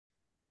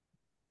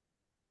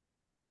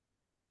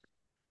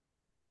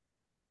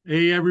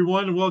Hey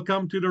everyone,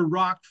 welcome to the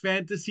Rock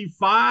Fantasy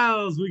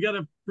Files. We got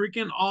a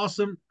freaking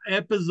awesome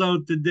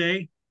episode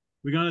today.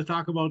 We're going to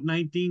talk about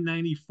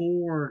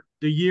 1994,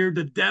 the year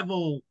the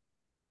devil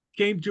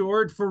came to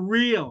Earth for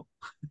real.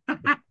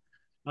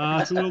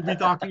 So we'll be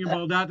talking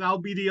about that. I'll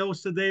be the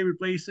host today,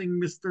 replacing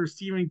Mr.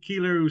 Steven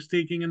Keeler, who's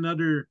taking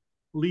another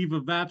leave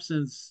of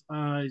absence.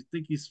 I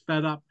think he's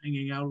fed up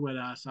hanging out with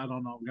us. I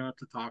don't know. I'm going to have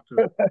to talk to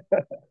him.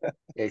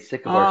 Yeah, he's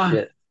sick of our Uh,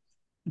 shit.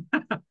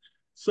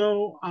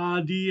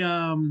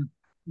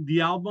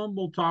 the album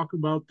we'll talk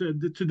about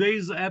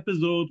today's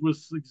episode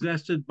was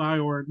suggested by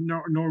our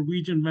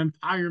Norwegian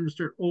vampire,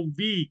 Mr. Ov.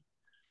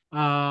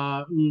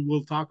 Who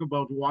will talk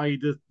about why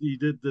he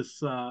did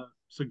this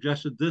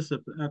suggested this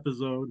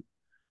episode.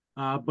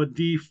 But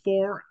the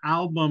four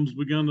albums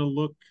we're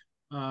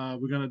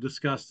gonna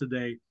discuss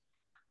today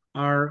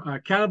are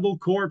Cannibal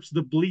Corpse,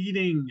 The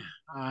Bleeding,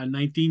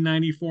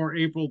 1994,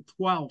 April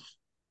 12th.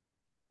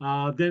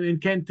 Then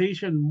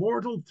Incantation,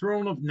 Mortal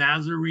Throne of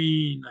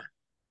Nazarene,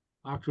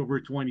 October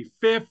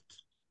 25th.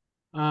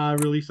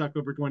 Released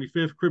October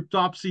 25th.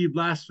 Cryptopsy,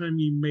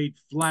 Blasphemy Made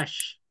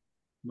Flesh,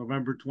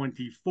 November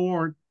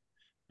 24th.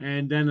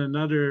 And then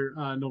another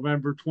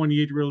November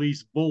 28th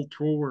release, Bolt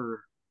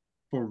Thrower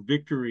for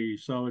Victory.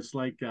 So it's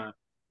like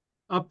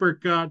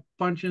uppercut,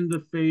 punch in the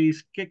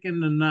face, kick in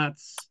the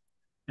nuts,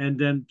 and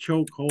then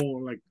choke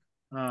hold, like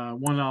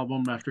one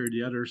album after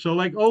the other. So,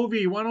 like,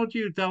 Ovi, why don't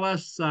you tell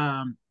us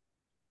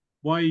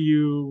why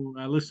you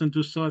listen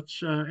to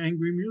such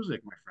angry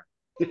music, my friend?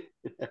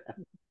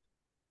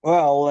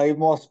 Well, it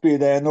must be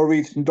the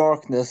Norwegian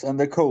darkness and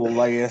the cold,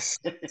 I guess.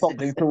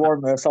 Something to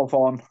warm myself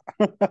on.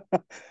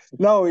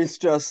 No, it's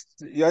just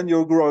when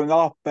you're growing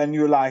up and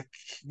you're like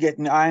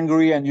getting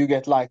angry and you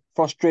get like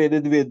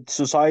frustrated with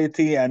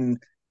society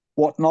and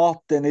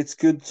whatnot, then it's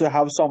good to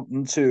have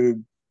something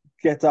to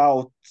get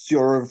out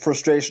your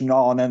frustration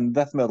on. And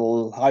death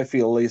metal, I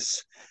feel,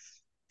 is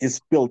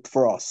built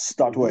for us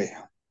that way.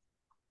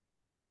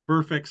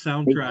 Perfect I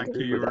soundtrack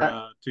agree with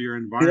that. to your Yeah,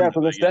 environment, I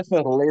because guess.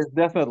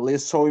 death metal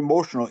is so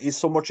emotional. It's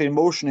so much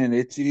emotion in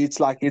it. It's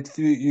like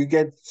you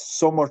get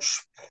so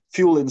much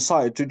fuel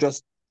inside to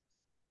just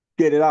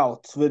get it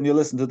out when you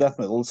listen to death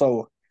metal.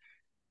 So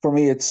for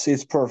me,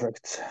 it's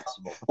perfect.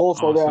 Possible.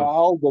 Also,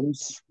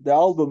 Awesome. the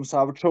albums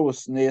I've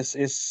chosen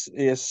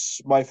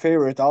is my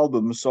favorite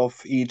albums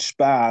of each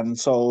band.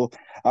 So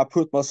I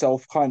put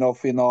myself kind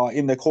of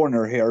in the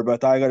corner here,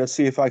 but I gotta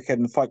see if I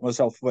can fight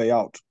myself way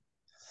out.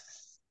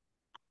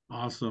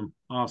 Awesome.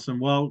 Awesome.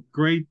 Well,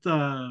 great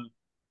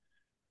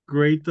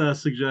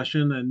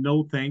suggestion, and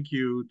no thank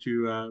you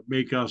to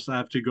make us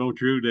have to go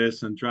through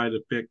this and try to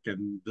pick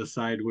and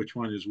decide which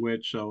one is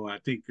which. So I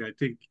think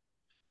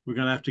we're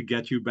gonna have to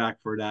get you back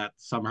for that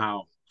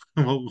somehow.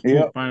 We'll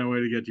Yep, find a way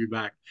to get you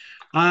back.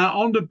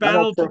 On the I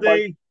hope panel for a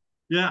fight. today,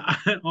 yeah,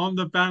 on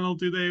the panel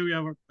today we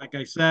have, like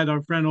I said,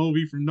 our friend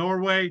Ovi from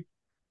Norway.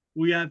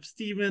 We have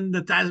Stephen,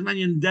 the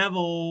Tasmanian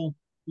Devil,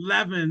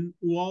 Levin,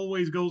 who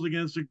always goes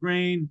against the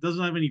grain,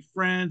 doesn't have any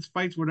friends,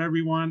 fights with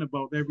everyone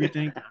about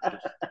everything.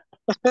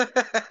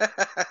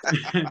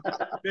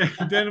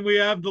 Then we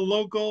have the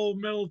local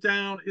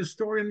Middletown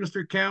historian,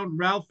 Mr. Count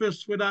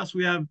Ralphus, with us.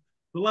 We have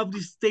the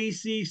lovely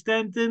Stacy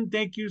Stanton.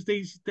 Thank you,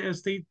 Stacy,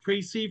 State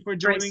Tracy, for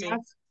joining Tracy.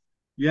 us.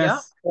 Yep,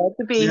 Yes, glad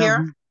to we be have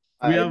here.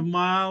 we I have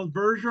Miles close.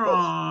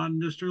 Bergeron,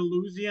 Mr.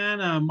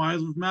 Louisiana,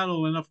 Miles of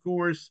Metal, and of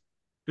course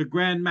the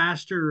Grand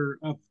Master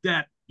of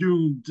Death,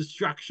 Doom,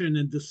 Destruction,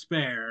 and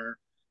Despair,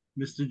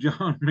 Mr.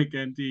 John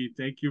McEntee.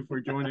 Thank you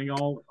for joining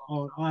all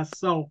us.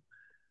 So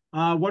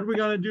what we're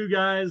gonna do,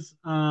 guys,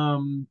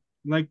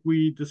 like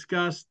we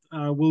discussed,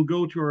 we'll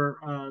go to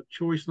our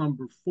choice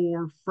number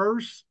four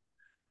first,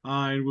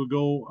 and we'll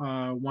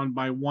go one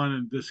by one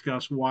and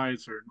discuss why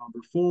it's our number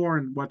four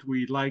and what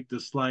we like,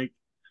 dislike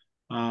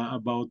uh,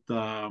 about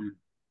um,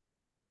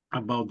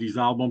 about these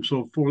albums.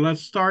 So for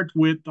let's start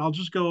with, I'll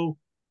just go.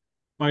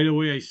 By the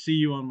way, I see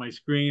you on my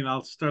screen.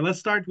 I'll start. Let's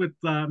start with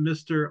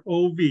Mr.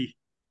 Ovi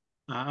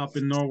up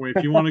in Norway.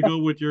 If you want to go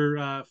with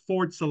your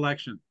fourth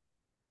selection.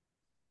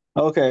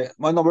 Okay,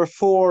 my number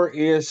four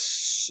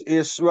is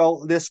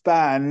well, this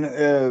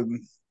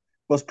band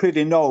was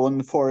pretty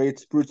known for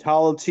its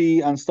brutality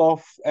and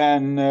stuff,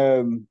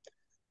 and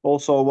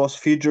also was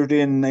featured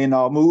in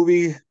a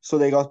movie, so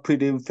they got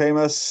pretty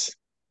famous.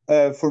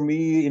 For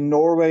me in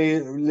Norway,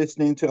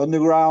 listening to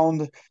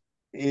Underground,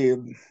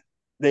 um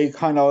they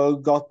kind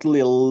of got a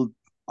little,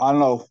 I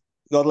don't know,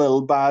 got a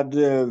little bad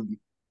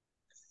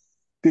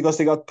because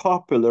they got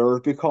popular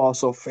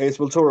because of Ace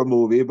Ventura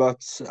movie,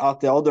 but at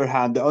the other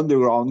hand, the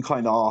Underground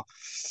kind of,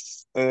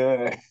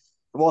 uh,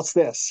 what's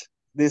this?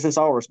 This is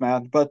ours,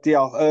 man. But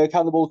yeah,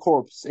 Cannibal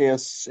Corpse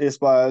is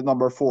my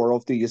number four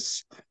of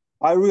these.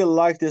 I really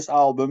like this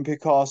album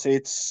because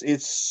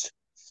it's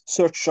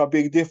such a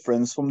big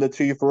difference from the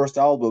three first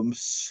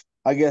albums.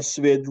 I guess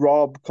with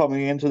Rob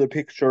coming into the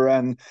picture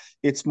and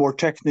it's more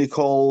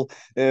technical.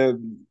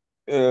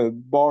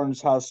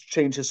 Barnes has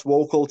changed his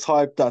vocal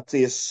type that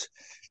is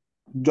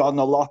done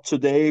a lot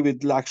today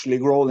with actually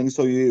growling,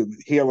 so you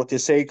hear what they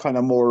say, kind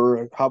of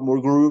more, have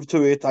more groove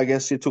to it. I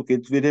guess he took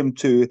it with him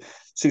to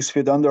 6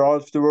 Feet Under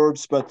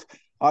afterwards, but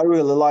I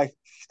really like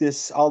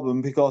this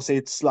album because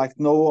it's like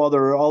no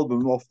other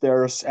album of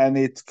theirs, and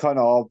it kind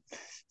of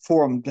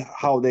formed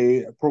how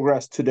they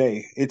progressed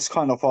today. It's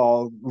kind of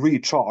a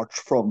recharge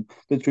from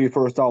the 3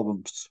 first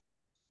albums.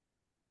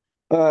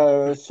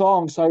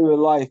 Songs I really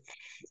like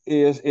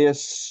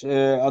is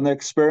An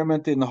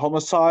Experiment in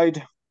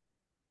Homicide,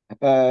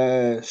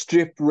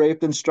 Stripped,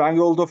 Raped, and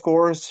Strangled, of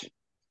course.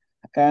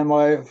 And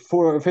my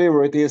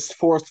favorite is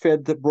Force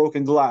Fed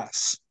Broken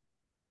Glass.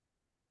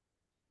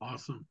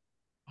 Awesome.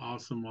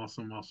 Awesome,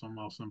 awesome, awesome,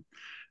 awesome.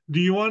 Do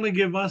you want to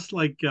give us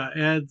like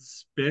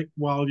Ed's pick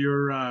while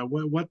you're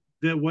what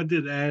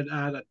did Ed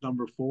add at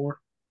number 4?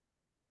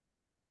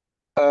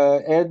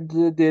 Ed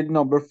did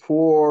number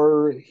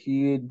 4.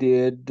 He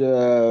did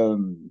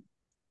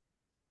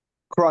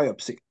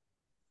Cryptopsy.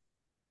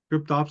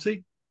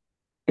 Cryptopsy?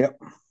 Yep.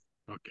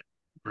 Okay,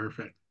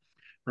 perfect.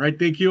 All right,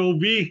 thank you,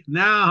 Ove.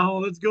 Now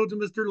let's go to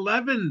Mr.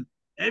 Levin.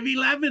 Evie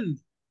Levin.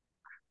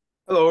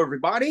 Hello,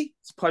 everybody.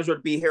 It's a pleasure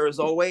to be here as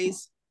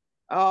always.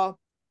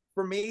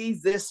 For me,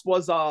 this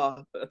was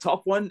a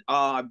tough one.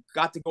 I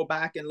got to go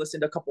back and listen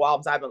to a couple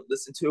albums I haven't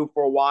listened to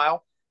for a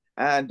while.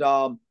 And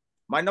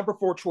my number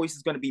 4 choice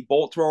is going to be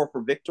Bolt Thrower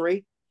for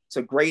Victory. It's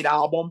a great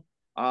album.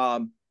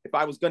 If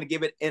I was going to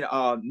give it in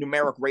a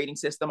numeric rating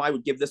system, I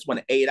would give this one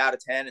an 8 out of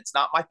 10. It's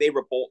not my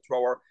favorite Bolt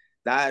Thrower.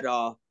 That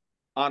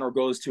honor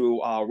goes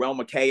to Realm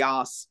of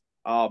Chaos.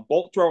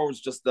 Bolt Thrower was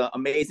just an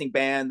amazing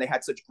band. They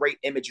had such great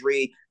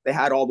imagery. They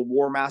had all the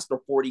War Master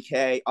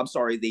 40K. I'm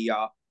sorry,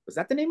 was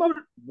that the name of it?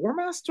 War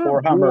Master?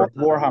 Warhammer.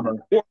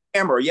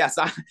 Warhammer, yes.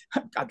 I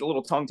got a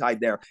little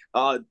tongue-tied there.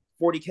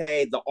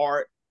 40K, the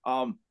art,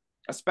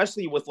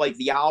 especially with like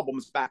the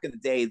albums back in the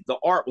day, the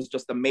art was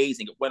just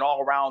amazing. It went all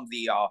around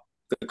the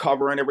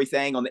cover and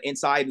everything on the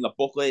inside and the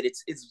booklet.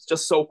 It's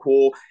just so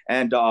cool.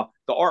 And the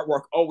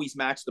artwork always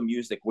matched the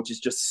music, which is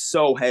just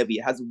so heavy.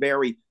 It has a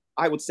very,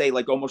 I would say,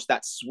 like almost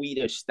that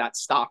Swedish, that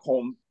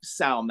Stockholm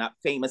sound, that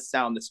famous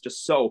sound that's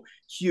just so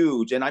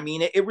huge. And I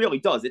mean, it really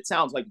does. It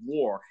sounds like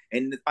war.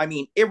 And I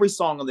mean, every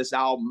song on this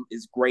album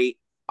is great.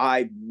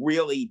 I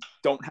really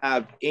don't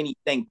have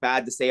anything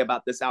bad to say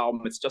about this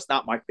album. It's just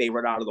not my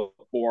favorite out of the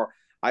 4.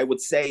 I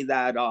would say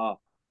that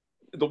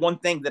the one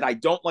thing that I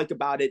don't like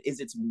about it is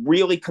it's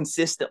really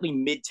consistently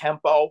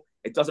mid-tempo.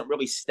 It doesn't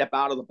really step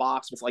out of the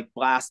box with like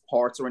blast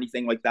parts or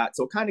anything like that.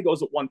 So it kind of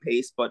goes at one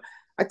pace, but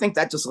I think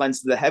that just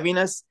lends to the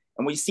heaviness.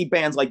 And when you see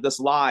bands like this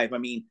live, I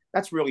mean,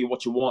 that's really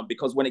what you want,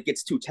 because when it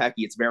gets too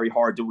techy, it's very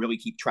hard to really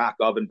keep track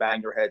of and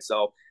bang your head.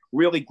 So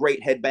really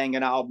great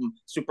headbanging album,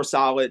 super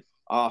solid.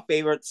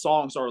 Favorite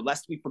songs are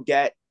Lest We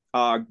Forget,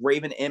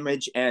 Graven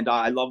Image, and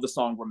I love the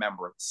song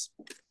Remembrance.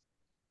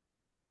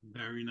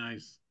 Very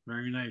nice.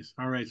 Very nice.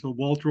 All right. So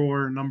Bolt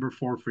Thrower, number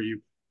 4 for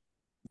you.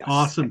 Yes.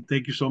 Awesome.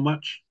 Thank you so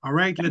much. All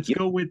right. Let's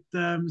go with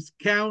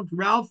Count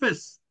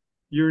Ralphus,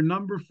 your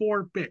number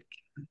 4 pick.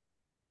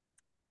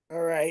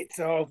 All right.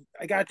 So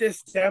I got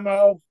this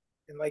demo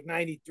in like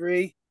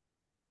 93,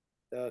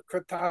 the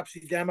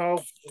Cryptopsy demo,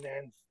 and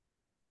then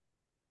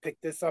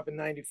picked this up in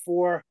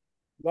 94.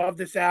 Love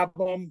this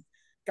album.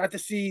 Got to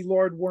see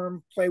Lord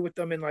Worm play with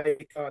them in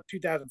like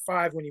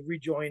 2005 when he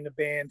rejoined the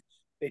band.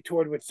 They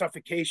toured with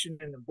Suffocation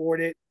and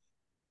aborted.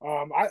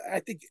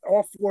 I think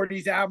all 4 of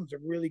these albums are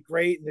really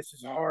great, and this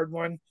is a hard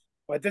one.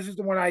 But this is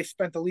the one I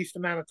spent the least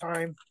amount of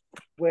time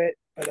with.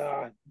 But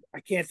I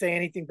can't say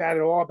anything bad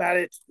at all about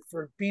it.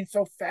 For being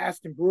so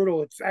fast and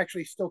brutal, it's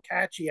actually still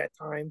catchy at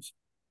times.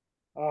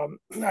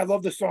 I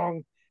love the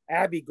song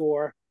Abbey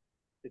Gore.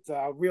 It's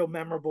a real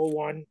memorable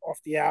one off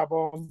the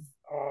album.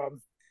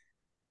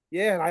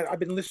 Yeah, and I've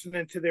been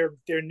listening to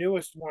their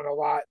newest one a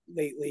lot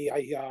lately.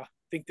 I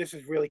think this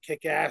is really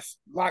kick-ass.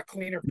 A lot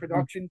cleaner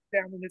production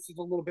sound, and this is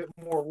a little bit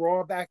more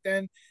raw back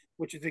then,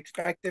 which is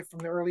expected from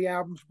the early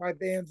albums by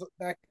bands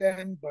back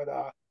then, but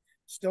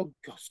still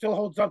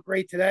holds up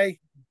great today.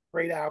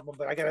 Great album,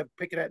 but I gotta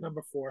pick it at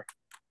number 4.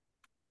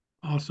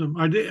 Awesome.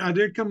 Are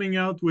they coming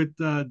out with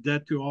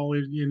Dead to All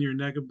in your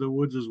neck of the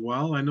woods as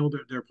well? I know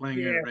that they're playing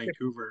in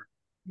Vancouver.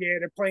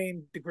 They're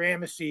playing the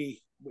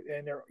Gramercy,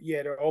 and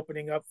they're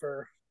opening up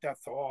for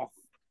Death to All.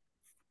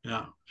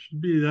 Yeah,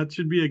 that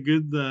should be a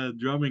good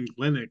drumming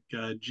clinic.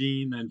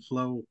 Gene and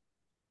Flo,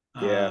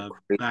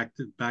 back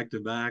to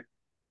back.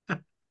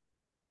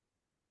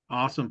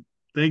 Awesome.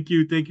 Thank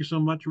you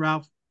so much,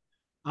 Ralph.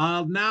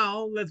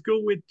 Now let's go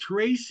with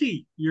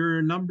Tracy,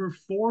 your number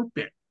 4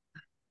 pick.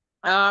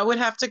 I would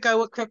have to go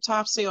with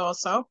Cryptopsy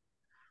also.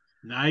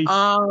 Nice.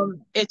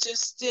 It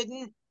just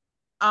didn't.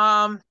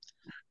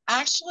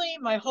 Actually,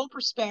 my whole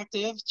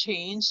perspective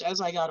changed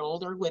as I got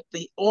older with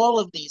all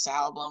of these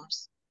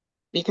albums,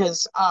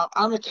 because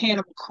I'm a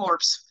Cannibal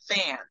Corpse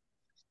fan.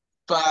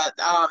 But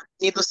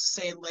needless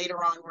to say,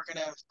 later on we're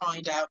gonna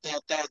find out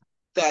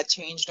that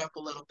changed up a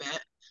little bit.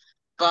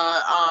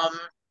 But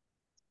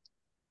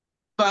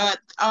But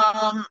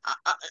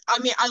I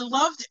mean, I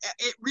loved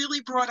it. Really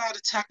brought out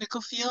a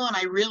technical feel, and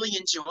I really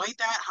enjoyed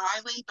that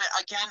highly. But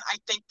again, I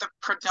think the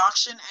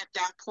production at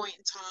that point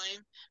in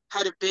time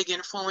had a big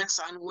influence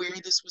on where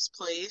this was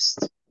placed.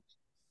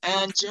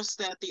 And just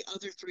that the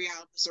other three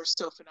albums are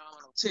so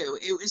phenomenal too.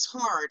 It was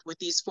hard with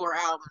these four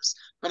albums,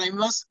 but I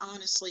must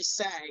honestly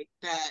say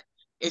that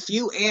if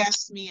you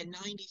asked me in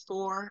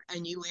 94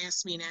 and you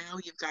ask me now,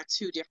 you've got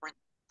two different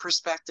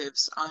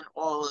perspectives on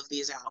all of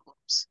these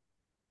albums.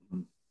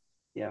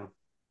 Yeah.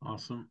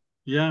 Awesome.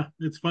 Yeah,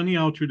 it's funny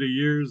how through the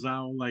years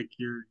how like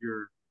your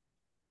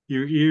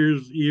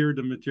ears hear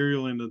the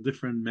material in a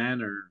different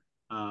manner.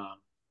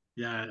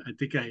 Yeah, I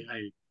think I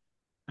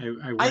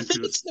I went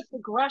think to it's the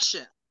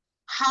progression,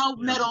 how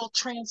yeah. metal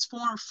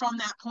transformed from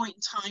that point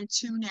in time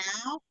to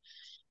now.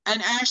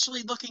 And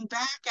actually looking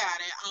back at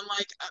it, I'm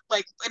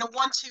like in a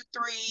 1, 2,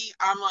 3,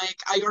 I'm like,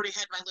 I already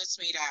had my list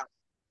made out.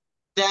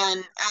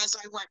 Then as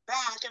I went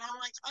back, and I'm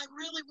like, I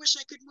really wish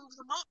I could move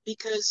them up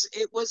because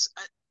it was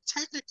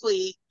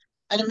technically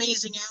an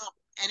amazing album,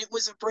 and it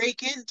was a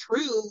break in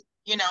through,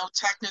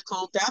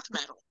 technical death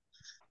metal.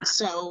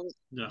 So,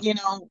 Yeah.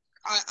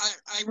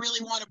 I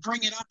really want to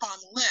bring it up on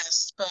the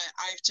list, but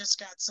I've just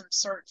got some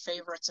certain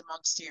favorites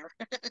amongst here.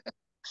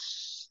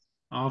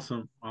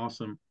 Awesome.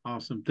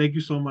 Thank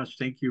you so much.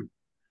 Thank you.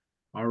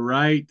 All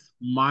right,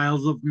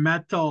 Miles of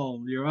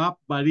Metal, you're up,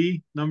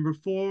 buddy. Number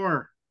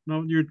 4.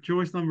 No, your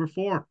choice number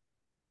 4.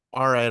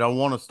 All right, I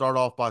want to start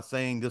off by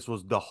saying this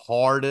was the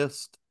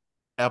hardest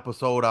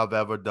episode I've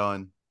ever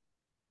done.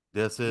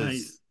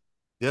 Nice.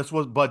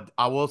 But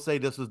I will say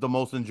this is the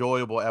most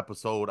enjoyable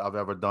episode I've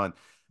ever done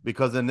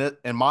because in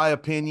my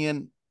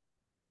opinion,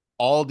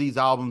 all these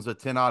albums are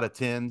 10 out of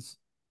 10s.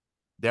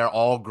 They're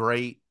all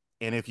great.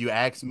 And if you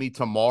ask me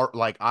tomorrow,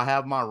 like I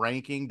have my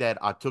ranking that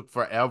I took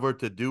forever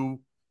to do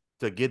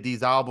to get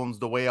these albums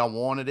the way I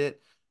wanted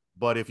it.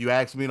 But if you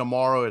ask me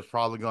tomorrow, it's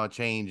probably going to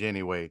change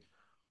anyway.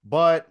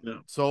 But Yeah.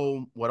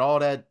 so with all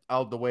that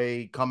out the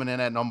way, coming in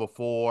at number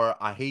 4,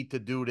 I hate to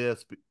do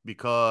this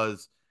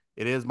because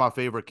it is my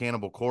favorite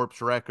Cannibal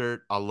Corpse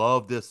record. I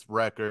love this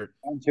record.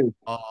 Thank you.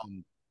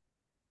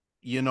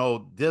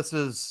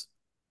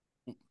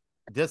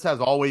 This has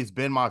always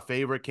been my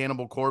favorite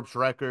Cannibal Corpse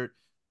record.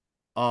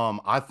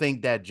 I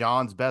think that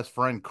John's best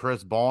friend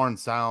Chris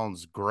Barnes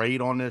sounds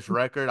great on this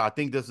record. I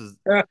think this is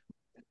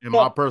in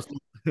my personal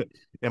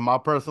in my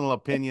personal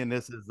opinion,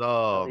 this is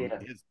yeah.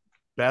 his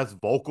best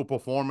vocal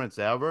performance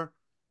ever.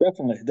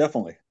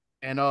 Definitely.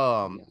 And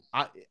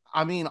I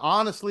mean,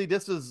 honestly,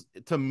 this is,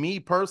 to me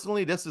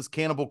personally, this is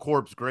Cannibal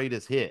Corpse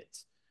greatest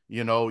hits.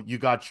 You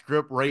got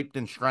Stripped, Raped,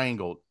 and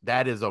Strangled.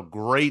 That is a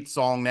great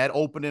song. That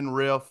opening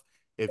riff,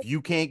 if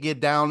you can't get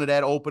down to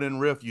that opening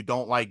riff, you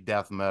don't like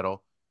death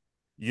metal.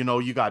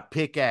 You got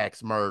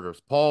Pickaxe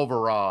Murders,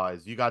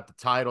 Pulverize. You got the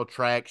title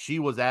track. She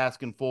Was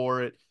Asking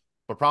for It.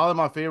 But probably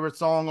my favorite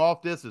song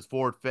off this is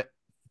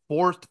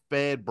Forced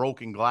Fed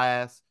Broken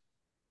Glass.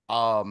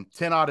 10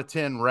 out of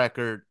 10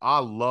 record. I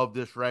love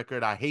this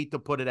record. I hate to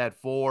put it at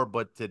 4,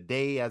 but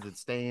today as it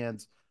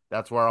stands,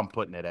 that's where I'm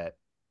putting it at.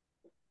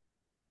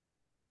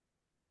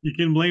 You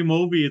can blame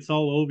Ovi. It's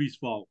all Ovi's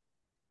fault.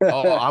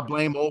 Oh, I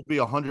blame Opie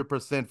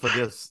 100% for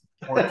this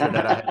torture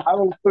that I had. I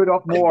will put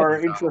up more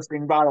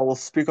interesting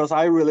battles because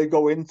I really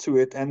go into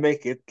it and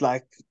make it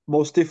like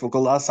most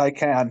difficult as I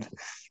can,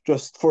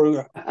 just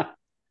for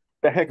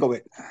the heck of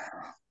it.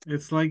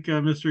 It's like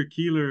Mr.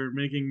 Keeler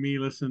making me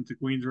listen to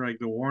Queensryche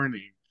The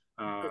Warning.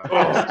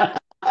 I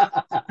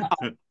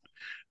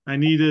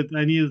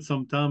needed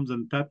some Tums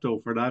and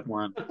Pepto for that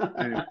one.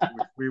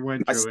 We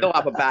went through I still it.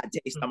 have a bad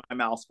taste on my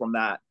mouth from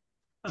that.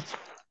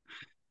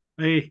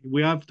 Hey,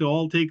 we have to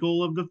all take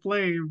hold of the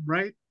flame,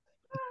 right?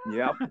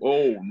 Yep.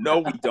 Oh, no,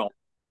 we don't.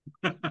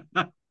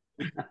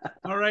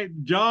 All right,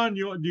 John,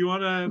 do you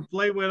want to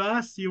play with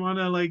us? You want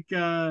to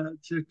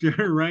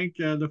rank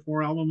the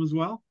 4 album as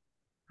well?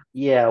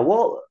 Yeah.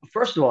 Well,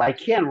 first of all, I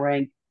can't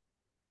rank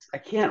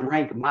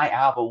my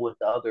album with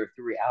the other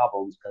 3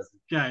 albums because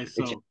Okay,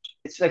 so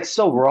it's like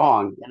so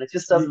wrong, and it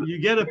just doesn't. You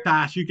get a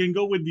pass. You can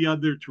go with the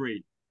other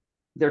 3.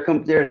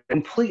 They're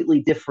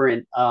completely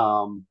different.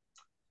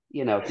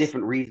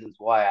 Different reasons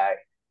why I,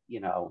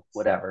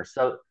 whatever.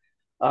 So,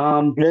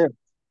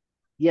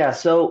 yeah.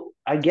 So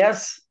I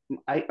guess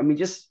I mean,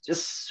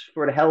 just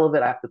for the hell of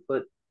it, I have to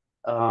put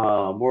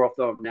Moral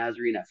Throne of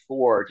Nazarene at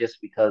 4, just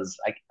because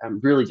I'm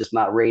really just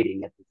not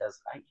rating it because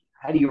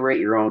how do you rate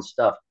your own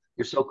stuff?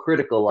 You're so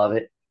critical of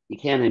it, you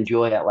can't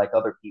enjoy it like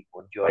other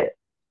people enjoy it.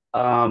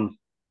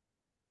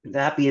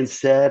 That being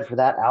said, for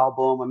that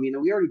album, I mean,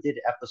 we already did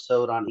an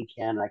episode on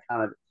Incan. I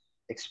kind of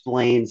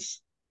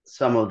explains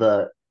some of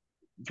the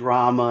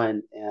drama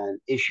and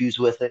issues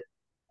with it.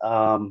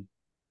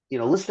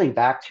 Listening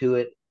back to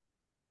it,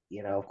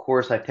 of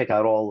course, I pick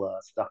out all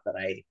the stuff that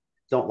I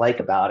don't like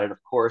about it, of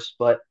course,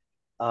 but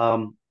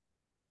in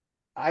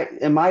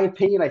my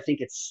opinion, I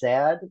think it's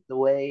sad the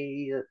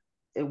way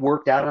it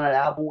worked out on that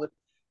album with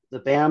the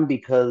band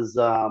because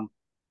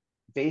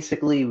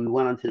basically we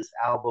went onto this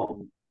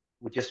album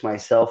with just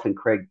myself and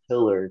Craig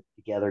Pillar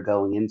together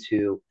going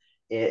into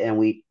it, and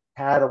we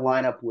had a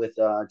lineup with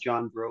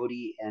John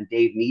Brody and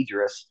Dave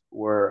Medris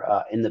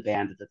were in the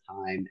band at the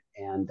time,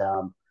 and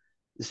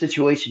the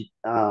situation,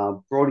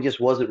 Brody just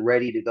wasn't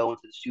ready to go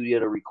into the studio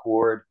to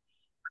record,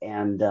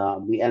 and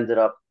we ended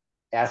up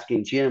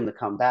asking Jim to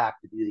come back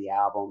to do the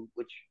album,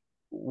 which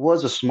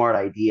was a smart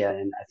idea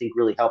and I think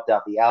really helped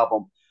out the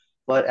album.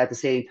 But at the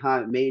same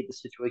time, it made the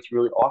situation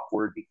really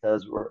awkward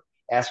because we're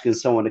asking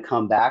someone to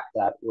come back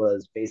that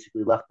was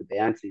basically left the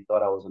band because he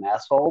thought I was an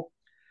asshole.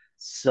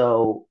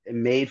 So it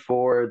made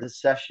for this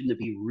session to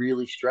be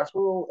really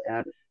stressful,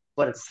 and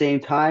but at the same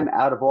time,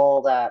 out of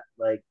all that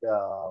like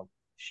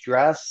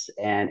stress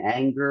and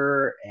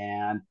anger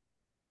and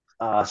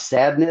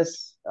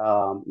sadness,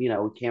 we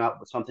came up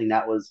with something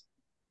that was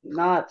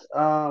not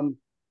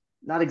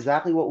not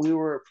exactly what we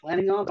were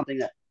planning on. Something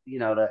that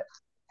that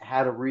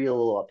had a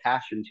real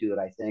passion to it.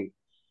 I think,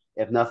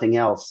 if nothing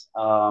else,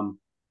 but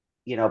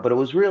it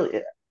was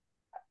really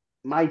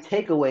my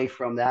takeaway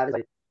from that is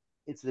like,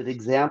 it's an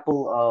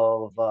example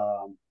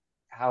of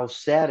how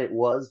sad it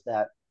was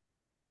that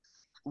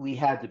we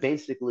had to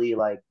basically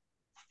like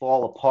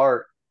fall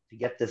apart to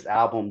get this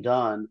album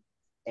done.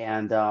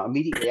 And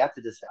immediately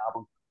after this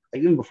album,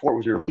 even before it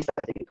was released,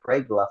 I think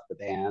Craig left the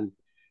band.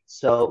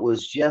 So it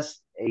was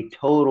just a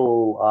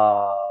total,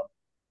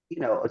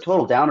 a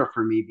total downer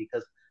for me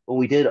because when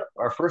we did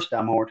our first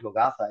demo, Over to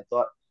Agatha, I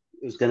thought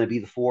it was going to be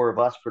the four of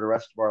us for the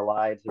rest of our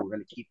lives, and we're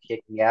going to keep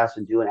kicking ass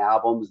and doing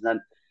albums. And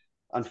then,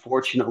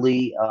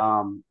 unfortunately,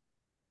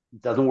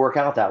 doesn't work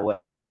out that way.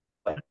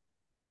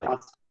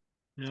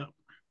 Yeah.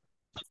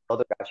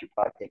 Other guys should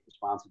probably take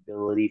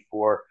responsibility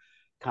for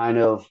kind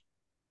of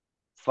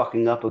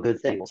fucking up a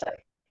good thing, we'll say.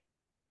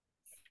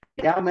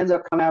 The album ended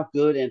up coming out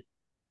good, and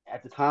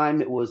at the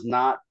time, it was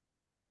not.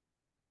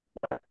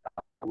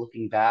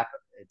 Looking back,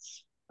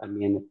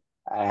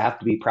 I have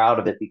to be proud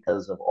of it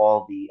because of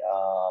all the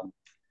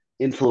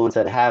influence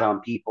it had on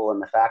people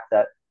and the fact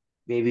that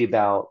maybe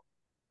about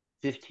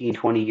 15,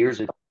 20 years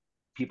ago,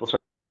 people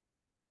started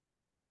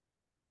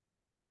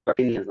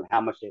opinions on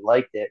how much they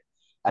liked it.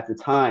 At the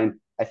time,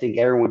 I think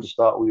everyone just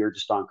thought we were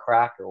just on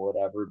crack or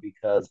whatever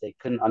because they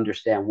couldn't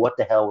understand what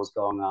the hell was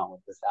going on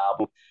with this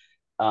album.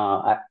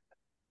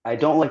 I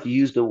don't like to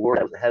use the word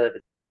that was ahead of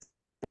it.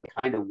 It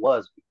kind of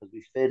was because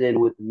we fit in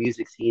with the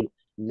music scene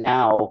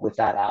now with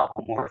that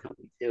album more than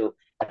we do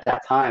at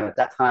that time.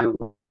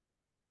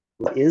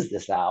 What is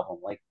this album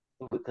like?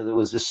 Because it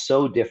was just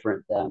so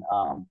different than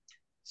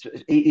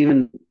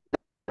even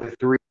the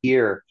 3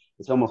 year.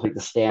 It's almost like the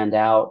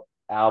standout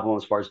album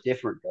as far as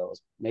different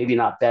goes. Maybe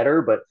not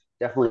better, but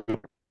definitely.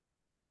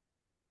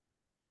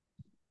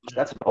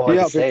 That's all I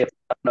can say. I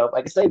don't know if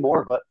I can say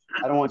more, but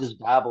I don't want to just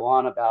babble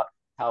on about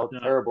how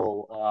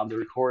terrible the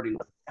recording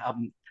was.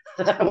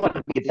 I want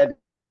to be dead.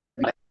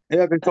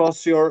 Yeah,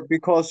 because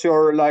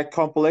your like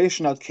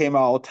compilation that came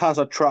out has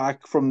a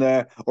track from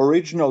the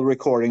original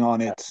recording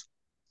on it.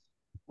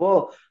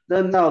 Well,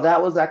 no,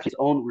 that was actually his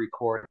own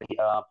recording.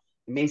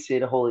 May Say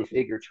the Holy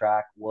Figure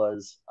track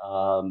was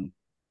that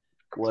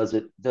was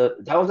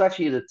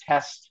actually the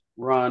test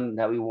run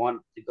that we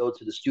wanted to go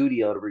to the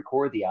studio to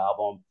record the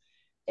album,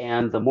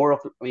 and the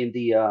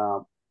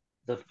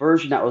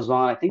version that was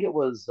on, I think it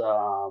was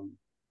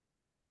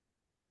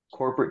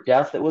Corporate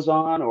Death that was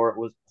on, or it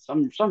was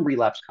some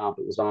Relapse comp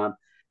it was on,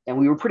 and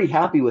we were pretty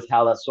happy with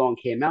how that song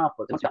came out.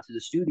 But once we got to the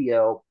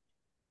studio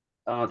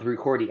to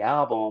record the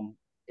album,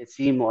 it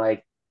seemed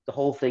like the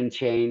whole thing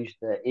changed.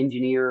 The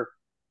engineer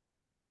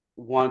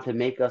wanted to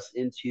make us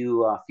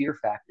into Fear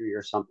Factory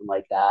or something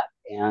like that,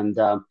 and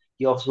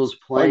he also was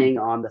playing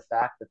on the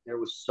fact that there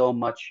was so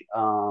much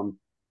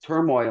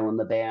turmoil in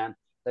the band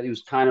that he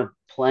was kind of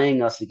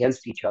playing us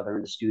against each other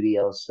in the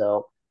studio.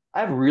 So I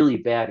have really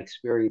bad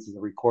experiences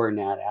of recording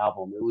that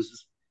album.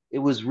 It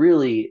was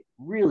really,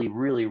 really,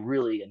 really,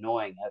 really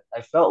annoying.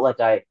 I felt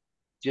like I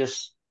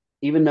just,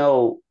 even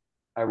though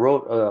I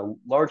wrote a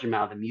large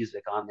amount of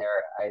music on there,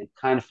 I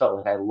kind of felt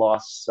like I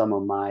lost some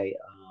of my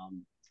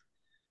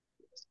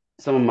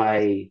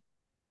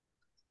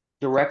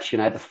direction.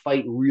 I had to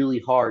fight really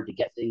hard to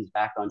get things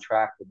back on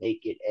track to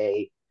make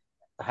it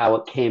how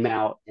it came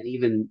out, and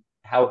even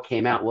how it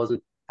came out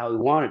wasn't how we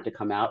wanted it to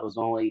come out. It was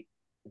only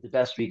the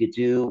best we could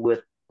do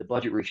with the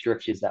budget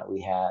restrictions that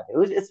we had.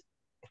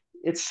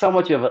 It's so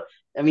much of a.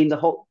 I mean,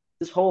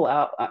 this whole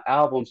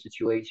album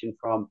situation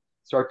from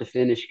start to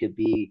finish could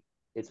be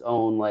its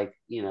own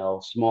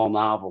small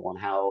novel on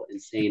how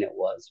insane it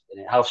was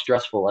and how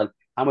stressful and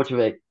how much of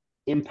an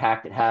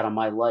impact it had on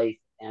my life,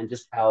 and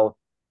just how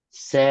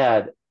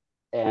sad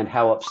and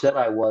how upset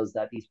I was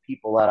that these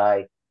people that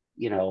I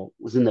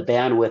was in the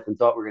band with and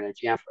thought we were going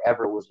to jam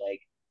forever was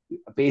like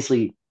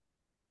basically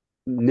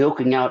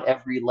milking out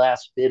every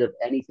last bit of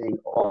anything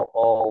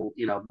all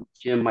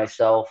Jim,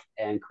 myself,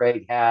 and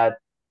Craig had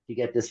to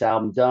get this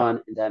album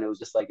done. And then it was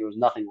just like there was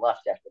nothing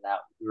left after that.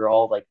 We were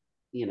all like,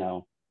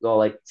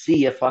 see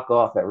ya, fuck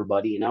off,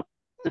 everybody,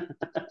 It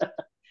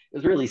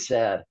was really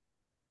sad.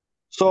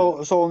 So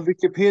on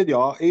Wikipedia,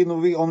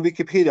 on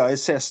Wikipedia, it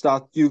says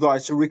that you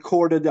guys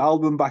recorded the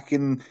album back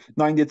in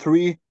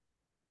 '93,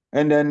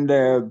 and then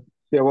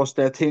there was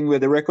that thing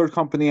with the record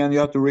company and you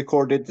had to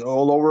record it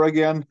all over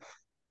again.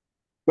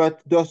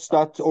 But does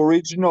that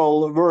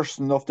original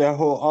version of the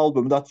whole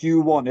album that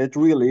you wanted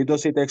really,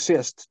 does it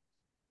exist?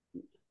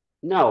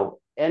 No,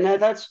 and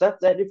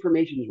that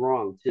information is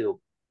wrong too.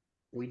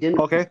 We didn't.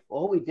 Okay.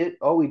 All we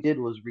did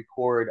was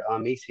record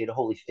Macy the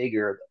Holy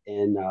Figure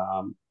in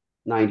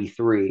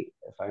 '93.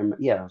 If I remember,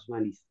 yeah, it was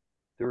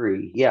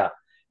 '93. Yeah,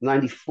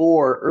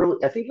 '94.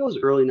 Early, I think it was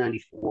early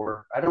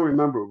 '94. I don't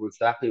remember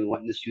exactly when we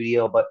went in the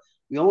studio, but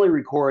we only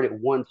recorded it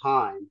one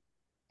time,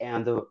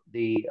 and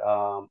the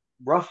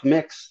rough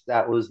mix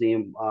that was the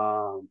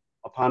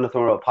Upon the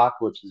Throne of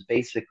Apocalypse is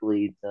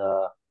basically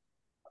the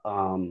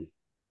um,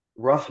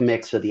 rough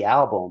mix of the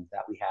album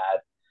that we had.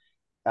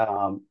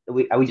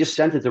 We just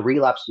sent it to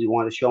Relapse. We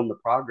wanted to show them the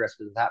progress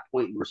because at that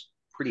point we were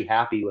pretty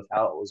happy with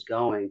how it was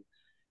going.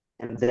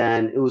 And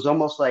then it was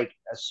almost like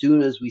as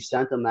soon as we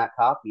sent them that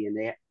copy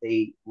and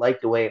they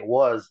liked the way it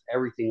was,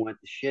 everything went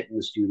to shit in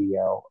the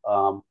studio.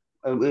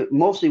 It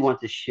mostly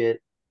went to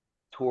shit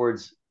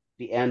towards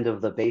the end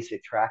of the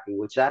basic tracking,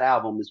 which that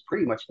album is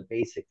pretty much the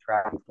basic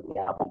tracking for the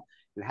album.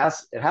 It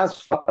has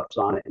fuck ups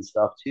on it and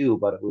stuff too,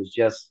 but it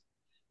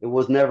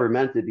was never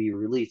meant to be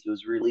released. It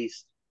was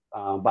released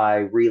by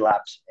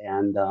Relapse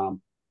and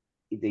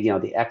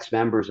the ex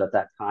members at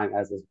that time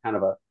as a kind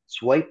of a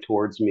swipe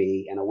towards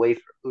me and a way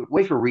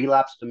for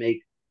Relapse to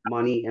make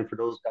money and for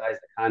those guys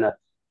to kind of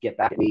get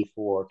back at me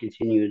for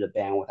continuing the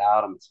band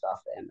without them and stuff.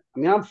 And I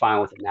mean, I'm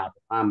fine with it now. At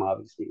the time,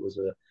 obviously, it was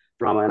a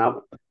drama,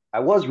 and I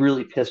was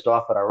really pissed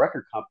off at our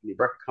record company.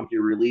 The record company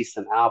released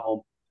an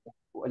album,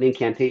 an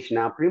Incantation,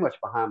 now pretty much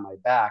behind my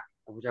back,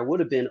 which I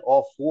would have been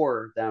all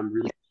for them.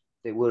 Really,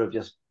 they would have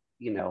just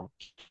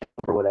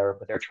or whatever.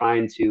 But they're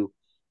trying to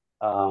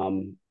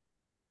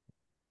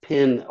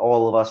pin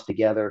all of us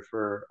together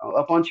for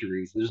a bunch of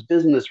reasons. There's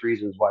business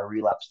reasons why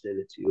Relapse did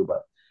it too,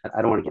 but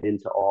I don't want to get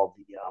into all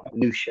the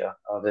minutia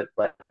of it.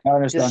 But I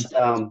understand. just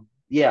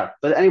yeah.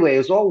 But anyway, it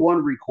was all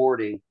one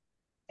recording,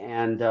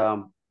 and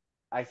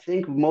I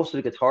think most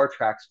of the guitar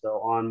tracks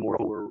though on more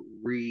were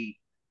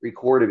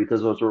re-recorded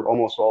because those were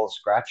almost all the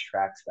scratch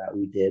tracks that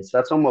we did. So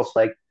that's almost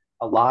like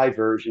a live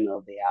version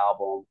of the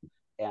album,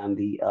 and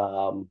the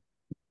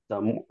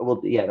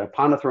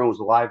Upon the Throne was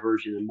a live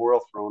version, and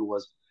Moral Throne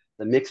was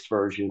the mixed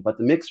version. But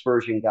the mixed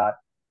version got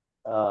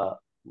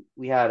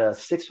we had a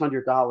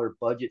 $600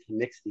 budget to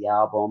mix the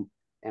album,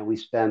 and we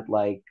spent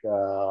like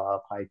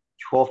probably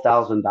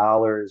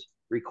 $12,000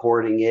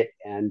 recording it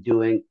and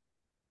doing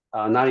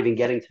not even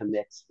getting to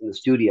mix in the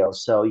studio.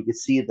 So you could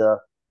see the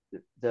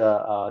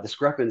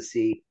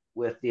discrepancy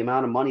with the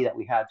amount of money that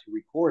we had to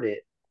record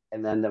it,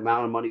 and then the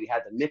amount of money we had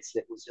to mix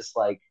it was just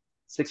like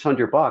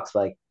 $600.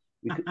 Like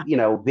we could,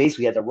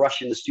 basically had to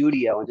rush in the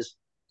studio and just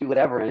do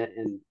whatever in it.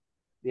 And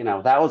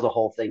that was a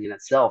whole thing in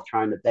itself,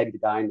 trying to beg the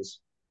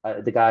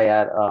guy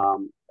at a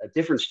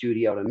different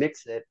studio to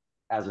mix it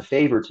as a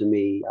favor to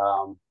me.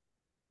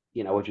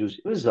 Which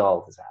was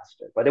all a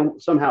disaster, but it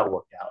somehow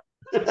worked out.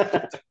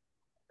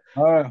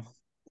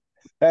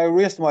 The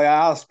reason why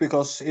I asked,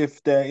 because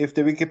if the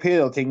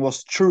Wikipedia thing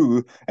was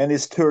true and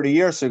it's 30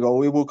 years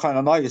ago, it would kind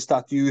of nice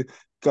that you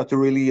got to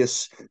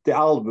release the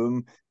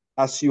album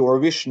as your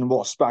vision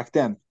was back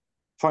then,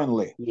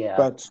 finally. Yeah.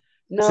 But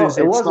no, since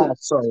it it's wasn't. Not,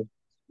 so.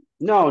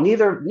 No,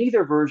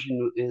 neither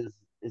version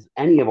is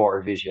any of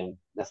our vision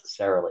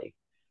necessarily.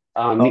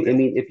 Okay.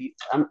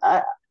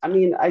 I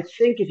mean, I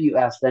think if you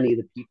asked any of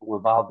the people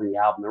involved in the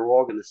album, they're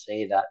all going to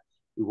say that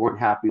we weren't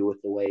happy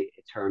with the way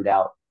it turned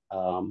out.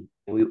 And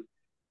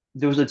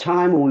there was a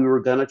time when we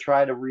were going to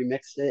try to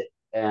remix it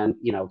and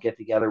get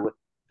together with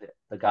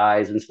the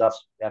guys and stuff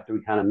after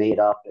we kind of made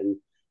up and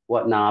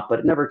whatnot, but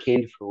it never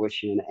came to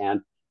fruition. And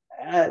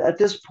at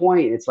this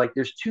point, it's like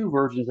there's two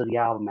versions of the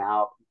album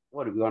out.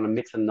 What do we want to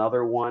mix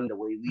another one the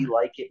way we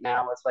like it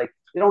now? It's like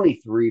we don't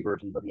need three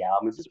versions of the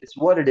album. It's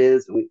what it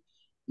is, and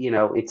we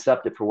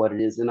accept it for what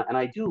it is. And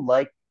I do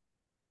like.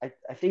 I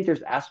think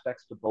there's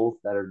aspects to both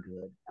that are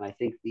good, and I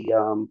think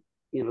the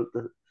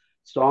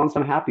songs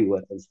I'm happy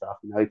with and stuff.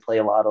 We play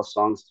a lot of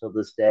songs till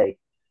this day,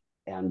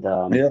 and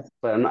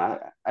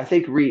but I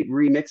think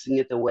remixing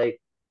it the way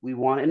we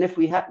want, and if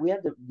we had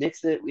to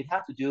mix it, we'd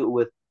have to do it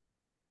with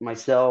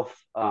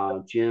myself,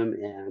 Jim,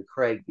 and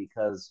Craig,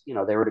 because they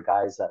were the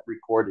guys that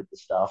recorded the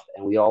stuff,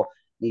 and we all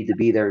need to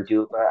be there and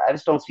do it. But I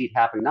just don't see it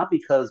happening. Not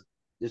because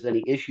there's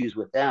any issues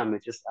with them.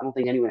 It's just I don't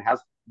think anyone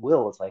has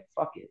will. It's like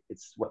fuck it.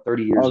 It's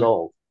 30 years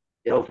old.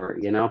 Get over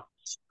it.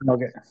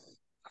 Okay.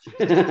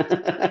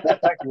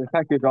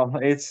 Thank you,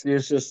 John. It's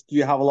just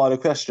you have a lot of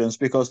questions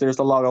because there's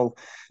a lot of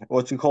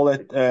what you call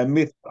it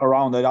myth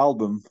around that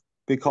album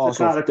because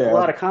a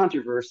lot of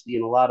controversy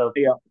and a lot of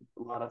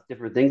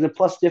different things, and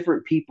plus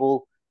different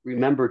people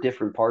remember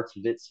different parts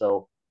of it.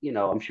 So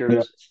I'm sure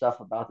there's stuff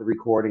about the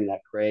recording that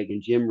Craig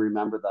and Jim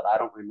remember that I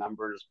don't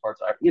remember. There's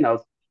parts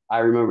I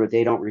remember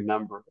they don't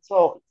remember.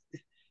 So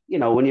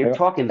when you're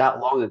talking that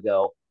long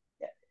ago,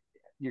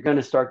 things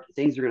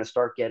are going to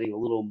start getting a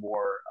little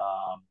more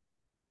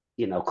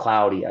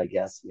cloudy, I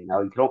guess. You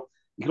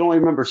can only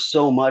remember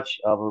so much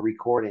of a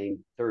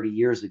recording 30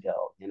 years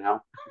ago.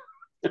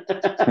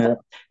 Yeah.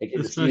 Like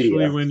in the Especially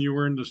studio. when you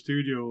were in the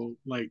studio,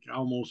 like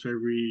almost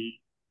every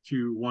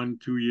 2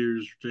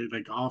 years,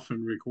 like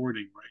often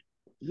recording, right?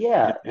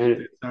 Yeah, and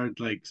It's hard.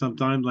 Like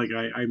sometimes, like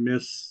I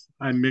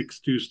mix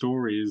two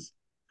stories.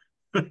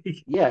 Like,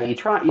 yeah, you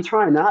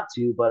try not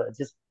to, but it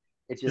just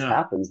yeah,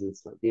 happens.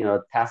 It's like,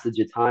 passage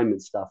of time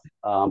and stuff.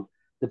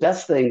 The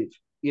best thing,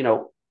 you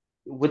know,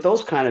 with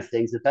those kind of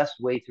things, the best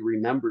way to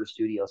remember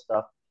studio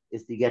stuff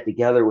is to get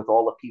together with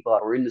all the people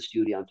that were in the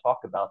studio and talk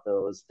about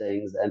those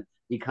things, and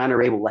you kind of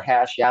are able to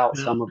hash out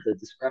yeah, some of the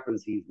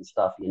discrepancies and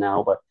stuff.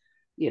 But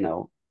you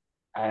know,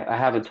 I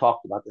haven't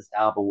talked about this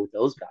album with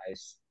those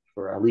guys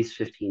for at least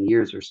 15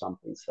 years or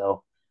something.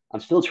 So I'm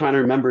still trying to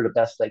remember the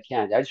best I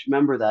can. I just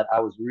remember that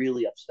I was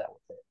really upset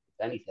with it.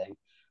 If anything,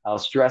 I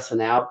was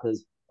stressing out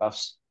because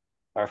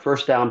our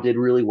first album did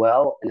really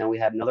well, and then we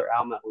had another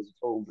album that was a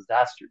total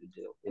disaster to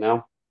do,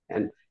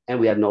 and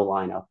we had no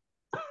lineup.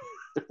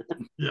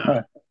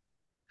 yeah.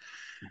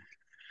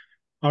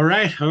 All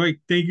right.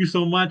 Thank you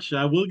so much.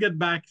 We'll get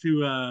back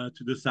to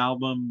this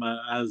album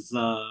as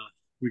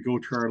we go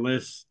through our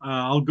list.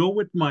 I'll go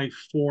with my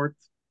fourth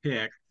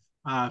pick.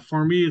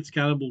 For me, it's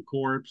Cannibal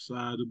Corpse,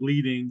 The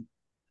Bleeding.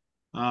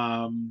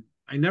 I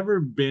never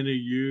been a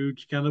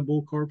huge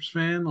Cannibal Corpse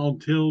fan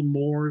until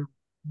more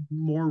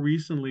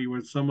recently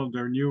with some of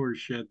their newer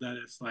shit that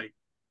it's like,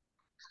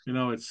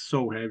 it's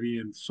so heavy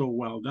and so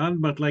well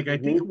done. But like I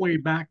think Mm-hmm. way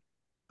back,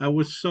 I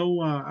was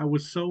so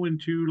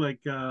into like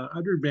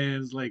other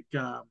bands like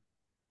I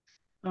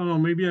don't know,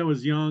 maybe I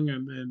was young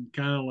and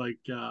kind of like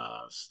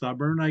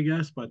stubborn, I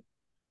guess. But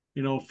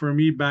for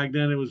me back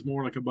then, it was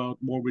more like about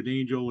Morbid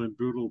Angel and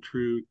Brutal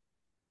Truth,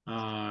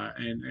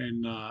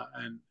 and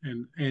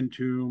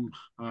Entomb,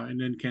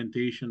 and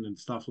Incantation and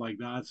stuff like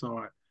that. So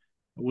I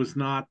was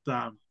not.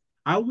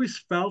 I always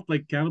felt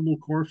like Cannibal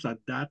Corpse at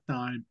that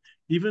time,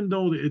 even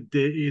though it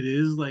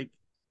is like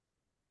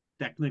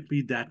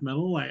technically death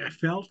metal. I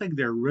felt like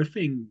their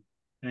riffing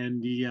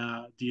and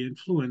the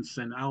influence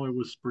and how it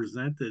was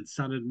presented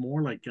sounded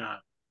more like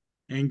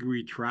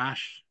angry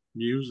trash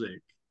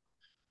music.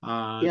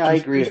 Uh, Yeah, I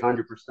just agree just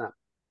 100%.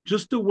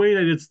 just the way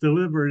that it's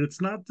delivered, it's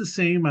not the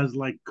same as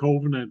like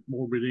Covenant,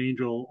 Morbid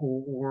Angel,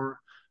 or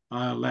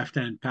Left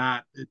Hand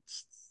Pat.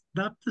 It's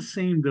not the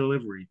same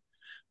delivery.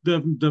 The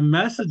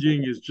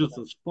messaging is just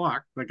as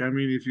fuck. Like I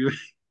mean, if you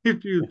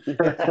if you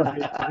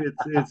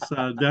it's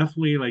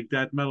definitely like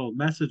that metal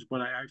message,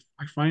 but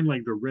I find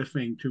like the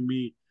riffing to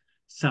me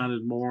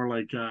sounded more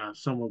like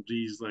some of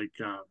these like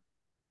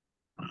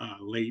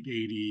late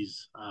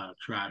 '80s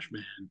trash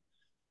band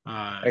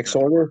that were,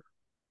 Exorder.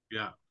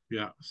 yeah,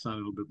 yeah, sounded a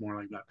little bit more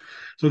like that.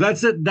 So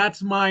that's it.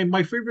 That's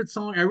my favorite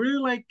song. I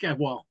really like,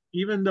 well,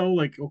 even though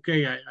like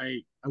okay,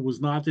 I was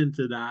not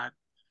into that.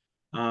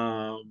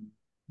 Um,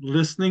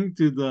 Listening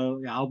to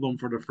the album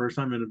for the first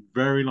time in a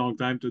very long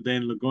time today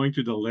and going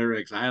to the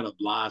lyrics, I had a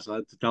blast. I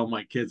had to tell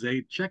my kids,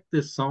 "Hey, check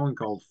this song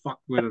called Fuck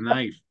with a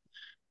Knife."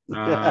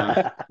 Uh,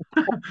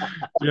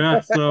 yeah,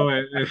 so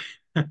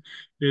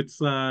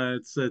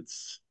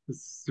it's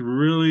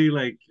really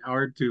like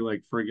hard to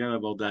like forget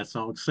about that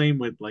song. Same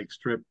with like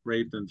Strip,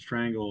 Raped, and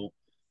Strangle.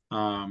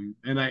 And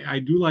I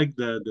do like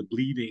the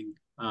bleeding.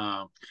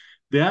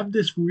 They have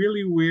this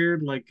really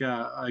weird like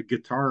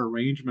guitar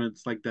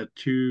arrangements, like that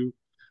two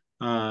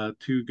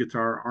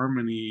guitar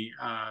harmony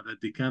that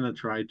they kind of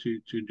try to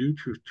do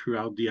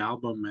throughout the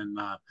album, and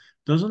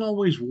doesn't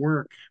always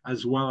work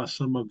as well as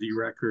some of the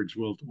records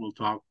we'll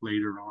talk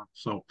later on.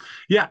 So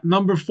yeah,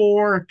 number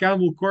four,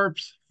 Cannibal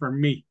Corpse for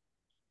me.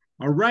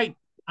 All right.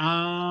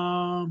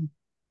 Um,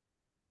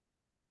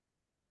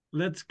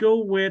 let's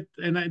go with,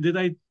 and did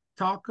I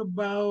talk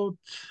about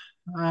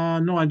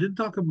no, I didn't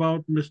talk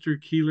about Mr.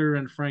 Keeler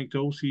and Frank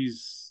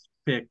Dosey's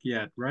pick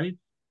yet, right?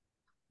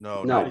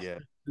 No, Did I, not No.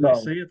 yet. did I No.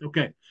 say it?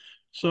 Okay.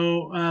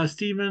 So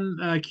Stephen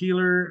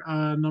Keeler,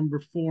 number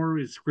four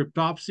is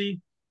Cryptopsy,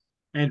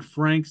 and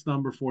Frank's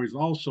number four is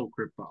also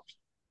Cryptopsy.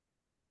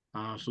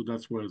 So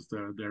that's was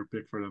their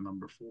pick for the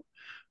number four.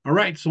 All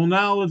right. So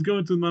now let's go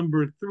into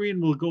number three,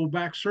 and we'll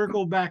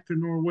circle back to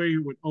Norway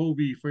with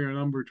Ovi for your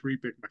number three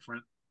pick, my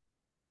friend.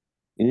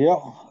 Yeah.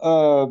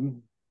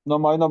 No,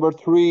 my number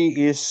three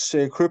is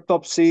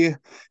Cryptopsy.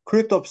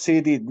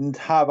 Cryptopsy didn't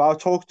have. I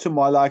talked to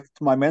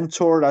my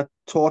mentor that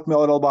taught me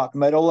all about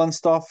metal and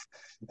stuff,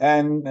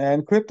 and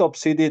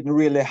Cryptopsy didn't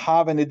really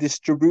have any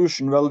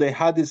distribution. Well, they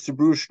had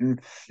distribution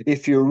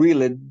if you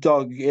really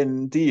dug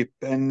in deep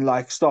and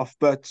like stuff,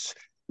 but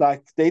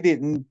like they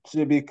didn't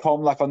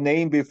become like a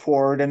name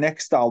before the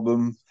next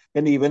album.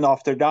 And even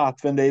after that,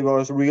 when they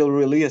was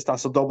released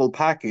as a double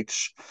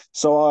package,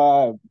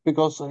 so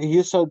because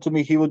he said to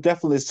me he would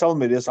definitely sell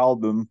me this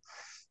album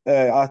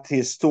at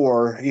his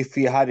store if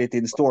he had it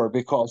in store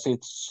because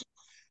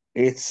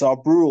it's a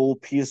brutal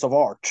piece of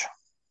art.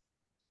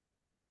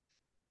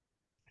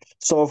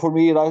 So for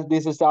me,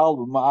 this is the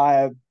album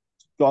I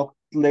got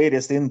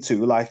latest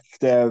into, like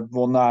the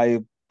one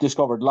I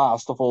discovered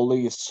last of all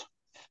these.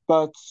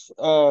 But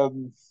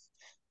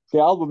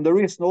the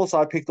reason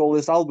also I picked all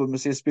these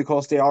albums is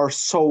because they are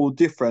so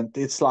different.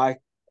 It's like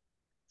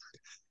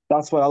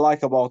That's what I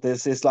like about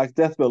this. It's like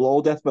death metal.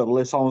 All death metal,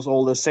 it sounds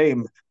all the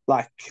same.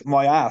 Like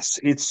my ass.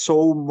 It's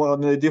so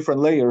many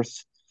different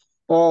layers.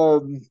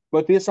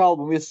 But this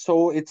album is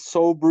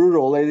so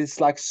brutal, and it's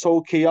like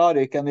so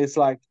chaotic, and it's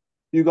like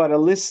you gotta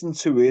listen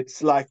to it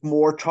like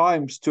more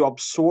times to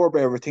absorb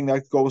everything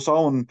that goes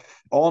on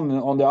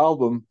the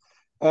album.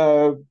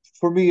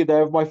 For me,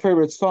 my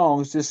favorite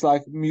songs is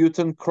like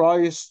Mutant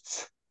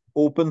Christ,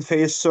 Open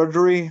Face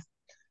Surgery,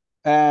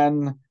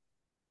 and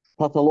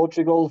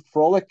Pathological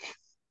Frolic.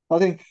 I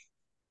think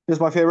is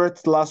my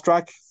favorite. The last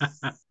track.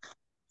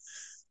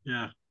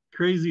 Yeah,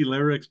 crazy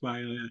lyrics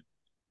by.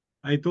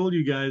 I told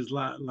you guys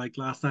like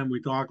last time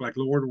we talked, like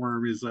Lord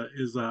Worm is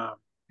a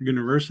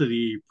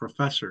university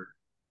professor,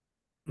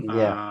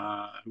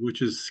 Yeah.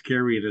 which is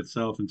scary in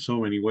itself in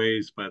so many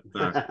ways. But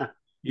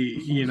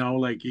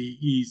like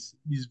he's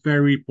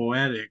very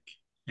poetic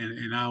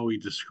in how he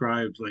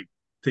describes like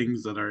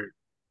things that are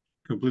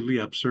completely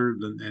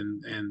absurd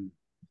and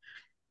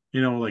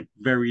like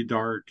very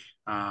dark.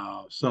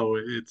 So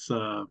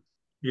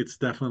it's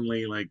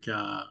definitely like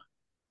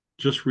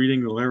just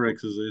reading the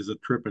lyrics is a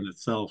trip in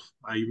itself,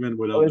 even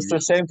Well, without the it's the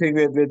music. same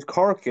thing with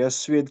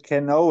Carcass with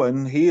Ken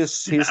Owen.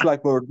 He's Yeah,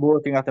 like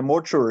working at the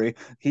mortuary.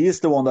 He is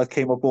the one that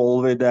came up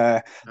all with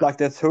yeah. like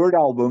the third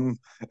album.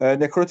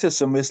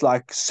 Necrotism is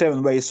like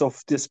 7 ways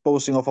of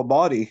disposing of a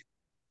body.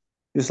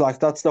 It's like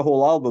that's the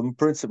whole album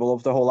principle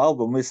of the whole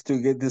album is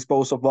to get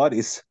dispose of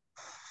bodies.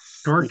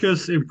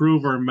 Carcass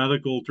improve our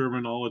medical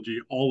terminology,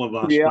 all of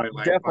us, Yeah,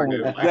 by definitely,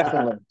 like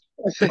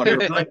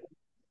definitely. like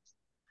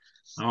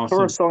awesome.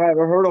 First song I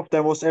ever heard of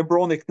them was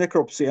Embryonic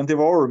Necropsy and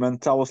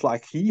Devourment. I was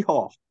like, hee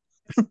haw,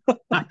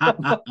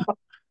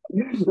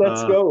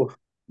 let's uh, go.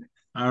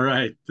 all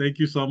right, thank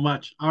you so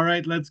much. All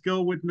right, let's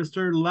go with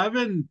Mr.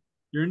 Levin.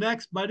 You're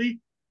next, buddy.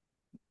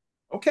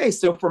 Okay,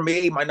 so for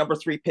me, my number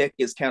 3 pick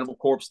is Cannibal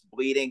Corpse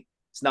Bleeding.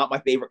 It's not my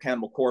favorite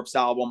Cannibal Corpse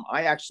album.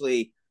 I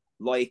actually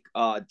like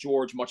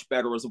George much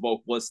better as a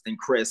vocalist than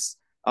Chris.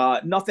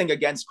 Nothing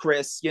against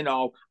Chris,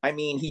 I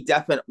mean, he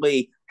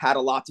definitely had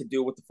a lot to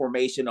do with the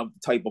formation of the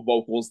type of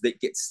vocals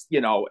that gets,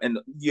 and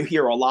you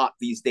hear a lot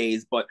these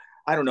days, but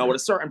I don't know, at a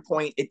certain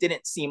point, it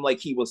didn't seem like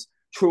he was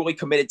truly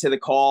committed to the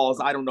cause.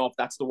 I don't know if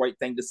that's the right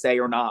thing to say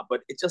or not,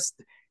 but it just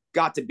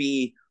got to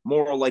be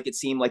more like it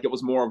seemed like it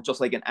was more of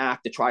just like an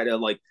act to try to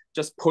like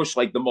just push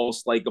like the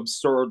most like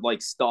absurd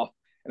like stuff.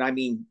 And I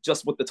mean,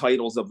 just with the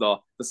titles of the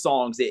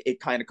songs, it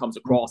kind of comes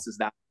across as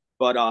that.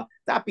 But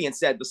that being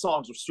said, the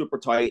songs are super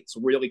tight. It's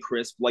really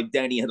crisp, like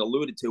Denny had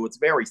alluded to. It's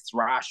very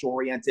thrash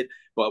oriented,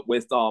 but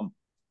with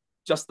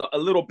just a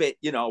little bit,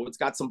 it's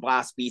got some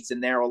blast beats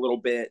in there a little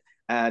bit.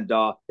 And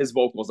his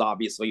vocals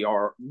obviously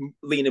are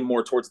leaning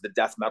more towards the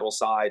death metal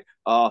side.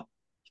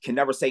 Can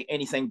never say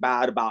anything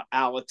bad about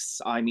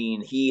Alex. I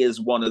mean, he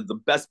is one of the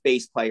best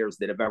bass players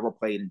that have ever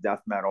played in death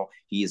metal.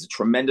 He is a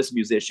tremendous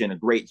musician, a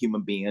great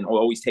human being. He'll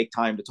always take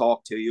time to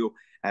talk to you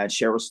and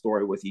share a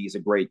story with you. He's a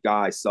great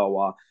guy.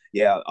 So,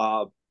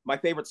 my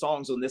favorite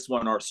songs on this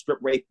one are Strip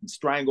Rape and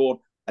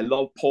Strangled. I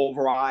love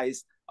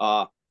Pulverized,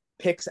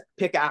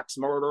 Pickaxe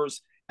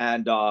Murders,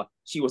 and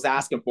She Was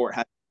Asking For It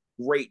had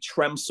great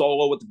trem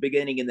solo at the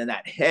beginning, and then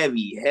that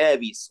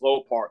heavy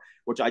slow part,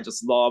 which I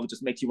just love. It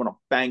just makes you want to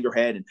bang your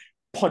head and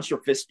punch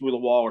your fist through the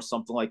wall or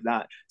something like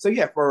that. So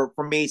yeah, for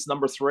me, it's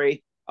number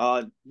 3.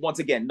 Once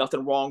again,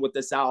 nothing wrong with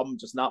this album,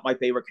 just not my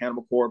favorite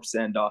Cannibal Corpse.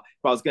 And if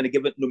I was going to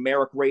give it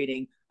numeric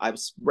rating, I would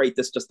rate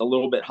this just a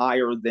little bit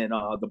higher than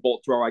the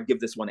Bolt Thrower. I'd give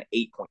this one an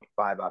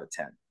 8.5 out of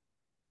 10.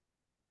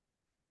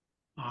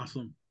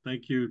 Awesome.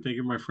 Thank you,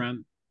 my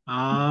friend.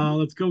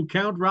 Let's go.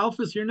 Count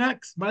Ralphus, you're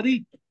next,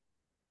 buddy.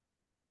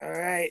 All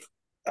right.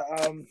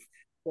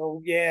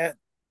 So yeah,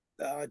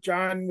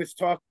 John was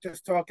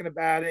talking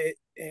about it,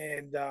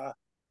 and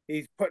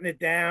he's putting it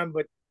down,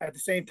 but at the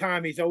same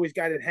time, he's always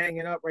got it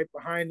hanging up right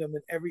behind him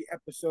in every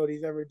episode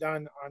he's ever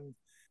done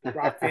on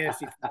Rock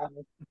Fantasy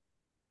Finals.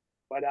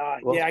 But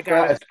well, yeah, I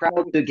got it's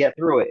proud to get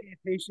through it.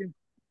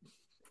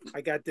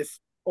 I got this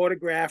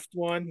autographed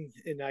one,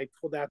 and I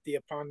pulled out the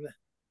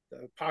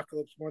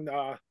Apocalypse one.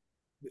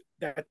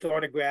 That's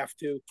autographed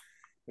too.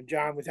 When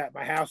John was at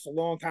my house a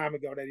long time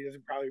ago that he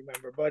doesn't probably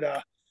remember.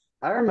 But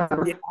I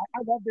remember. yeah, I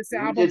love this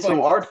album. You did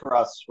some art for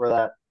us for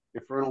that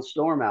Infernal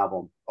Storm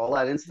album. All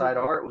that inside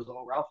art was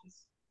all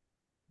Ralph's.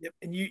 Yep,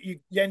 and you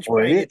Jens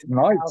Really? it to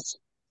Nice. house,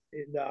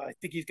 and I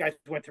think these guys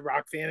went to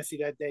Rock Fantasy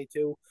that day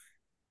too.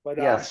 But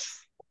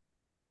yes,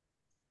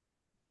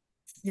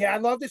 yeah, I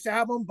love this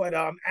album. But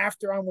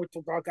after I'm with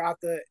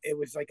Golgotha, it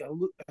was like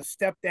a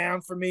step down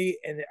for me,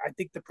 and I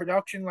think the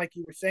production, like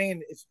you were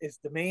saying, is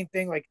the main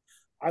thing. Like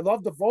I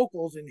love the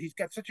vocals, and he's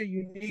got such a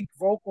unique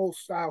vocal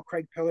style,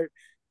 Craig Pillard.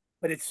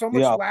 But it's so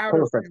much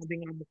louder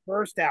sounding on the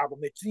first album.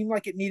 It seemed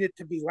like it needed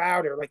to be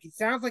louder. Like he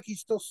sounds like he's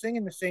still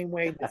singing the same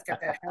way. It's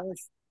got that hellish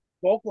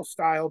vocal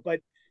style, but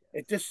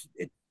it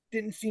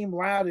didn't seem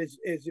loud as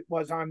it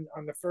was on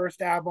the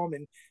first album.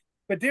 And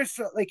but there's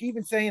like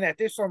even saying that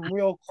there's some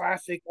real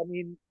classic. I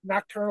mean,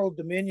 Nocturnal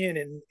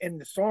Dominion and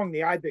the song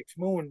The Ibex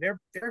Moon. They're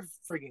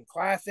friggin'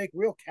 classic,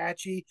 real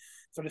catchy.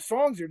 So the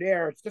songs are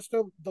there. It's just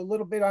the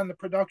little bit on the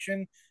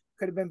production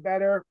could have been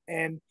better,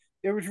 and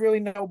there was really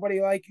nobody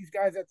like these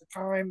guys at the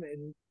time,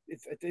 and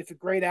it's a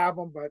great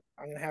album, but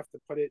I'm gonna have to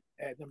put it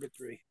at number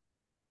 3.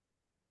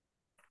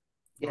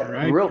 Yeah,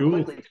 right, real cool.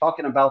 quickly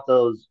talking about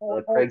those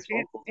Craig's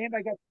and, vocals. and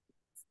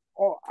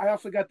I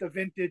also got the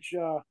vintage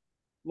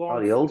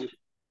long The old, sleeve.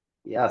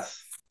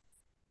 yes,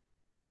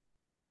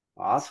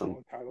 awesome.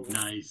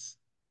 Nice.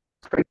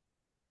 Kind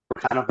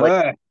of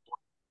like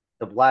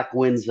the black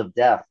winds of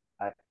death.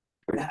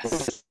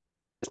 Yes.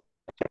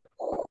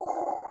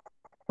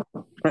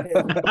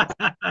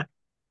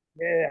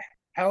 Yeah,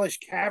 hellish,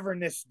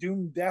 cavernous,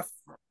 doom, death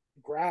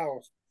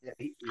growls.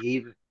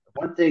 Yeah,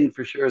 one thing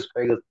for sure is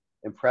Craig was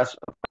impressive,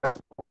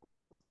 especially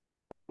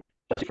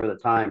for the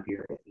time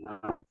period.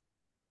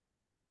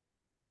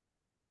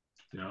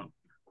 Yeah.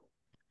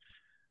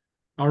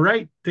 All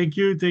right. Thank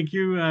you.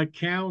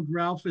 Count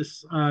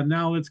Ralphus.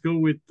 Now let's go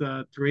with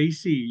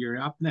Tracy.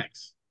 You're up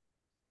next.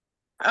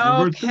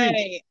 Number 3.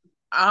 Okay.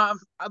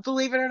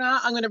 Believe it or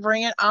not, I'm going to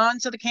bring it on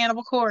to the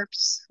Cannibal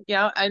Corpse.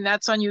 Yeah, and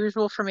that's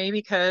unusual for me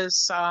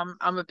because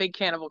I'm a big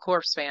Cannibal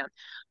Corpse fan.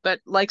 But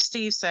like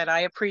Steve said,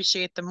 I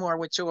appreciate them more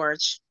with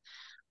George.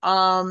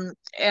 And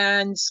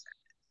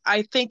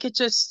I think it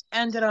just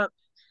ended up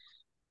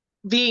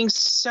being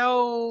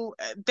so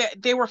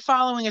they were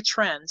following a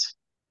trend.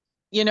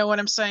 You know what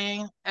I'm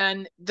saying?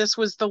 And this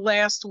was the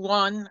last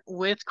one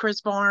with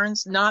Chris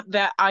Barnes. Not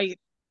that I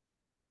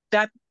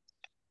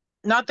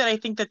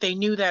think that they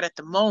knew that at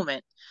the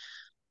moment,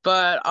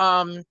 but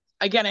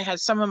again, it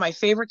has some of my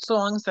favorite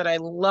songs that I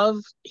love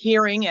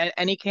hearing at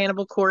any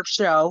Cannibal Corpse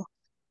show.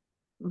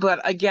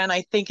 But again,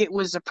 I think it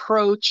was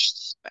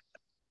approached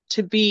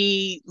to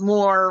be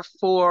more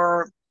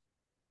for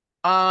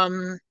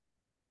a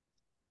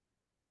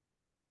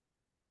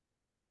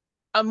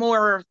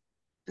more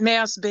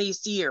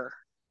mass-based ear.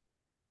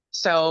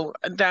 So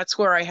that's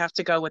where I have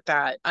to go with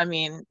that. I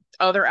mean,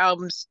 other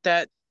albums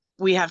that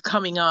we have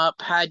coming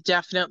up had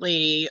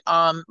definitely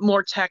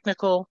more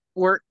technical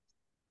work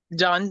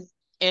done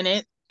in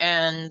it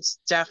and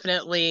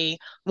definitely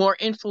more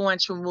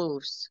influential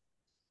moves.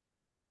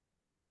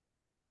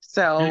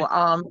 So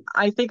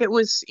I think it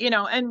was,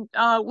 and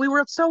we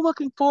were so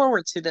looking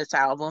forward to this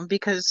album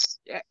because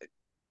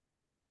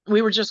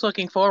we were just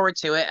looking forward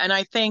to it. And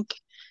I think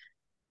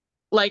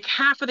like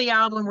half of the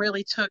album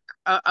really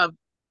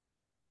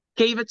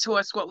gave it to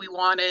us what we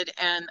wanted,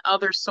 and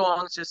other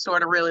songs just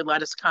sort of really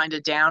let us kind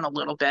of down a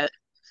little bit,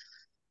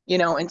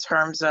 in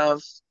terms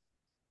of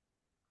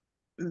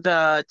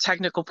the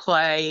technical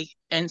play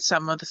in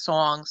some of the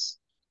songs.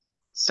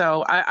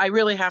 So I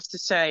really have to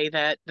say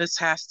that this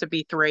has to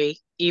be 3,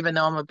 even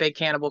though I'm a big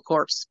Cannibal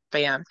Corpse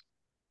fan.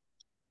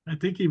 I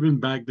think even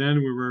back then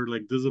we were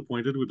like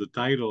disappointed with the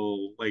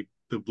title. Like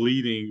the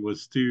bleeding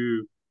was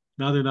too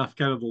not enough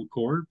Cannibal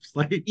Corpse.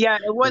 Like yeah,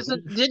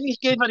 didn't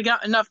give it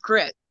enough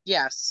grit.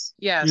 Yes,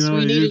 we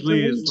needed to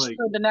usually it's reach like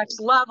for the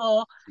next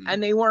level,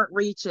 and they weren't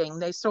reaching.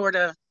 They sort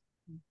of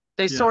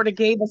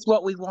gave us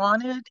what we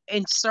wanted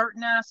in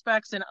certain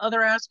aspects. In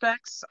other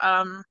aspects,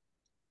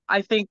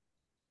 I think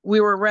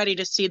we were ready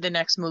to see the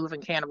next move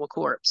in Cannibal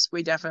Corpse.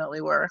 We definitely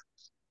were.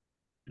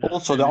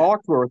 Also, the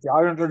artwork,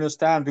 I don't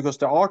understand, because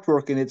the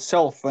artwork in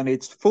itself, when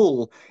it's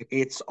full,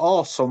 it's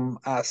awesome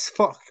as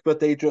fuck, but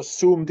they just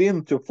zoomed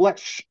into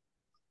flesh.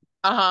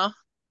 Uh-huh.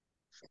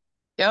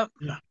 Yep.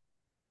 Yeah.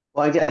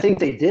 Well, I think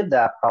they did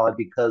that probably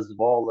because of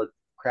all the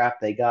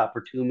crap they got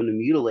for Tomb and the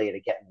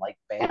Mutilated getting like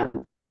banned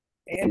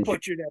and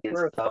Butchered at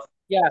Birth. Stuff.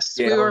 Yes,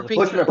 yeah, we were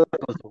Butchered at Birth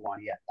was the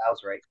one. Yeah, that was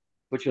right.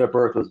 Butchered at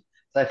Birth was.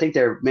 So I think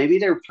they're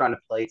trying to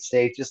play it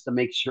safe just to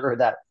make sure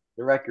that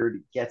the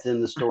record gets in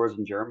the stores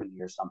in Germany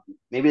or something.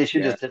 Maybe they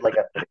should just did like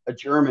a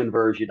German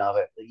version of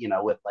it,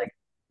 with like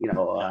I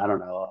don't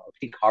know, a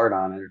pink heart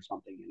on it or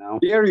something.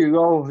 There you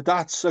go.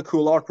 That's a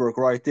cool artwork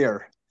right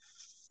there.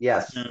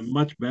 Yes,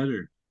 much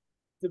better.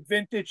 The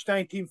vintage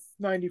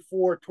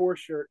 1994 tour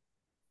shirt.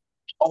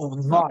 Oh,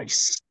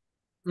 nice.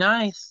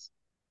 Nice.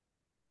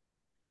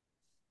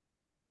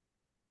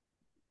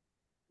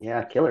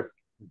 Yeah, killer.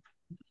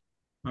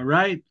 All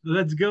right,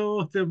 let's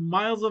go to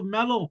Miles of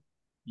Metal.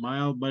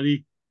 Miles,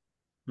 buddy.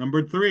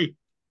 Number 3.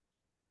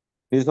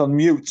 He's on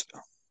mute.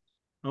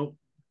 Oh,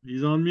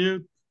 he's on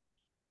mute.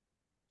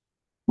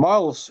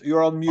 Miles,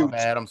 you're on mute. My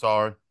bad, I'm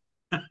sorry.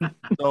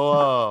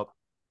 So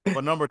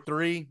for number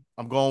 3,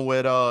 I'm going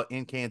with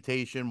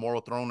Incantation,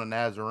 Moral Throne of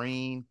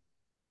Nazarene.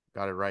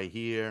 Got it right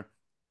here.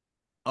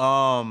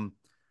 I'm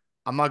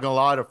not gonna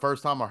lie, the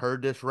first time I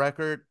heard this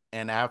record,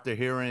 and after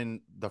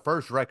hearing the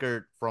first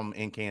record from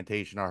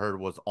Incantation I heard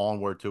was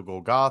Onward to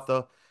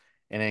Golgotha,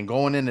 and then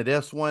going into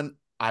this one,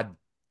 I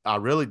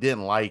really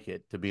didn't like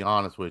it, to be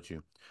honest with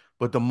you.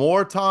 But the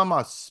more time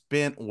I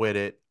spent with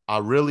it, I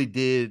really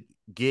did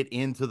get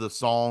into the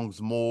songs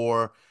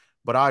more.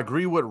 But I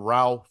agree with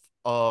Ralph.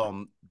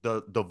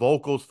 The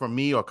vocals for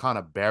me are kind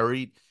of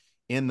buried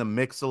in the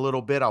mix a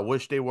little bit. I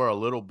wish they were a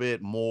little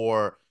bit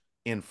more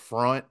in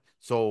front,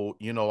 so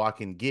I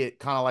can get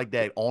kind of like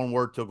that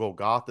Onward to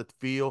Golgotha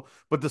feel.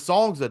 But the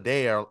songs are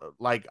there.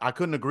 Like, I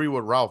couldn't agree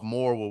with Ralph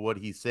more with what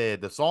he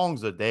said. The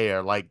songs are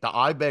there. Like the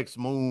Ibex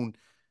Moon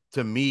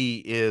to me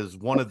is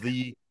one of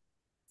the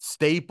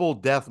staple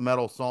death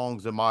metal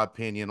songs, in my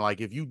opinion.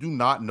 Like, if you do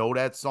not know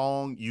that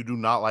song, you do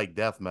not like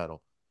death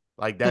metal.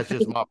 Like, that's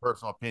just my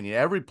personal opinion.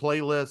 Every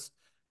playlist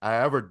I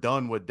ever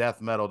done with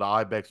death metal, the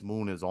Ibex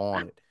Moon is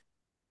on it.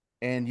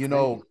 And,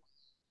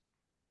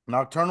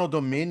 Nocturnal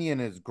Dominion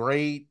is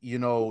great.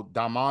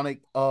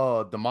 Demonic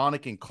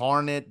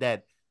Incarnate,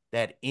 that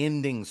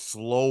ending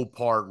slow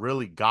part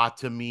really got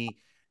to me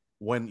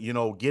when,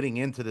 getting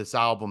into this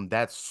album.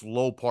 That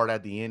slow part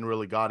at the end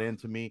really got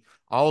into me.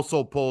 I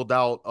also pulled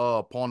out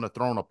Upon the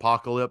Throne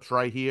Apocalypse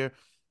right here.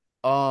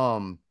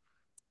 Um,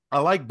 I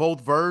like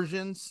both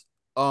versions.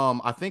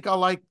 I think I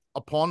like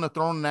Upon the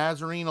Throne of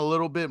Nazarene a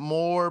little bit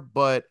more,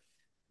 but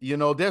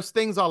there's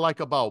things I like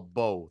about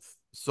both.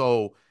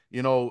 So,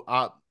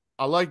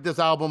 I like this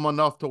album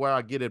enough to where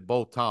I get it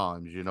both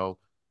times.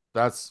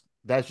 That's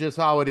just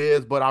how it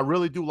is. But I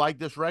really do like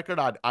this record.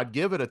 I'd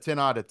give it a 10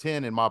 out of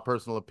 10 in my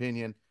personal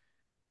opinion.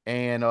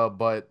 And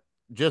but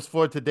just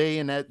for today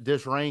in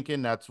this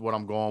ranking, that's what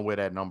I'm going with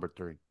at number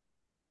 3.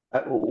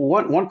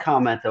 One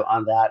comment though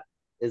on that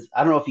is,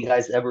 I don't know if you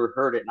guys ever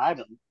heard it, and I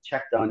haven't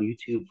checked on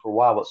YouTube for a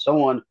while, but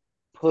someone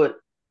put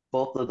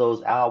both of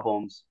those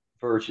albums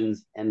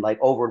versions and like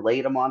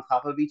overlaid them on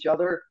top of each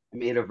other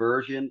and made a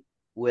version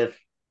with,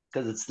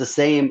 because it's the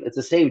same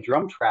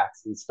drum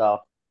tracks and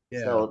stuff.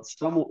 Yeah. So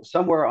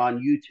somewhere on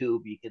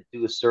YouTube you could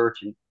do a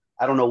search, and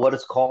I don't know what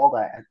it's called.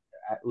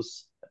 It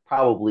was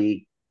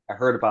probably, I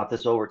heard about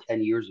this over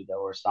 10 years ago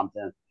or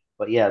something.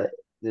 But yeah,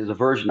 there's a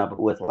version of it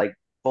with like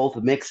both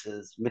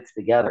mixes mixed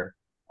together.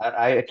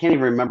 I can't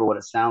even remember what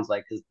it sounds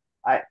like, because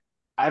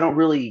I don't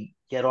really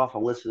get off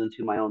on listening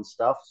to my own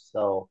stuff,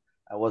 so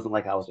I wasn't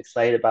like I was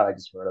excited about it. I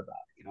just heard about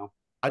it.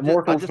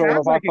 Immortal Throne of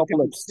Sounds like it could be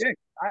Apocalypse. sick.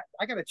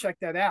 I gotta check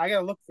that out. I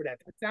gotta look for that.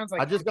 That sounds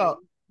like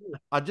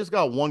I just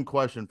got one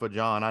question for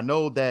John. I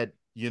know that,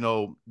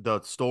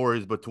 the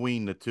stories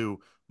between the two,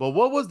 but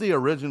what was the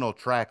original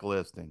track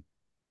listing?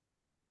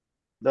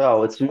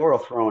 No, it's Immortal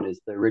Throne is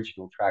the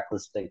original track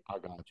listing. I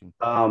got you.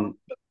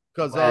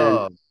 Because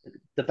Because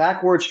the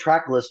backwards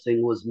track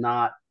listing was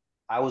not,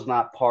 I was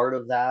not part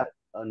of that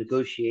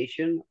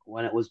negotiation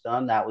when it was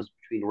done. That was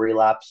between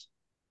Relapse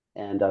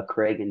and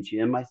Craig and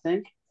Jim, I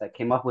think, that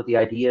came up with the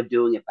idea of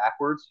doing it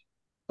backwards.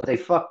 But they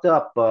fucked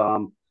up.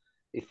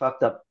 They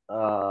fucked up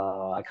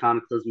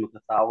Iconoclasm of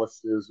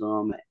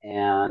Catholicism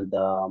and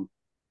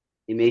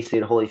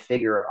Emaciated Holy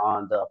Figure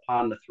on the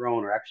Upon the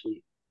Throne are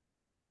actually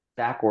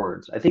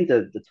backwards. I think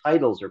the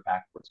titles are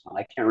backwards.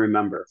 I can't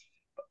remember.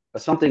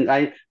 But something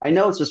I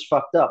know it's just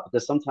fucked up,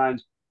 because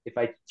sometimes if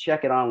I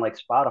check it on like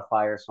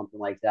Spotify or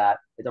something like that,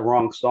 the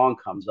wrong song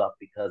comes up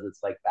because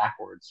it's like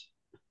backwards.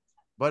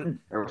 But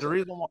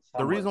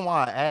the reason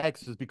why I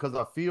asked is because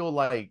I feel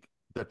like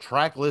the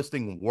track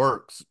listing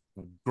works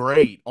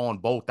great on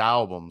both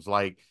albums.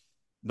 Like,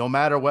 no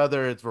matter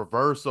whether it's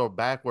reverse or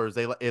backwards,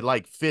 it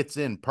like fits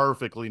in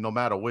perfectly no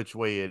matter which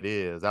way it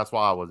is. That's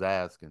why I was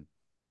asking.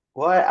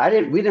 Well,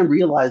 we didn't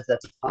realize at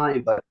the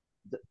time, but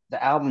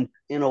the album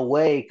in a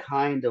way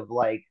kind of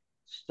like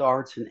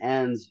starts and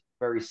ends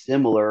very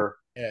similar.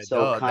 Yeah,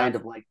 So kind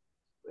of like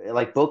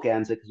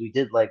bookends it, because we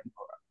did like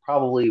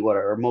probably what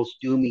our most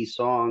doomy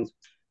songs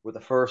were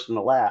the first and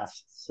the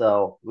last.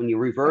 So when you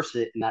reverse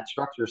it in that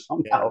structure,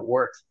 somehow it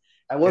works.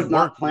 I was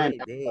not planning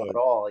at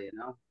all.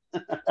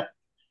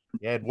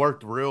 Yeah, it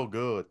worked real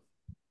good.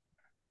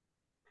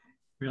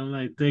 Real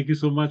nice. Thank you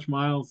so much,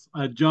 Miles.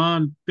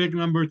 John, pick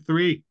number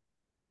 3.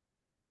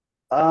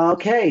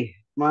 Okay,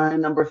 my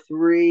number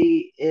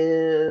 3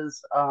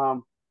 is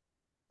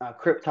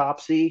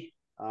Cryptopsy,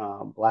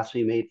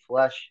 Blasphemy Made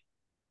Flesh.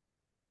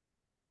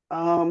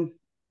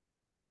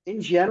 In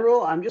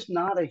general, I'm just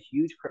not a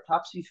huge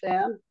Cryptopsy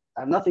fan.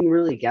 I have nothing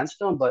really against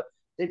them, but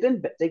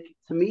to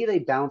me they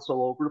bounce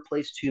all over the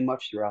place too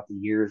much throughout the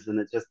years, and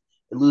it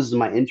loses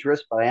my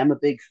interest. But I am a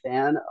big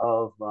fan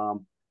of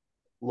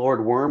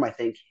Lord Worm. I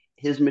think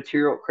his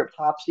material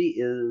Cryptopsy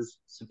is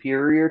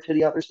superior to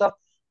the other stuff,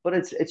 but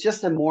it's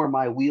just in more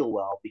my wheel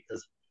well,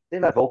 because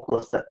they've had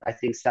vocalists that I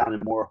think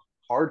sounded more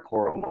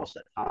hardcore almost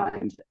at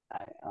times.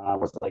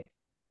 Was like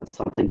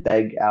something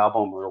Beg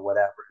album or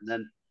whatever, and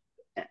then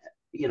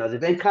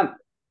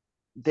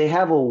they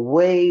have a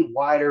way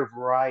wider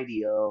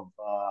variety of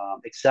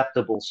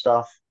acceptable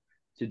stuff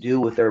to do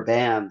with their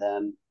band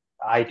than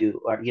I do,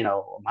 or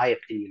my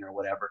opinion or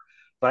whatever.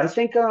 But I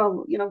think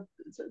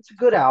it's a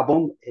good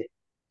album.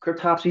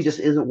 Cryptopsy just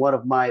isn't one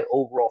of my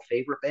overall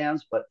favorite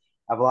bands, but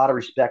I have a lot of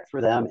respect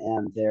for them,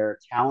 and their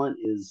talent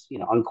is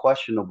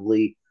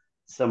unquestionably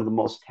some of the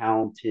most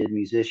talented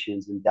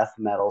musicians in death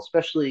metal,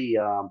 especially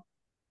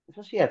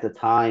at the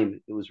time.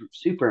 It was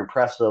super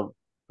impressive to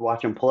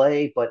watch them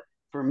play. But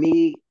for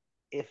me,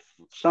 if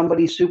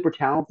somebody's super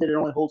talented, it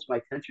only holds my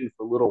attention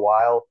for a little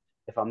while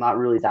if I'm not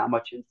really that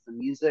much into the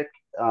music.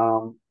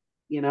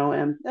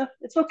 And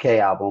it's okay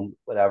album,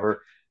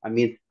 whatever. I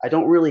mean, I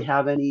don't really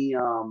have any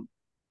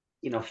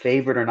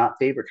favorite or not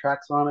favorite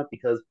tracks on it,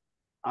 because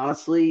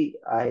honestly,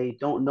 I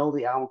don't know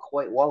the album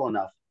quite well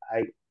enough.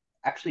 I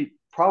actually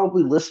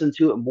probably listen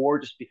to it more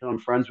just because I'm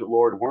friends with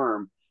Lord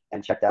Worm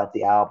and checked out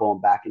the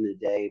album back in the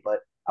day,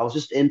 but I was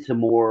just into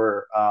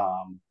more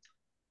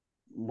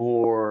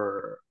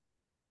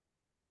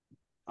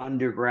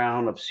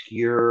underground,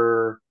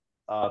 obscure,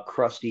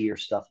 crustier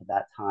stuff at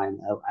that time.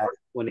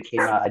 When it came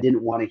out, I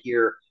didn't want to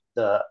hear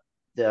the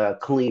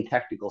clean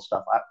technical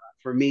stuff.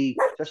 For me,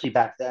 especially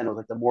back then, it was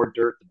like the more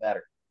dirt, the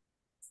better.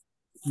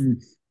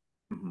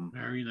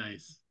 Very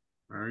nice,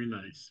 very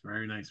nice,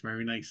 very nice,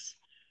 very nice.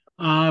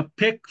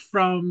 Pick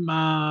from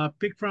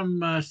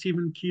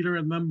Stephen Keeler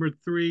at number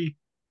 3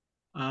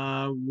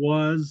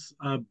 was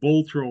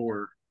Bull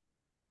Thrower,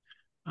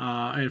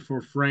 and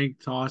for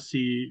Frank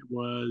Tossi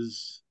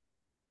was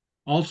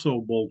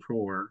also Bull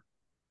Thrower,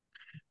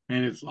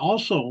 and it's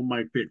also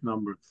my pick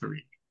number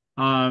 3.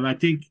 I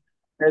think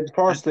Ed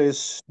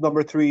Parsley's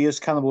number 3 is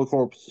Cannibal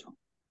Corpse.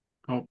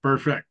 Oh,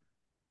 perfect.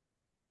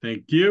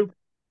 Thank you.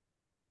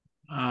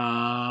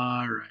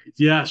 All right.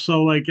 Yeah.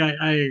 So like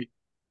I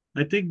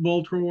think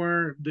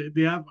Voltrower,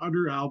 they have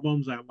other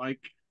albums I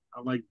like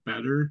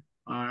better.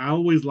 I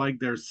always like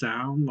their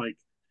sound. Like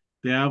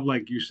they have,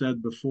 like you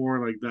said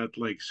before, like that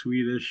like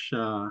Swedish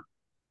kind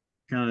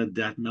of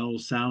death metal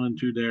sound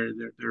into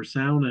their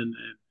sound, and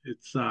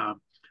it's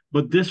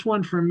but this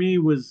one for me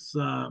was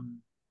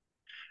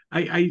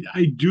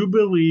I do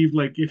believe,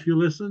 like, if you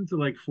listen to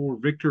like For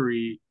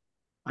Victory,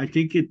 I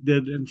think it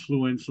did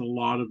influence a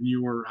lot of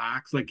newer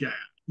acts. Like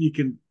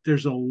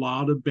there's a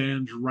lot of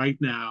bands right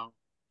now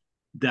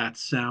that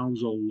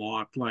sounds a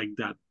lot like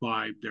that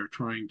vibe they're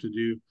trying to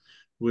do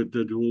with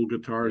the dual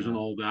guitars and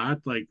all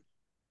that. Like,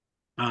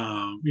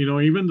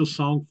 even the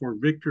song For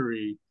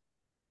Victory,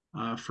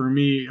 for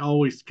me,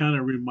 always kind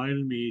of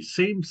reminded me,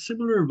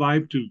 similar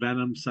vibe to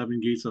Venom, Seven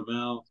Gates of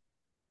Hell,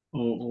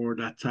 or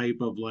that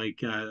type of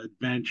like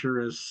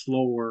adventurous,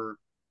 slower,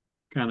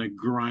 kind of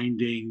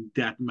grinding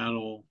death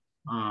metal.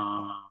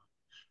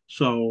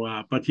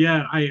 But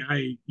yeah,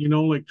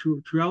 like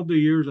throughout the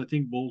years, I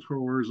think Bull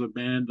Thrower is a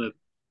band that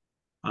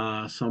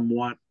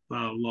somewhat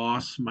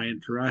lost my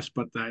interest,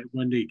 but that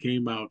when they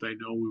came out, I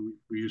know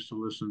we used to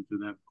listen to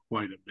them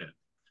quite a bit.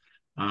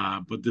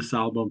 But this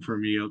album for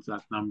me is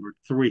at number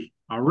 3.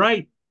 All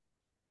right.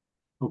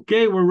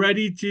 Okay, we're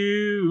ready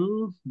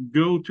to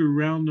go to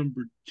round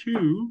number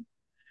 2,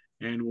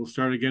 and we'll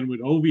start again with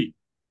Ovi.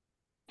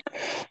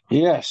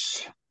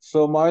 Yes.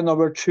 So my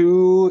number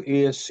 2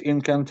 is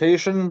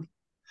Incantation.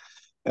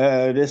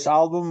 This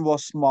album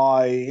was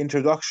my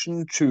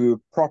introduction to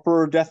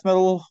proper death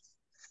metal.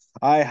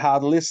 I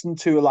had listened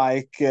to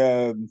like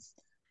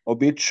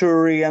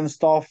Obituary and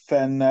stuff,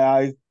 and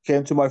I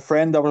came to my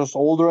friend that was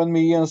older than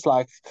me, and it's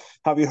like,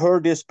 "Have you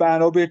heard this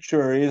band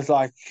Obituary?" It's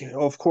like,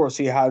 of course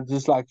he had.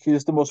 It's like,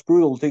 it's the most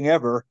brutal thing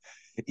ever.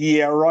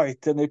 Yeah, right.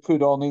 And they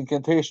put on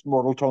Incantation,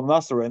 Mortal Throne of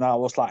Nazarene, and I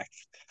was like,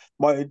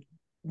 my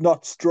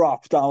nuts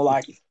dropped. I'm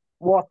like,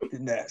 what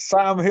in the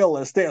Sam Hill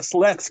is this?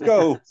 Let's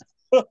go.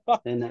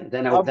 Then I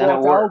it bought the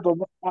worked.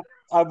 album.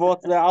 I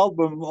bought the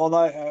album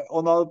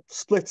on a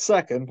split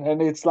second,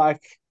 and it's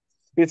like,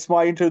 it's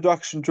my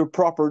introduction to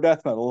proper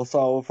death metal.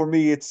 So for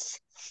me, it's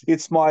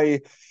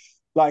my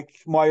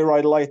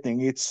Ride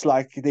Lightning. It's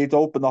like it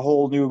opened a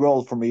whole new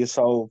world for me.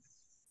 So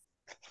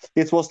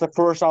it was the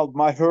first album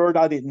I heard.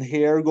 I didn't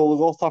hear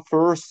Golgotha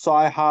first, so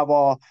I have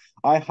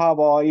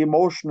a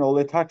emotional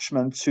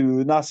attachment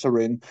to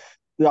Nazarene.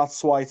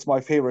 That's why it's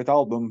my favorite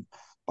album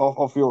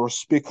of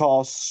yours,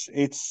 because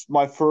it's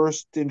my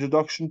first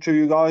introduction to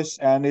you guys,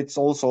 and it's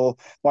also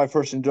my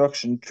first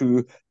introduction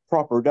to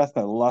proper death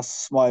metal,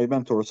 as my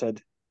mentor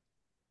said.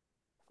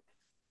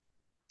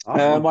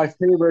 Awesome. My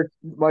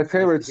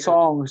favorite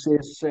songs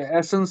is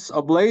Essence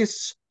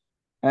Ablaze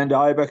and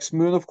Ibex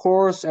Moon, of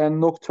course,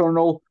 and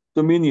Nocturnal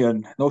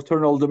Dominion.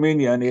 Nocturnal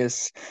Dominion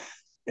is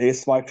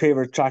my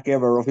favorite track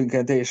ever of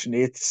Incantation.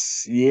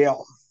 It's the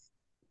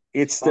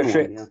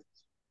shit. Yeah.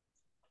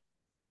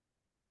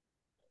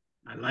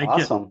 I like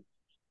awesome. it.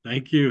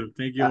 Thank you,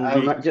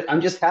 Ovi.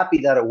 I'm just happy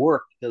that it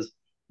worked, because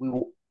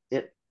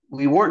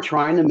we weren't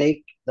trying to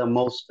make the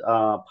most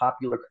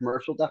popular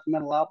commercial death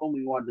metal album.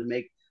 We wanted to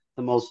make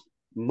the most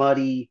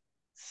muddy,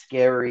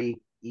 scary,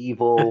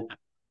 evil,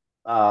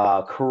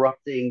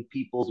 corrupting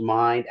people's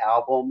mind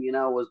album.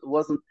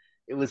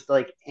 It was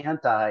like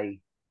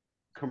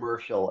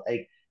anti-commercial.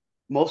 Like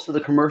most of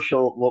the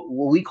commercial, what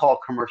we call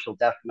commercial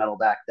death metal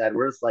back then,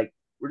 we're just like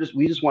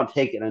we just want to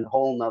take it a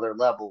whole nother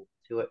level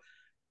to it.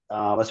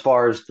 As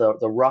far as the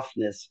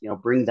roughness,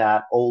 bring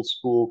that old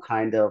school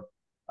kind of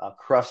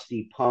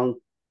crusty punk,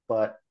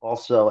 but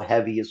also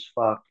heavy as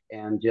fuck,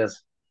 and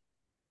just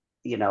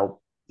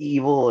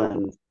evil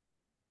and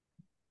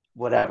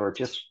whatever.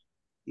 Just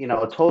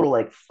a total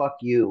like fuck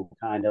you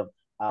kind of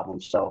album.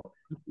 So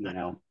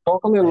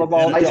Talk a little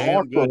about the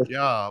Damn good artwork.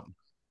 job.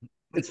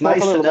 It's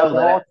nice to know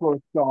that. Artwork,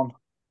 John.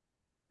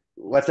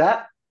 What's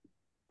that?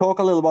 Talk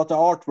a little about the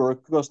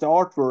artwork, because the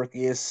artwork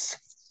is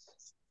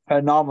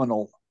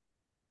phenomenal.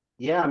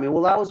 Yeah, I mean,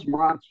 well, that was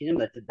Moran Kim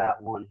that did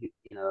that one.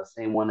 The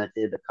same one that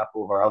did a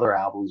couple of our other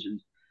albums, and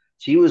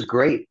she was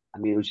great. I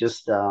mean, it was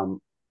just, I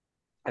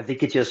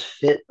think it just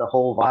fit the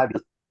whole vibe.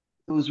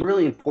 It was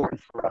really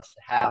important for us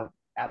to have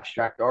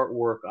abstract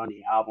artwork on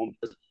the album,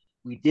 because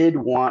we did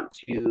want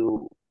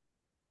to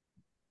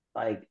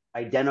like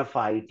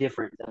identify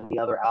different than the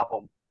other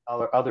album,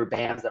 other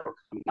bands that were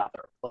coming out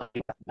that were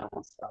playing metal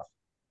and stuff.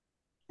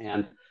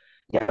 And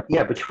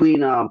yeah,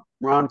 between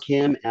Ron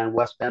Kim and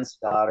Wes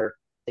Benscotter,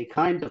 they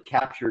kind of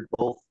captured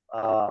both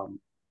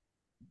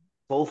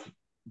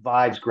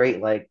vibes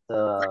great. Like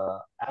the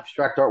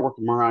abstract artwork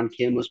of Ron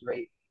Kim was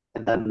great,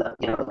 and then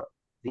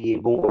the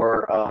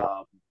more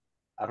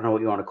I don't know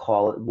what you want to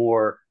call it,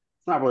 more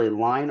it's not really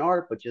line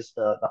art, but just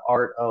the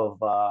art of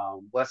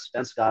Wes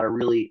Benscotter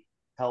really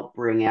helped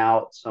bring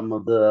out some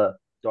of the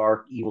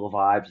dark, evil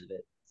vibes of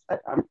it.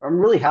 I'm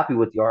really happy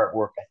with the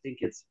artwork. I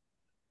think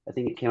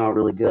it came out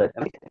really good.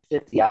 I think it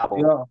fits the album.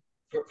 Yeah.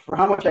 For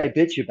how much I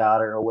bitch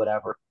about it or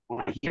whatever,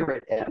 when I hear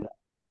it and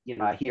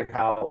I hear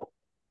how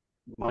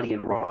money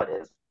and raw it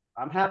is,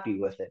 I'm happy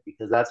with it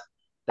because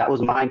that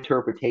was my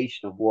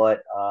interpretation of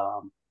what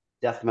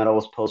death metal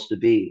was supposed to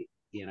be,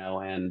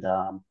 and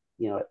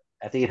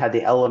I think it had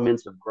the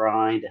elements of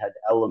grind, it had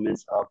the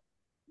elements of,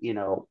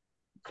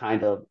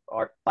 kind of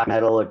art, black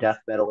metal or death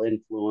metal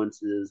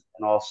influences,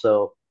 and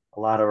also a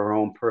lot of our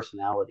own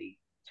personality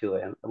to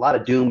it, and a lot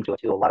of doom to it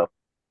too, a lot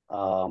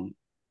of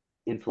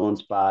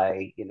influenced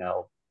by,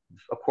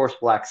 of course,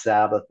 Black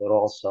Sabbath, but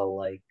also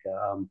like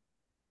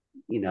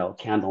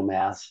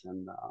Candlemass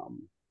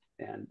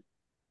and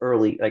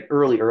early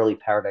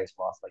Paradise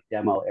Lost, like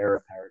demo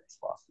era Paradise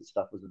Lost and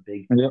stuff was a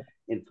big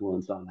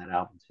influence on that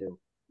album too.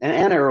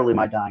 And early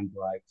My Dying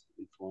Bride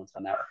influence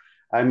on that.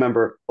 I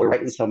remember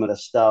writing some of the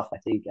stuff. I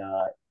think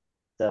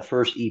the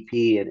first EP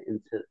and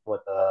into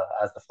what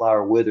As the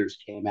Flower Withers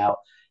came out,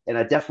 and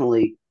I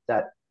definitely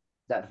that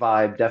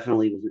vibe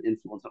definitely was an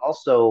influence. And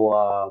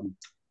also,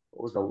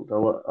 what was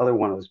the other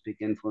one that was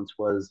big influence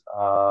was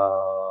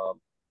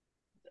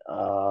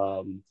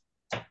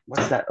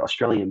what's that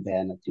Australian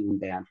band, a doom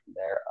band from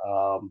there?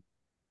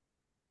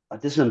 A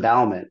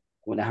Disembowelment.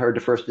 When I heard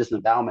the first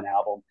Disembowelment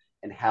album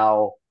and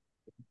how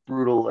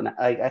brutal, and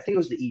I think it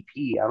was the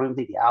EP. I don't even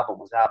think the album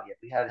was out yet.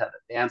 We had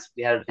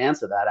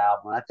advance of that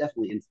album, and that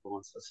definitely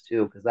influenced us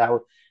too, because that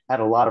had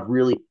a lot of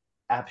really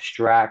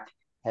abstract,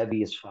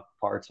 heavy as fuck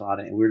parts on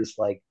it, and we were just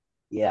like,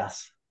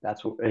 yes,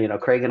 that's what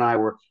Craig and I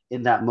were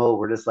in that mode.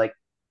 We're just like,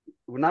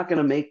 we're not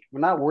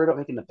worried about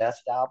making the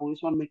best album. We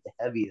just want to make the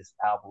heaviest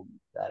album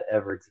that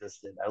ever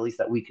existed, at least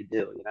that we could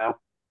do,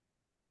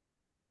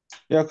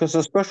 Yeah, because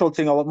the special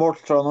thing about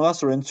Throne of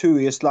Nazarene too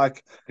is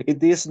like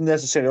it isn't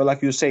necessarily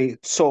like you say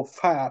so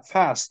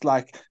fast.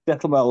 Like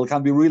death metal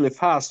can be really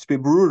fast, be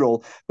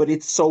brutal, but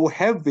it's so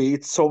heavy,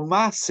 it's so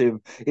massive,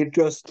 it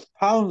just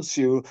pounds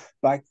you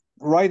like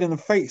right in the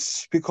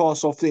face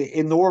because of the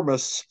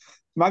enormous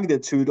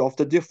magnitude of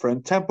the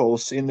different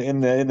tempos in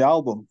the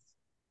album.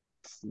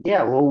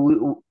 Yeah,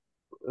 well,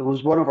 it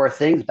was one of our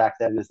things back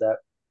then is that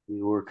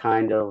we were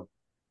kind of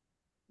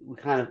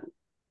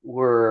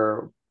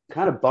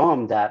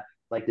bummed that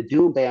like the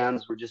doom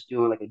bands were just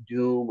doing like a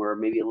doom or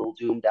maybe a little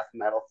doom death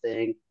metal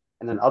thing,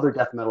 and then other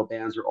death metal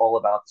bands are all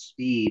about the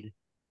speed,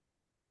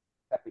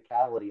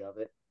 technicality of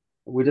it.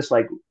 And we're just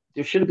like,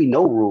 there shouldn't be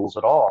no rules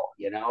at all.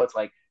 It's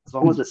like as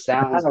long as it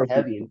sounds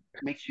heavy and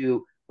makes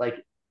you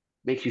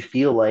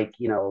feel like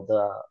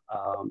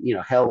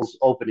hell's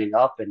opening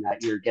up and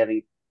that you're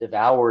getting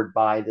devoured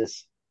by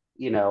this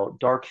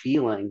dark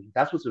feeling.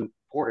 That's what's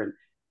important.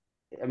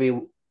 I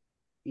mean,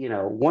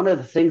 one of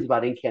the things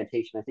about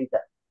incantation, I think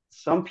that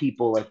some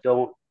people like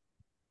don't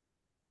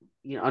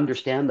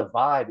understand the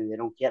vibe, and they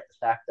don't get the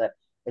fact that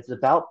it's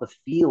about the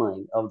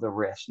feeling of the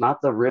riffs,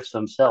 not the riffs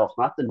themselves,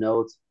 not the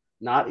notes,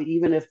 not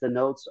even if the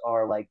notes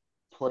are like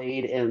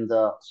played in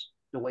the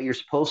way you're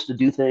supposed to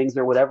do things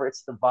or whatever.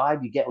 It's the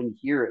vibe you get when you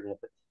hear it. And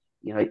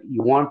if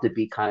you want it to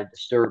be kind of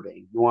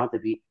disturbing. You want it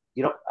to be,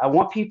 I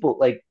want people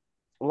like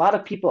a lot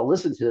of people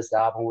listen to this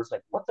album where it's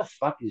like, what the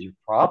fuck is your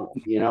problem?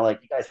 Like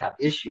you guys have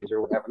issues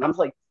or whatever. And I'm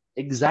like,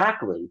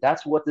 exactly.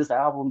 That's what this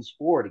album's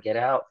for, to get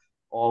out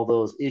all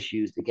those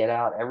issues, to get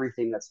out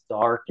everything that's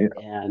dark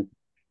and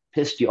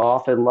pissed you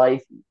off in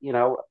life.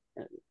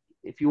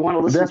 If you want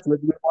to listen, that's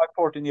my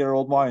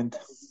 14-year-old mind.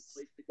 Place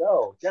to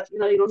go.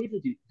 You don't need to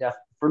do death.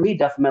 For me,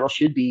 death metal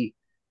should be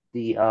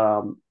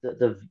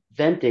the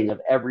venting of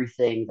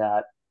everything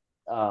that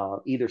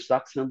either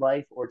sucks in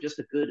life or just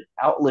a good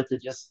outlet to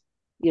just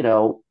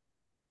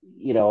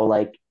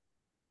like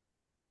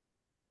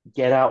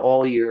get out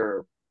all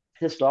your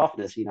pissed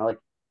offness. Like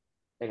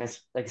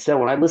I said,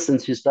 when I listen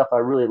to stuff I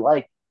really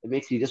like, it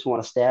makes you just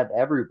want to stab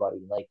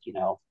everybody. Like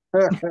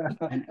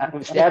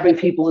and stabbing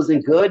people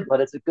isn't good, but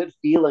it's a good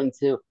feeling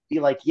to be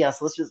like,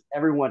 yes,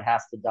 everyone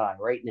has to die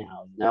right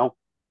now.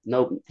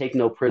 No, take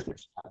no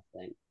prisoners, kind of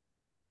thing.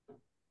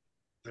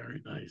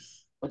 Very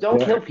nice. But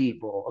don't kill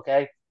people,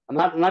 okay? I'm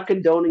not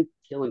condoning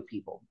killing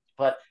people,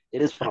 but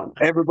it is fun.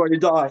 Everybody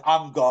die.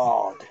 I'm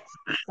God.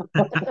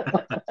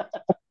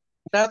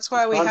 That's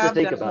why we have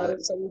think death about metal,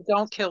 it. so we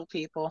don't kill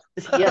people.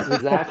 Yes,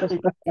 exactly.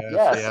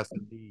 Yes,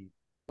 indeed.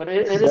 But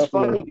it is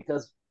funny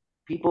because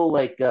people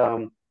like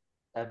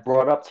have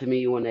brought up to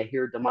me when they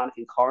hear Demonic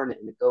Incarnate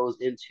and it goes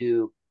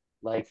into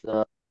like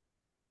the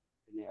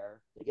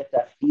there, they get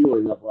that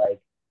feeling of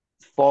like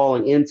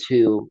falling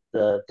into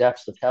the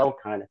depths of hell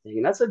kind of thing.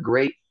 And that's a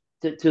great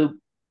to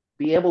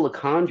be able to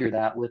conjure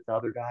that with the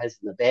other guys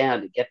in the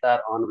band and get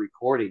that on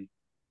recording.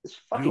 It's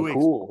fucking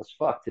cool as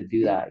fuck to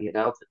do that, you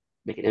know, to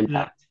make an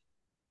impact.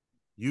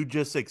 You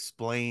just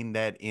explained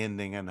that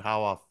ending and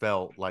how I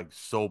felt like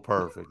so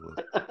perfectly.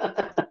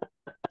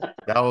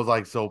 That was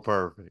like so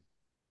perfect.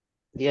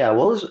 Yeah,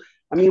 well,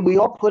 I mean, we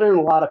all put in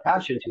a lot of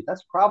passion to it.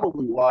 That's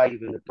probably why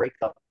even the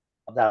breakup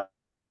of that.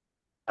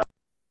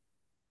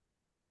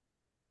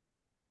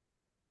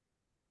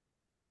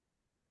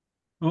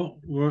 Oh,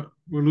 we're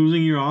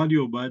losing your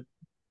audio, bud.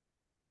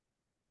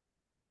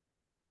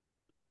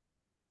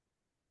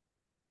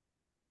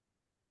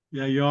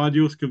 Yeah, your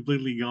audio is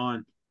completely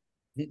gone.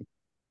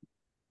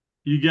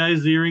 You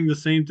guys hearing the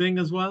same thing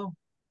as well?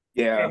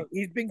 Yeah.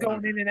 He's been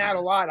going in and out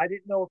a lot. I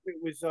didn't know if it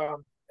was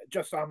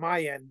just on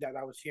my end that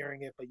I was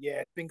hearing it, but yeah,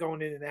 it's been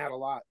going in and out a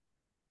lot.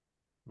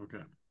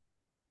 Okay.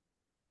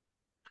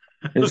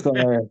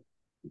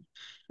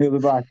 He'll be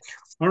back.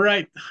 All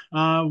right.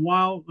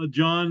 While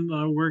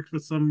John works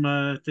with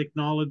some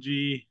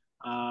technology,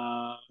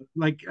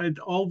 like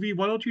Ove,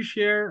 why don't you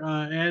share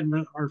Ed,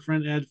 our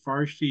friend Ed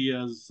Farshi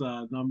as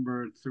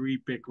number 3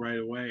 pick right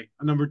away,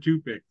 a number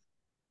 2 pick.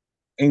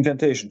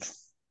 Incantation.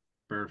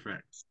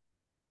 Perfect.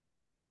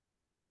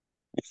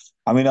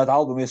 I mean, that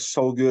album is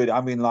so good.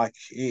 I mean, like,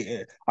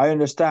 I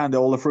understand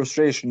all the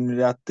frustration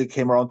that they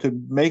came around to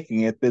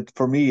making it, but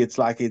for me, it's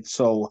like it's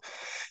so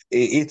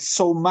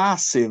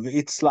massive.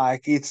 It's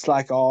like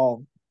a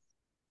wall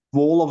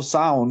of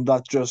sound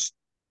that just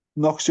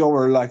knocks you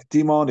over like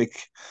demonic.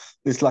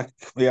 It's like,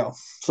 yeah.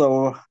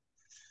 So,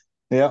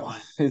 yeah,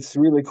 it's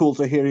really cool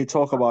to hear you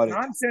talk about it.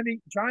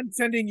 John's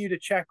sending you to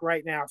check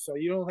right now, so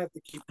you don't have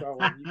to keep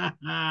going.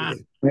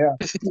 Yeah.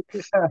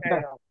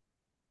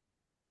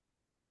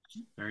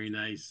 Very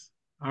nice.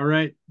 All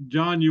right,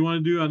 John, you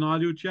want to do an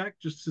audio check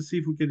just to see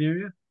if we can hear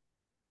you?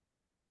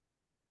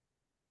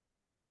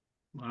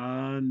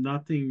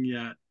 Nothing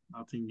yet.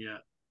 Nothing yet.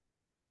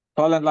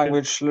 Silent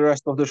language, the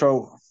rest of the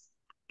show.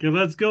 Okay,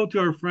 let's go to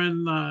our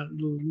friend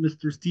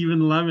Mr.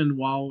 Stephen Levin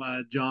while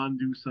John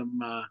do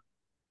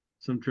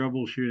some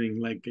troubleshooting.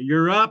 Like,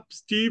 you're up,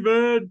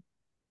 Stephen.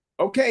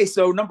 Okay,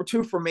 so number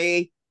 2 for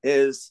me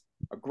is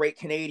a great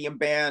Canadian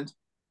band.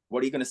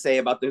 What are you going to say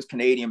about those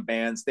Canadian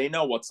bands? They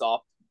know what's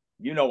up.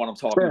 You know what I'm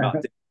talking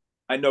about.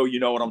 I know you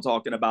know what I'm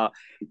talking about.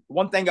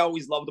 One thing I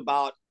always loved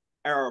about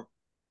our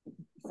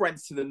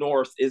friends to the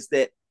north is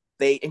that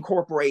they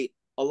incorporate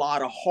a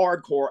lot of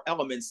hardcore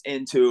elements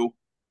into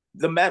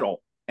the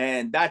metal.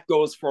 And that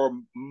goes for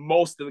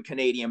most of the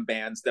Canadian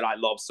bands that I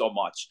love so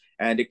much.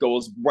 And it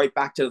goes right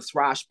back to the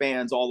thrash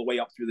bands all the way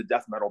up through the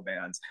death metal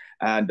bands.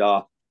 And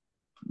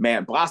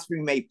man,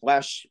 Blasphemy Made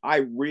Flesh, I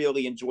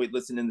really enjoyed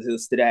listening to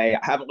this today.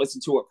 I haven't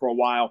listened to it for a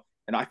while,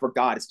 and I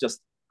forgot.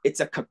 It's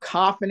a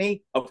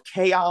cacophony of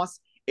chaos.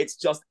 It's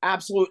just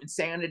absolute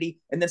insanity.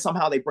 And then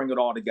somehow they bring it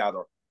all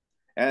together.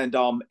 And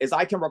as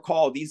I can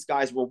recall, these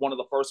guys were one of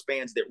the first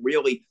bands that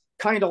really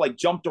kind of like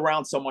jumped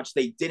around so much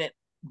they didn't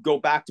go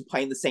back to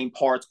playing the same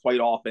parts quite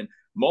often.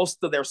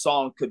 Most of their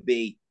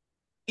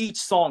each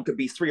song could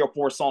be 3 or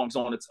 4 songs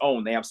on its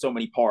own. They have so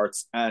many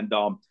parts, and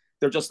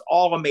they're just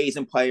all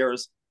amazing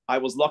players. I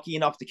was lucky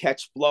enough to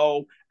catch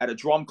Flo at a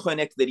drum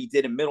clinic that he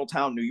did in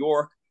Middletown, New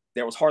York.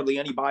 There was hardly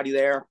anybody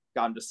there.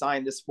 Got him to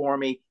sign this for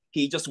me.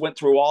 He just went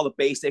through all the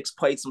basics,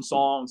 played some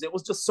songs. It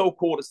was just so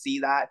cool to see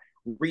that.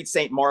 Reed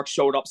St. Mark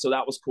showed up, so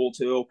that was cool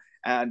too.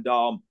 And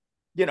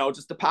you know,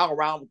 just to pal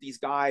around with these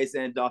guys,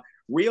 and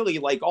really,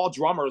 like, all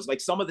drummers,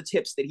 like some of the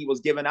tips that he was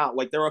giving out,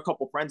 like there are a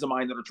couple friends of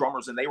mine that are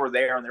drummers, and they were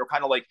there, and they were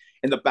kind of like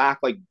in the back,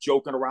 like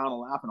joking around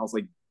and laughing. I was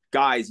like,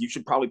 guys, you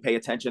should probably pay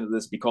attention to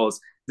this, because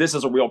this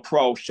is a real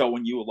pro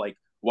showing you like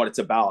what it's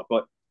about.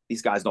 But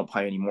these guys don't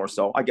play anymore,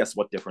 so I guess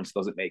what difference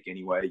does it make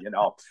anyway, you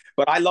know?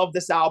 But I love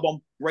this album.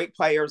 Great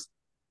players.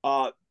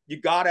 If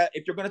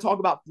you're gonna talk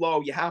about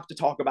flow, you have to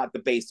talk about the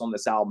bass on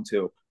this album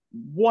too.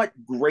 What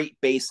great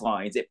bass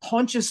lines. It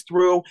punches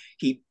through.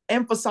 He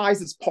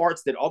emphasizes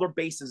parts that other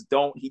basses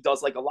don't. He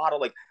does like a lot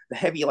of like the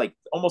heavy, like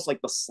almost like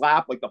the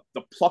slap, like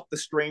the pluck the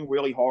string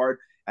really hard,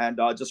 and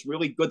just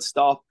really good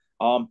stuff.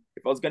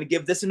 If I was going to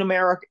give this a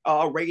numeric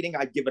rating,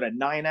 I'd give it a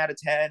 9 out of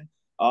 10.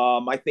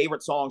 My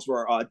favorite songs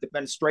were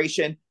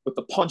Defenestration with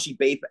the punchy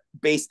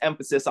bass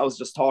emphasis I was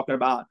just talking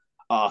about.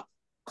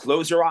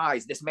 Close Your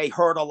Eyes. This may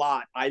hurt a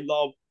lot. I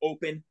love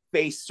Open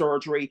Face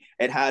Surgery.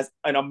 It has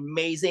an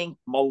amazing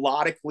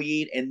melodic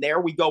lead. And there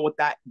we go with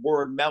that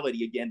word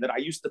melody again that I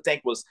used to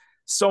think was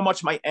so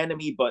much my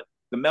enemy, but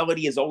the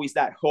melody is always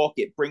that hook.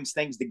 It brings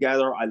things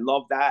together. I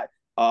love that.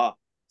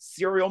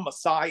 Serial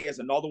Messiah is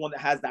another one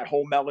that has that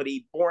whole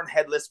melody. Born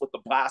Headless with the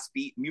blast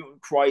beat.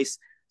 Mutant Christ.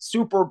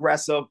 Super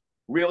aggressive.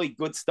 Really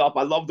good stuff.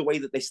 I love the way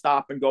that they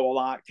stop and go a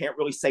lot. Can't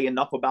really say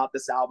enough about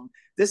this album.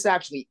 This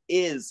actually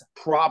is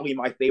probably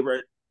my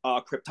favorite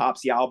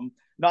Cryptopsy album.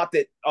 Not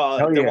that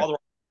their other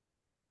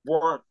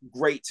weren't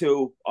great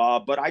too,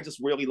 but I just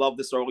really love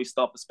this early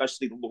stuff,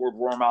 especially the Lord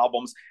Worm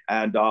albums.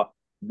 And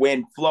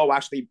when Flo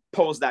actually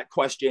posed that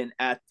question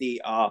at the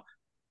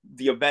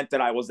the event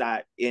that I was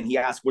at, and he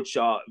asked which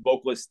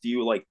vocalist do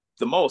you like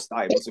the most.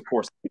 I was, of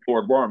course,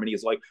 Lord Worm, and he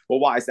was like, "Well,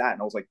 why is that?"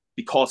 And I was like,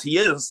 "Because he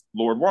is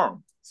Lord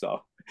Worm." So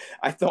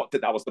I thought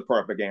that was the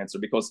perfect answer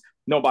because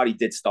nobody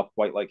did stuff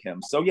quite like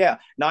him. So yeah,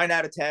 9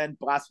 out of 10.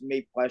 Blasphemy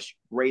Made Flesh,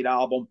 great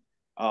album.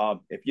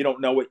 If you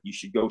don't know it, you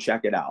should go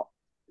check it out.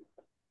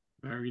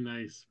 Very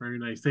nice. Very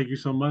nice. Thank you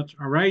so much.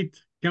 All right.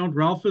 Count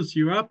Ralphus,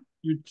 you're up.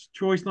 Your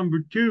choice number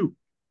 2.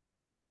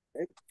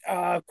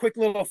 Quick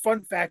little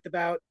fun fact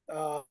about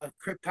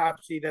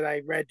Cryptopsy that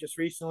I read just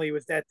recently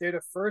was that they're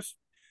the first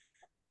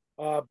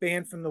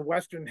band from the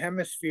Western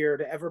Hemisphere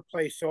to ever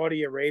play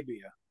Saudi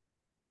Arabia.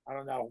 I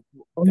don't know.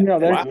 Oh, yeah,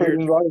 they're Wow.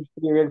 playing in a lot of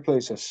pretty weird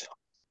places.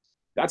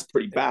 That's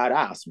pretty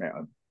badass,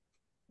 man.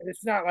 And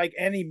it's not like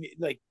any,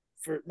 like,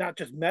 for not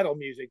just metal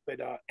music, but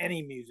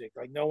any music.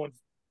 Like, no one's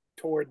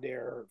toured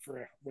there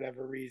for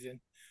whatever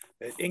reason.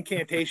 But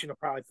Incantation will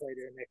probably play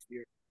there next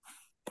year.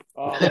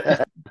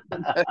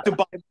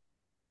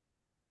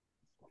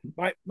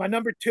 My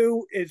number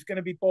 2 is going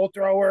to be Bolt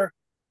Thrower.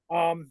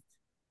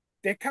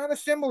 They're kind of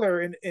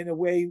similar in a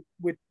way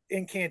with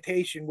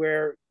Incantation,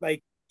 where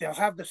like they'll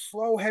have the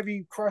slow,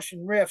 heavy,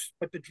 crushing riffs,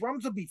 but the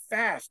drums will be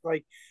fast.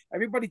 Like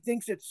everybody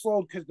thinks it's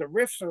slow because the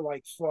riffs are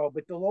like slow,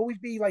 but there'll always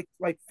be like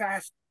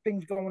fast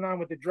things going on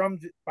with the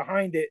drums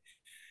behind it.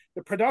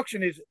 The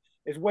production is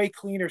way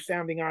cleaner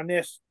sounding on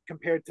this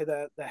compared to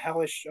the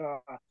hellish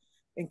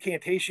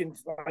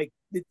Incantations. Like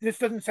this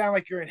doesn't sound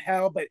like you're in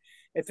hell, but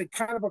it's a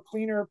kind of a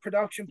cleaner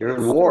production. You're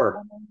in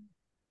war.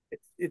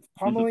 It's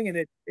pummeling and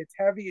it's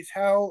heavy as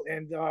hell,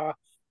 and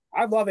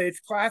I love it. It's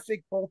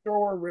classic Bolt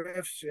Thrower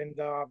riffs, and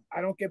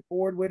I don't get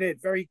bored with it.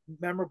 It's very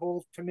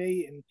memorable to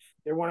me, and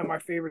they're one of my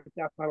favorite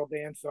death metal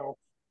bands. So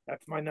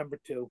that's my number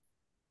 2.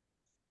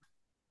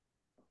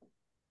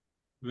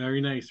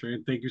 Very nice, right?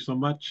 Thank you so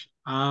much.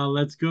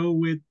 Let's go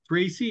with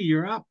Tracy.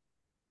 You're up.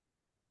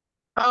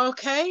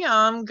 Okay,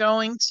 I'm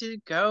going to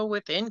go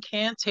with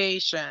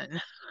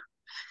Incantation.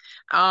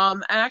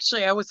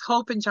 Actually, I was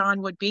hoping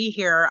John would be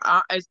here.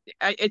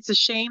 It's a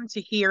shame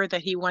to hear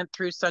that he went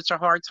through such a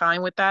hard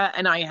time with that,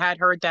 and I had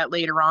heard that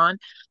later on,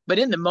 but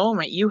in the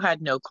moment, you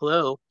had no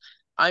clue.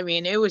 I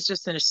mean, it was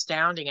just an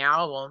astounding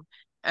album,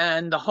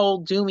 and the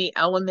whole doomy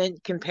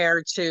element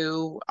compared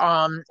to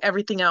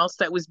everything else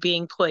that was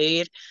being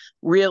played,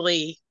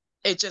 really,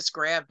 it just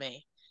grabbed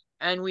me.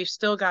 And we've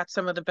still got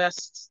some of the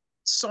best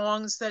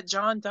songs that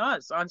John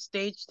does on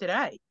stage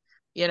today.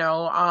 You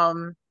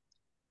know,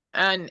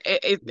 and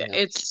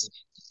it's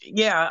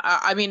yeah,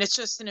 I mean it's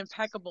just an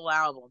impeccable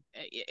album.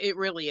 It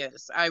really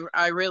is.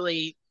 I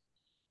really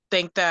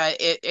think that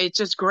it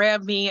just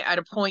grabbed me at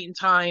a point in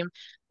time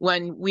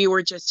when we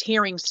were just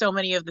hearing so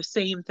many of the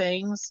same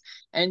things,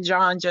 and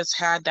John just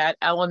had that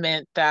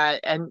element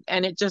that and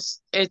it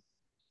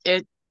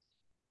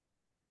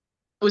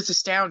was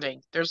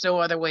astounding. There's no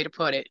other way to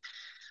put it.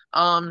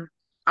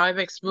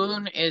 Ibex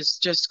Moon is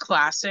just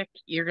classic.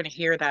 You're gonna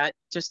hear that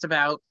just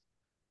about.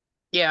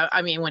 Yeah,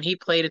 I mean, when he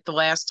played it the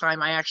last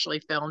time, I actually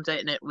filmed it,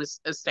 and it was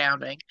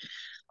astounding.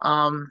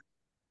 Thank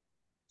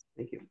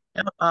you.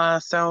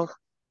 So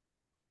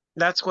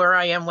that's where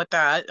I am with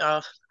that.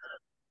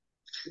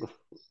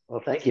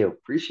 Well, thank you.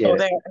 Appreciate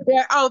it.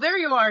 There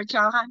you are,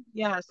 John.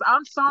 Yes,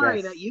 I'm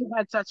sorry that you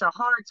had such a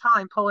hard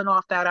time pulling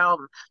off that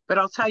album, but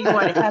I'll tell you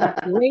what, it had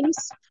a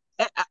grace.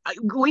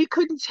 We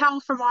couldn't tell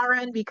from our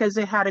end because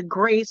it had a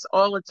grace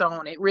all its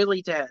own. It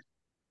really did.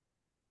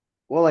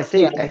 Well, I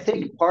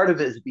think part of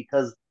it is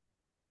because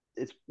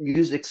it's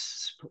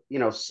music's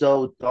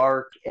so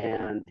dark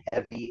and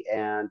heavy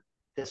and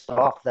pissed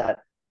off that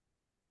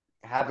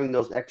having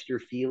those extra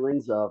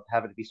feelings of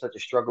having to be such a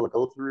struggle to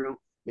go through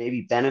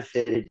maybe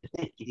benefited to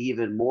make it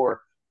even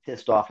more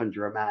pissed off and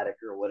dramatic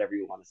or whatever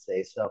you want to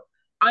say. So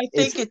I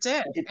think it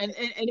did, and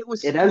it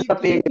was. It ends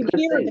up being you could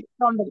hear it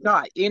from the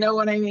gut. You know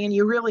what I mean?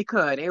 You really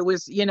could. It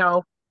was,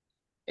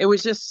 it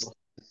was just,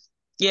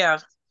 yeah,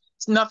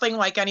 it's nothing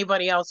like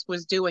anybody else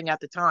was doing at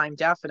the time.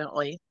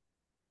 Definitely,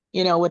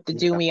 with the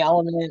doomy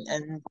element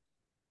and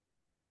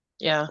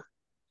yeah.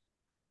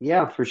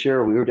 Yeah, for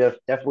sure. We were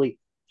definitely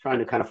trying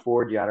to kind of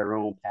forge out our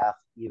own path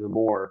even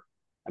more.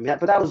 I mean,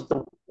 but that was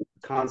the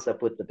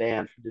concept with the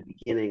band from the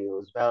beginning. It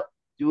was about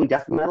doing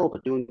death metal,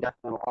 but doing death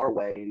metal our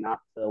way, not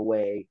the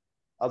way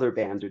other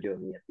bands are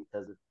doing it.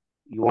 Because if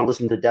you want to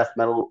listen to death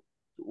metal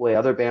the way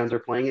other bands are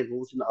playing it,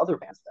 listen to other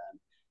bands then.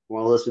 If you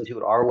want to listen to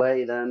it our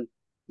way, then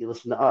you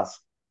listen to us.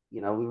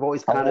 We've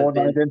always kind of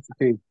been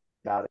identity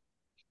about it.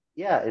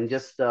 Yeah, and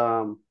just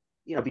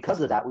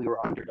because of that, we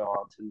were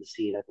underdogs in the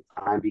scene at the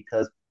time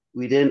because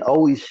we didn't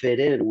always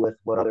fit in with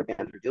what other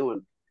bands were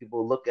doing.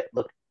 People a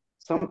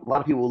lot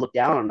of people look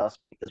down on us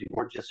because we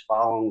weren't just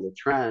following the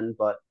trend,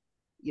 but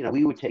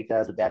we would take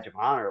that as a badge of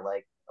honor.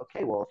 Like,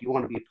 okay, well, if you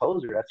want to be a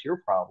poser, that's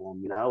your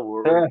problem.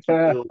 We're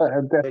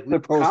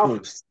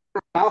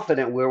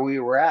confident where we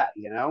were at.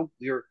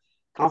 We were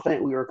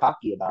confident, we were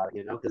cocky about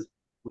it. Because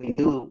we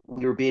knew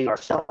we were being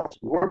ourselves.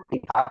 We weren't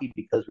being cocky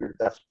because we were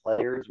the best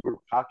players. We were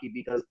cocky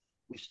because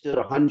we stood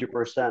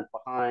 100%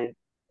 behind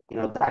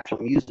the actual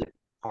music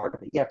part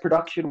of it. Yeah,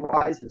 production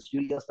wise, the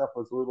studio stuff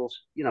was a little,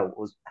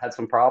 had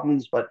some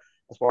problems, but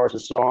as far as the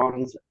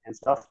songs and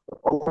stuff,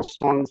 all those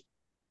songs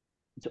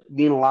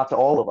mean a lot to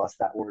all of us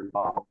that were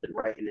involved in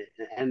writing it,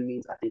 and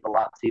means I think a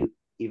lot to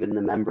even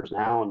the members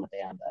now in the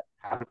band that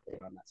haven't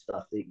played on that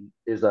stuff.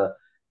 There's a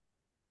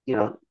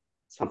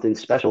something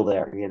special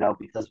there,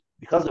 because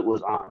it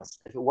was honest.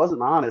 If it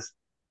wasn't honest,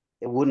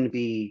 it wouldn't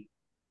be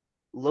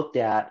looked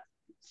at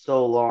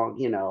so long,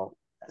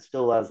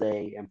 still as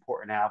a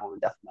important album in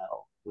death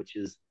metal, which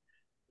is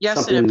Yes,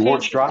 and something it we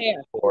weren't paved the striving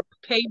path, for.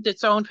 paved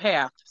its own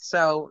path.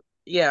 So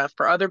yeah,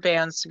 for other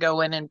bands to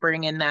go in and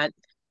bring in that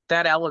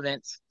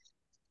element.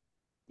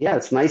 Yeah,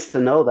 it's nice to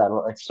know that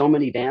like so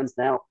many bands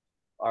now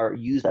are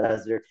use that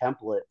as their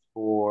template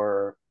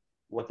for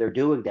what they're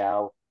doing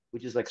now,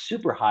 which is like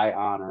super high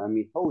honor. I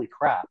mean, holy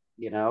crap,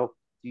 do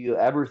you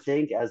ever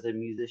think as a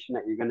musician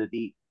that you're going to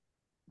be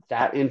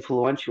that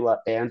influential that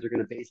bands are going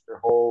to base their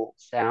whole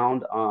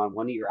sound on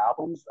one of your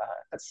albums?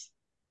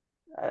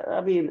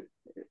 I mean,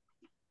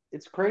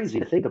 it's crazy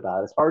to think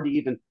about. It's hard to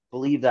even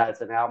believe that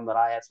it's an album that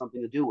I had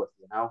something to do with,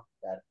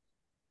 that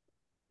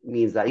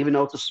means that even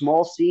though it's a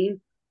small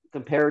scene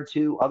compared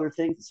to other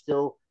things, it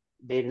still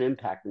made an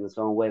impact in its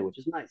own way, which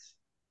is nice.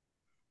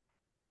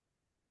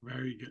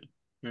 Very good.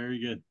 Very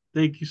good.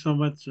 Thank you so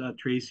much,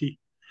 Tracy.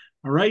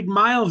 All right,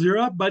 Miles, you're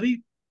up,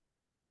 buddy.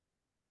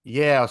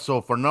 Yeah,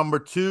 so for number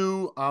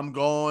 2, I'm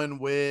going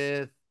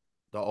with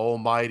the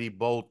almighty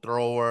Bolt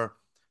Thrower.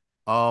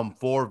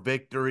 For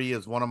Victory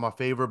is one of my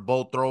favorite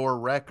Bolt Thrower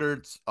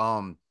records.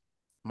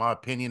 My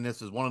opinion,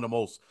 this is one of the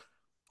most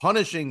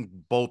punishing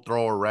Bolt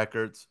Thrower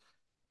records.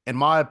 In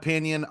my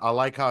opinion, I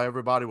like how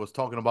everybody was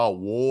talking about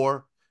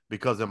war,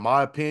 because in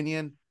my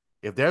opinion,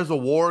 if there's a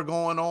war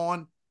going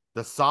on,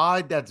 the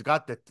side that's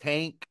got the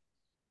tank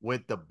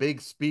with the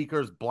big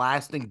speakers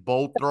blasting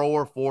Bolt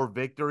Thrower for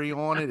Victory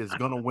on it is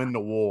going to win the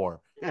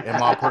war. In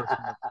my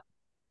personal,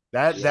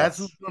 that's who's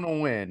Yes. going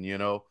to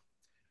win.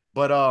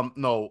 But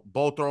no,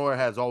 Bolt Thrower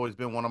has always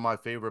been one of my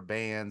favorite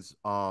bands.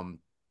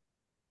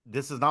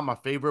 This is not my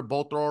favorite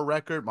Bolt Thrower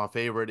record. My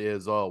favorite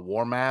is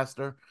War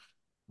Master.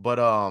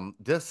 But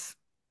this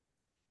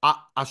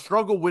I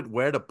struggle with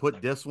where to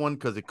put this one,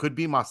 because it could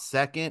be my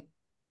second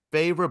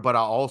favorite, but I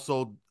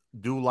also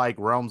do like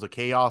Realms of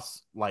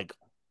Chaos like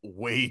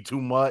way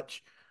too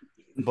much.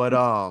 But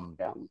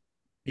Yeah.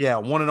 yeah,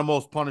 one of the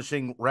most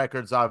punishing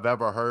records I've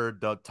ever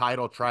heard. The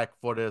title track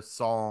for this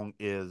for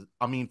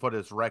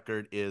this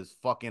record is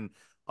fucking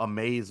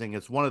amazing.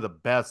 It's one of the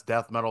best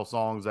death metal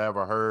songs I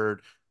ever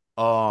heard.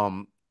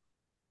 Um,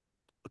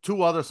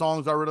 Two other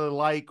songs I really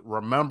like,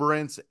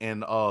 Remembrance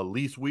and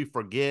Least We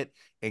Forget.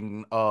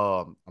 And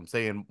I'm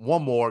saying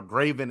one more,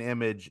 Graven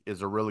Image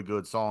is a really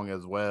good song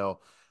as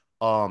well.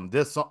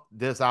 This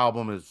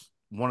album is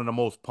one of the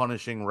most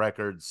punishing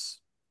records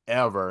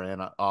ever,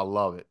 and I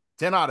love it.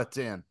 10 out of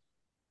 10.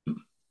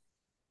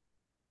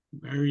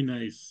 Very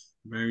nice.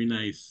 Very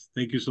nice.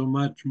 Thank you so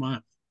much,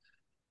 Miles.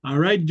 All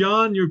right,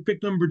 John, your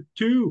pick number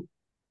 2.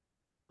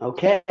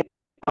 Okay.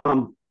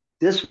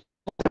 This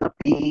will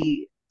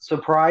be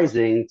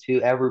surprising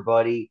to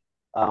everybody,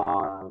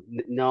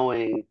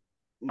 knowing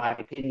my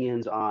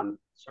opinions on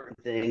certain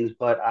things,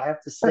 but I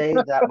have to say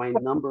that my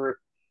number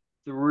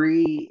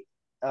 3,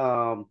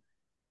 and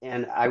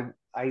I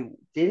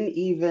didn't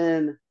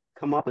even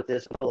come up with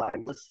this until I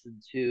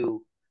listened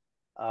to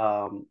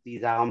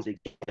these albums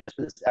again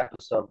for this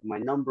episode. My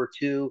number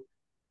 2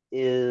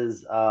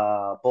 is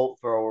Bolt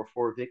Thrower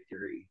for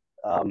Victory.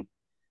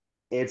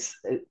 It's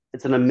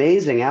an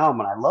amazing album,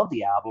 and I love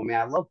the album. I mean,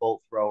 I love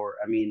Bolt Thrower.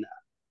 I mean,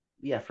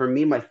 yeah, for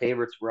me, my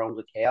favorite's Realms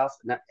of Chaos,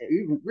 and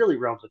even really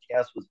Realms of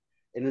Chaos was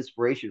an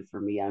inspiration for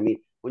me. I mean,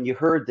 when you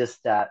heard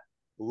that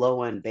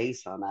low end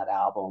bass on that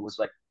album was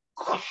like,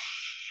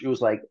 it was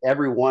like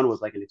everyone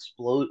was like an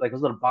explode, like it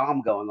was a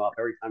bomb going off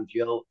every time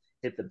Joe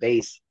hit the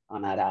bass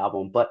on that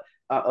album. But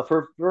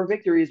for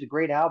Victory is a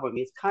great album. I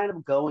mean, it's kind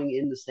of going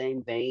in the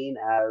same vein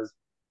as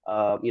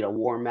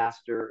War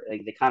Master.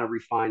 They kind of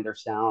refined their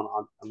sound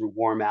on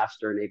War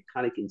Master, and they've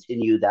kind of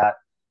continued that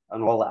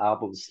on all the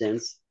albums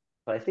since.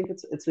 But I think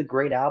it's a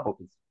great album.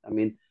 I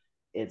mean,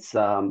 it's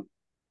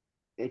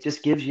it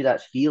just gives you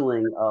that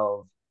feeling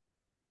of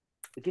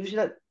it gives you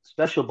that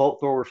special Bolt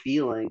Thrower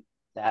feeling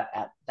that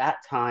at that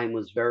time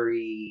was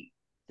very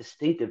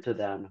distinctive to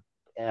them.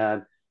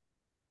 And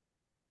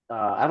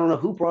I don't know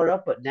who brought it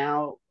up, but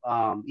now,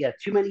 yeah,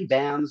 too many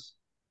bands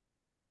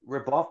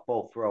rip off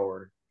Bolt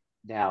Thrower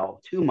now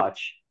too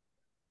much.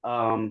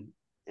 And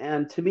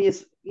to me,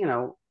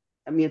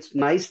 I mean, it's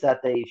nice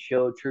that they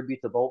showed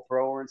tribute to Bolt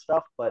Thrower and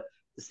stuff, but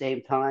at the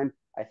same time,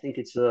 I think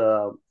it's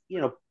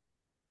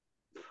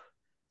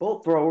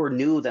Bolt Thrower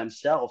knew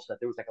themselves that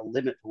there was like a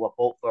limit to what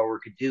Bolt Thrower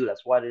could do.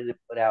 That's why they didn't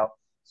put out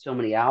so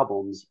many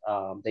albums.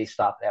 They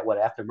stopped at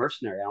after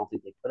Mercenary. I don't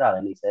think they put out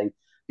anything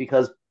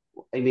because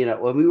I mean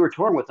when we were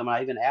touring with them,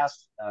 I even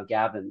asked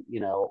Gavin,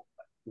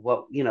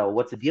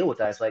 what's the deal with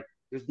that? It's like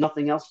there's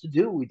nothing else to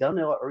do. We done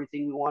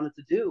everything we wanted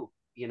to do.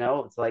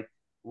 It's like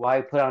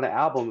why put out an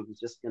album if it's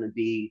just going to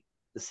be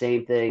the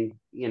same thing,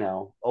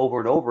 over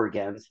and over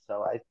again.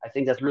 So I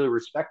think that's really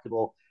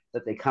respectable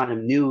that they kind of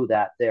knew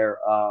that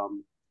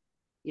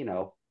you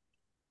know,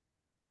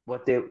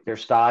 what their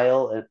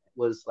style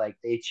was like.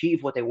 They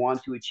achieved what they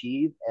wanted to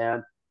achieve,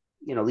 and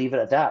leave it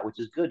at that, which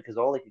is good because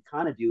all they could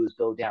kind of do is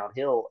go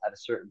downhill at a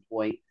certain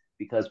point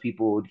because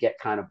people would get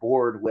kind of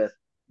bored with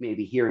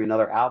maybe hearing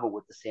another album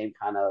with the same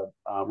kind of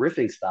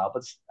riffing style.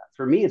 But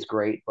for me, it's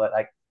great. But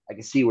I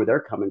can see where they're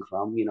coming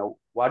from.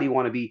 Why do you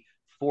want to be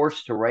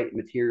forced to write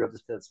material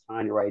just because it's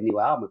time to write a new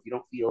album? If you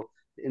don't feel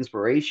the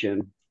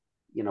inspiration,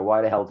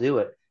 why the hell do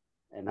it?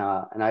 And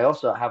I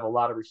also have a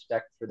lot of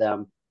respect for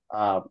them.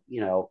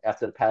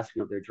 After the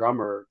passing of their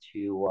drummer,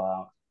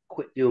 to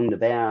quit doing the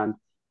band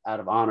out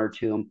of honor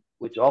to him,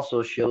 which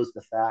also shows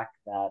the fact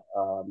that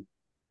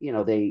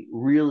they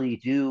really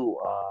do.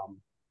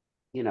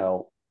 You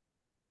know,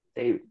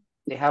 they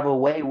have a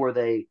way where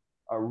they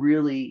are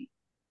really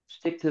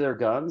stick to their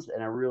guns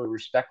and are really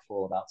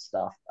respectful about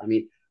stuff. I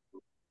mean,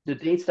 the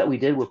dates that we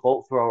did with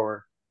Bolt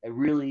Thrower, it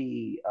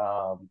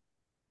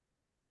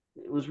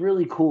was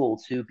really cool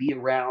to be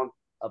around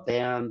a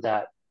band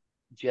that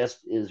just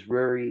is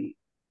very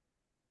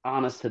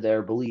honest to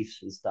their beliefs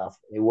and stuff.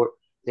 They weren't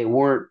they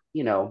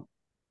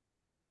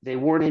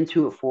weren't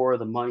into it for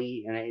the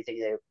money and anything.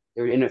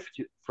 They were in it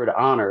for the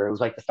honor. It was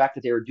like the fact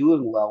that they were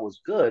doing well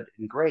was good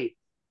and great,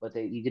 but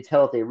you could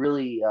tell that they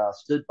really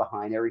stood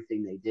behind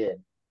everything they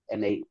did,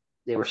 and they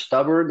were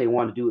stubborn. They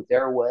wanted to do it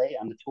their way.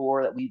 On the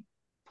tour that we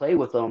played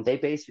with them, they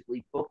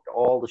basically booked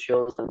all the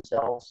shows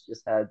themselves.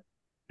 Just had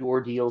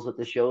door deals at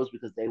the shows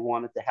because they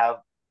wanted to have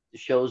the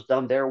shows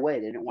done their way.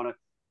 They didn't want to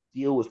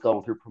deal with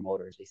going through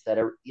promoters. They said,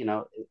 and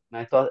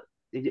I thought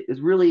it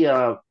was really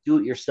a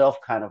do-it-yourself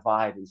kind of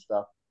vibe and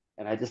stuff.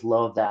 And I just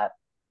love that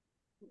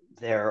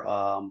their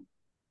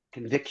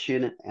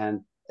conviction,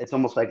 and it's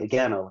almost like,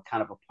 again, a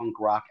kind of a punk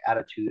rock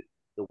attitude,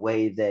 the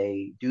way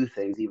they do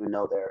things, even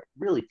though they're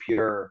really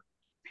pure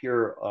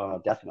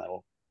death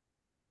metal.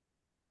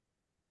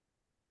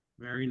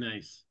 Very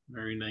nice,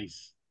 very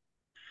nice.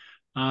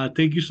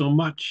 Thank you so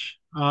much.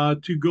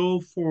 To go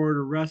for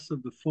the rest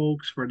of the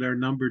folks for their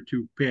number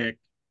 2 pick,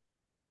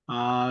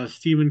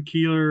 Stephen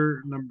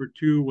Keeler, number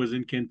 2 was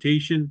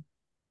Incantation,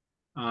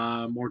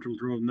 Mortal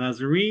Throne of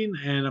Nazarene,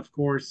 and of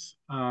course,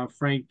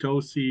 Frank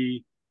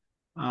Tosi,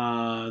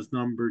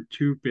 number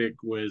 2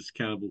 pick was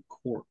Cannibal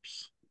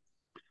Corpse.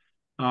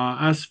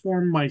 As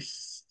for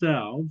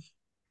myself,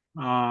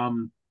 I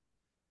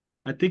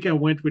think I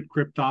went with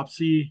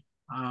Cryptopsy.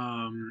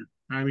 I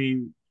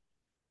mean,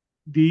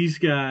 these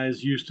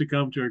guys used to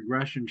come to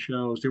aggression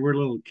shows. They were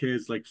little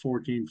kids, like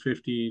 14,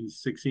 15,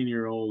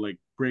 16-year-old, like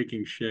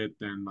breaking shit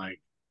and like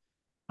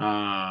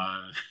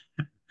uh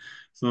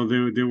so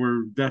they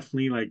were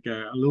definitely like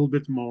a little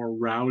bit more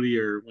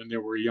rowdier when they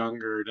were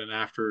younger than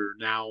after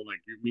now.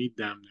 Like you meet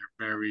them,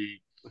 they're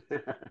very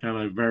kind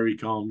of very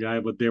calm guy,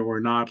 but they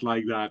were not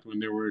like that when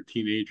they were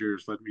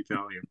teenagers, let me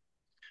tell you.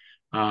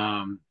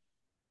 Um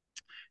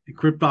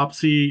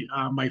Cryptopsy,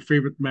 my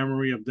favorite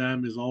memory of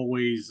them is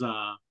always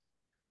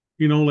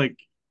like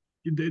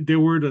they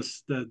were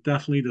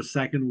definitely the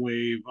second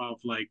wave of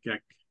like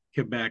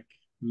Quebec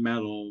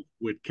metal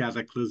with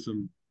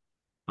Cataclysm,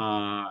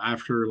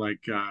 after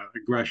like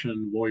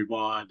Aggression,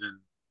 Voivod,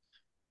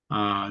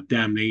 and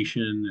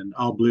Damnation and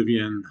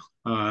Oblivion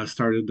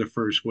started the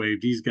first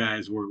wave. These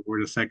guys were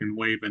the second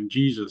wave, and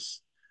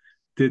Jesus,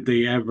 did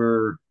they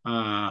ever?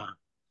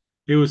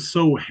 It was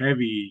so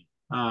heavy.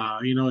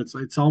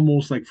 It's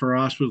almost like for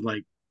us was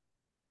like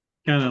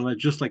kind of like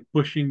just like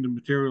pushing the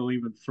material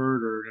even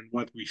further than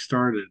what we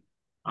started.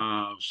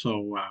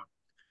 So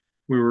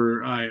we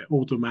were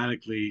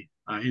automatically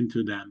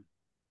into them.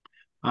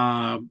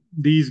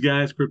 These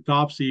guys,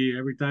 Cryptopsy,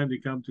 every time they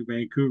come to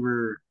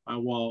Vancouver,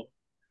 well,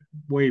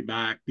 way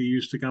back, they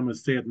used to come and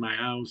stay at my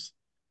house,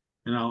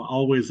 and I'll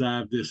always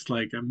have this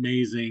like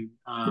amazing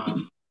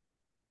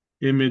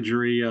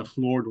imagery of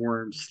Lord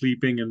Worm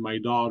sleeping in my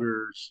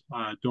daughter's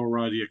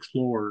Dora the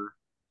Explorer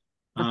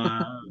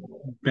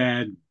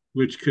bed,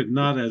 which could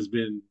not have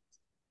been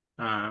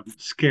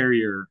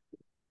scarier.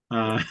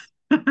 Uh,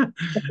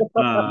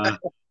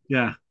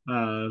 yeah.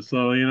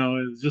 So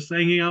it's just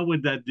hanging out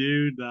with that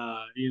dude.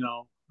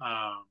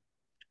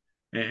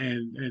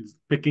 And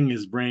picking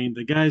his brain.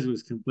 The guy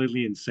was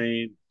completely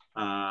insane.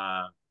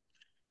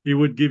 He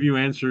would give you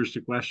answers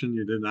to questions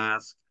you didn't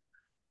ask.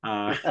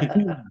 Uh,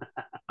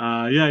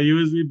 yeah,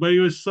 but he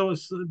was so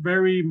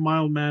very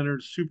mild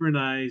mannered, super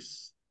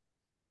nice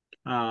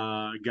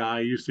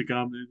guy. He used to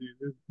come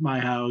to my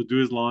house, do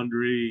his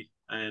laundry,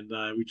 and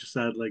we just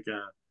had like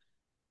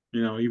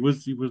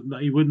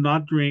he would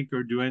not drink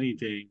or do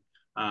anything,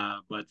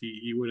 but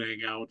he would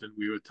hang out and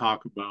we would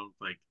talk about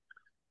like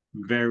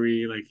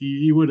very like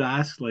he would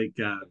ask like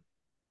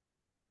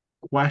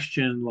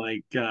question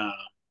like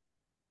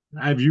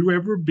have you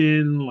ever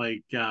been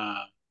like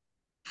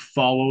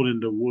followed in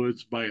the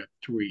woods by a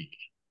tree?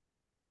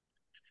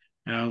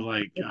 And I was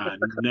like,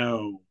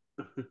 no,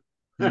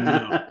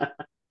 no.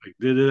 Like,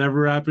 did it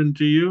ever happen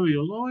to you? He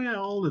goes, oh yeah,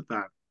 all the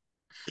time.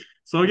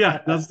 So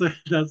yeah, that's the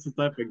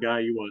type of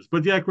guy he was.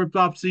 But yeah,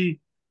 Cryptopsy,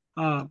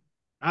 uh,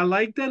 I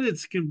like that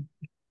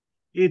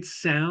it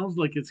sounds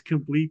like it's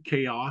complete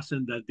chaos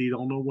and that they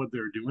don't know what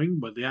they're doing,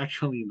 but they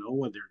actually know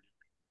what they're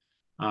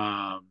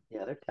doing.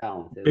 Yeah, they're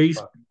talented as Bass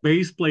fuck.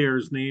 bass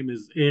player's name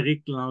is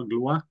Eric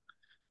Langlois.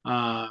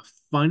 Uh,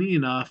 Funny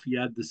enough, he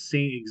had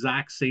the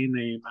exact same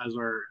name as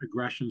our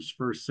Aggression's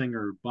first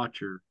singer,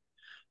 Butcher.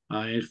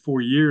 And for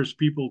years,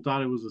 people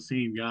thought it was the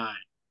same guy,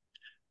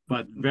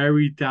 but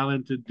very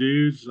talented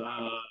dudes,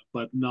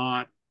 but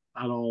not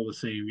at all the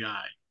same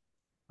guy.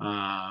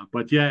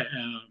 But yeah,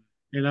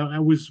 and I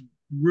was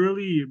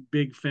really a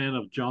big fan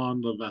of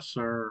John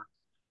Levasseur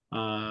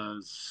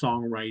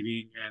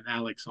songwriting and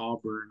Alex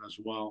Auburn as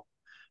well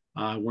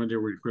when they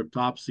were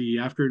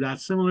Cryptopsy. After that,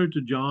 similar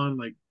to John,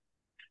 like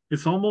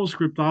it's almost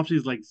Cryptopsy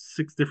is like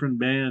six different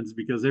bands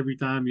because every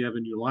time you have a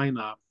new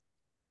lineup,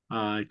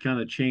 it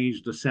kind of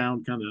changed the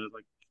sound, kind of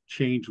like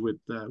changed with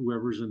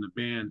whoever's in the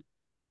band.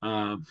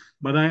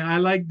 But I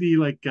like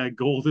the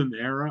golden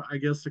era, I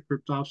guess, the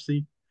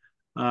Cryptopsy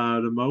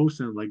the most,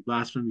 and like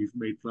Blasphemy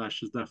Made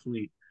Flesh is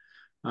definitely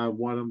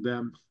one of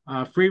them.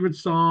 Favorite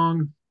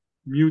song,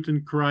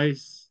 Mutant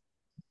Christ.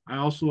 I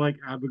also like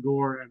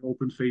Abigor and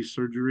Open Face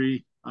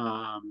Surgery.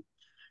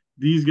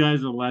 These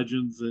guys are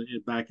legends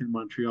back in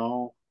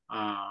Montreal,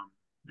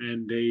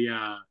 and they,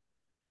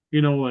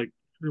 like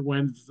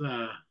when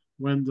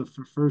when the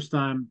first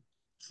time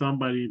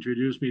somebody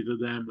introduced me to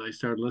them, I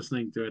started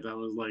listening to it. I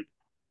was like,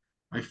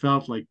 I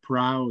felt like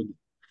proud.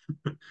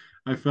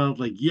 I felt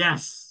like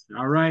yes,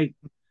 all right,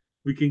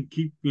 we can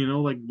keep,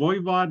 like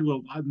Voivod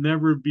will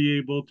never be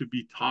able to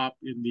be top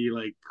in the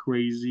like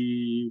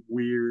crazy,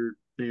 weird,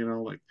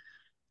 like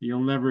you'll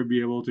never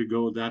be able to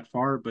go that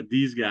far. But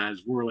these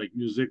guys were like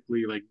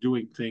musically like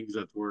doing things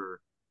that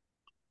were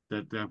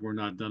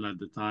not done at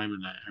the time,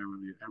 and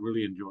I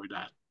really enjoyed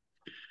that.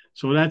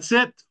 So that's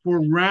it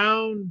for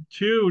round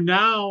two.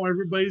 Now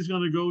everybody's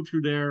gonna go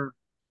to their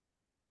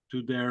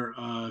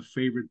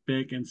favorite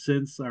pick, and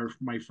since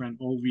my friend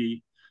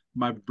Ovi,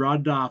 my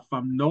brother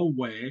from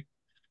Norway,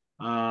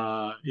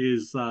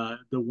 is the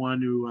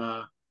one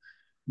who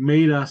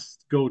made us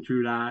go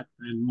through that.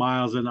 And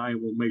Miles and I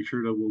will make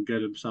sure that we'll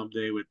get him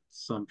someday with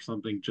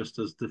something just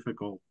as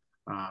difficult.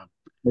 Uh,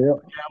 Yeah.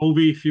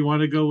 Ovi, if you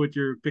want to go with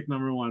your pick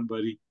number one,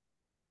 buddy.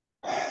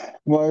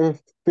 My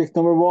pick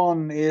number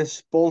one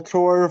is Bolt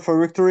Thrower for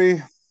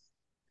Victory.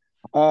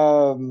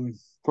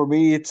 For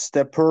me, it's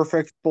the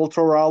perfect Bolt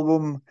Thrower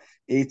album.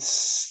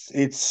 It's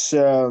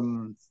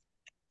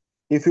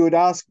if you would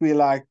ask me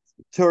like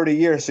 30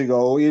 years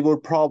ago, it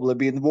would probably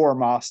be in War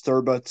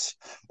Master. But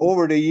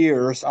over the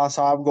years, as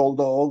I've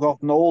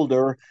gotten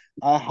older,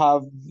 I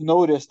have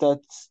noticed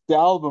that the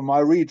album I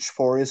reach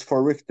for is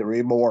for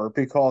Victory more,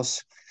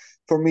 because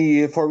for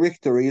me, for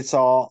Victory, it's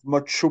a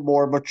much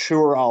more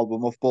mature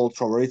album of Bolt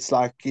Thrower. It's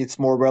like it's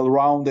more well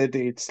rounded.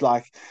 It's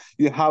like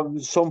you have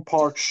some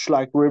parts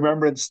like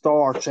Remembrance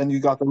Start, and you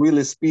got a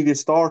really speedy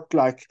start,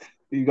 like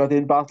you got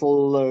in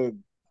battle.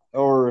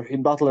 Or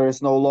in Battle There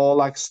Is No Law,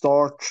 like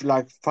start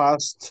like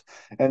fast,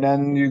 and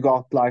then you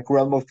got like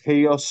Realm of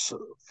Chaos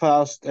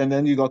fast, and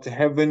then you got the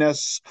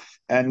heaviness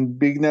and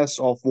bigness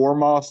of War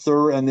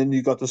Master, and then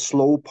you got the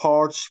slow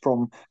parts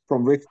from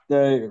Rick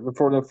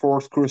for the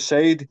Fourth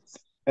Crusade,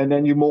 and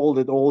then you mold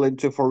it all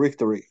into For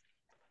Victory.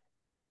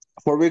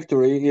 For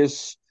Victory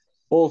is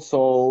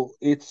also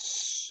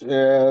it's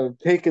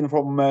taken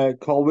from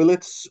Carl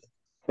Willett's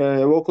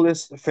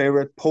vocalist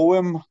favorite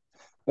poem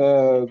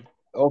uh,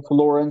 of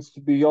Lawrence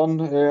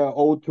Beyond,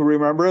 Ode to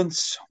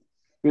Remembrance,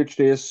 which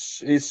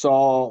is a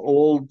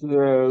old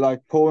like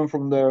poem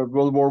from the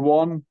World War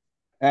One,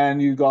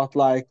 and you got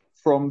like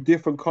from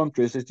different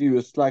countries it's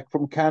used. Like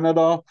from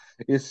Canada,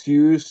 it's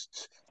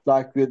used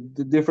like with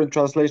the different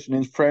translation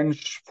in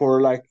French for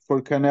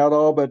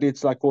Canada, but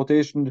it's like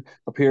quotation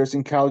appears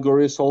in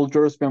Calgary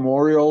Soldiers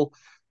Memorial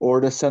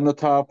or the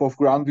cenotaph of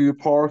Grandview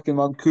Park in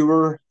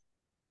Vancouver.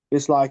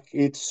 It's like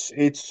it's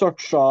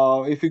such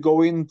a if you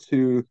go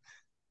into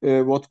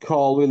what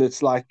Carl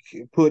Willits like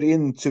put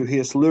into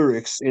his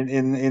lyrics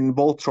in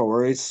Bolt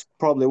Thrower is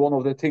probably one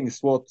of the things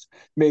what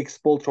makes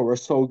Bolt Thrower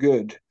so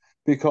good,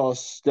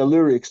 because the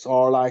lyrics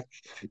are like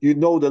you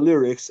know the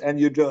lyrics and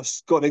you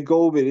just gotta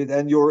go with it,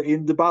 and you're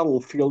in the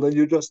battlefield and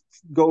you just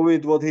go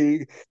with what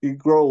he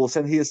growls,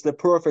 and he is the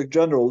perfect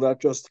general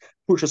that just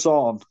pushes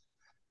on.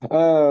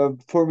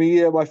 For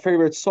me, my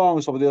favorite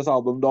songs of this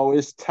album, though,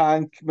 is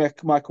Tank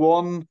Mac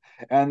 1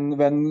 and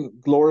When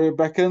Glory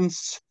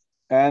Beckons.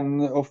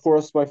 And of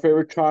course, my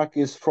favorite track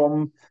is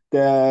from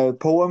the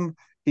poem.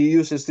 He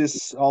uses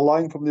this a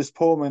line from this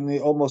poem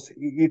in almost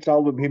each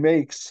album he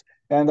makes,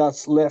 and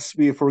that's Lest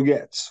We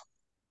Forget.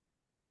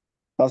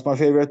 That's my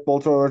favorite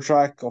Bolt Thrower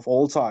track of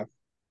all time.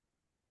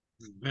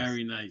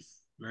 Very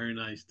nice, very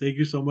nice. Thank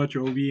you so much,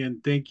 Ovi,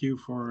 and thank you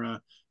for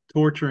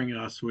torturing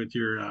us with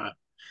your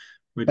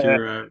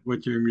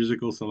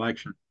musical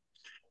selection.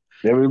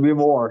 There will be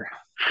more.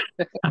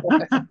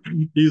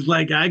 He's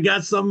like, I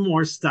got some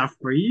more stuff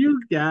for you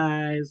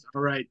guys.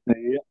 All right.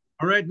 Yeah.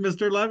 All right,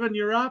 Mr. Levin,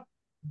 you're up.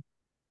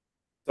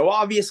 So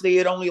obviously,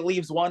 it only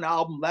leaves one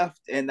album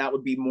left, and that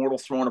would be Mortal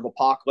Throne of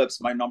Apocalypse,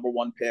 my number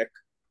one pick.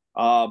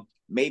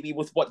 Maybe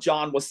with what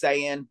John was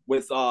saying,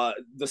 with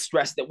the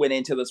stress that went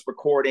into this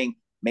recording,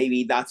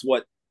 maybe that's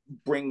what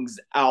brings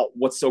out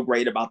what's so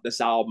great about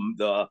this album: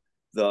 the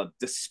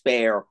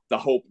despair, the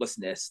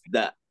hopelessness,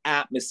 the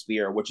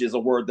atmosphere, which is a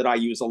word that I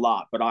use a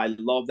lot, but I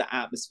love the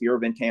atmosphere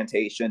of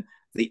Incantation.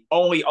 The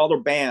only other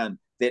band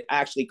that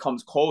actually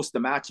comes close to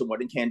matching what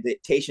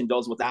Incantation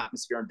does with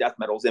atmosphere and death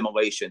metal is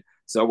Immolation.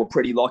 So we're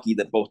pretty lucky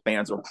that both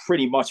bands are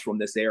pretty much from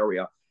this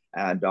area,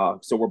 and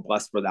so we're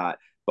blessed for that.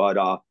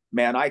 But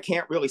man, I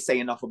can't really say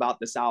enough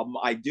about this album.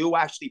 I do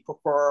actually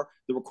prefer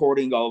the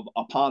recording of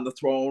Upon the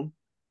Throne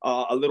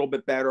a little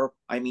bit better.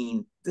 I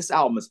mean, this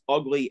album is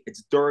ugly,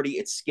 it's dirty,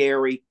 it's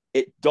scary,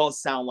 it does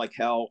sound like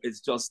hell. It's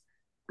just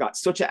got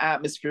such an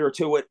atmosphere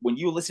to it. When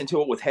you listen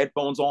to it with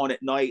headphones on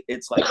at night,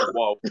 it's like,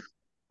 whoa,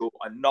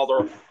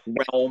 another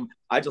realm.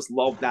 I just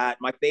love that.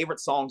 My favorite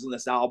songs on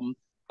this album: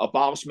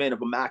 Abolishment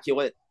of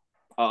Immaculate,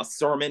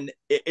 Sermon.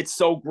 It's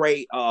so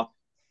great.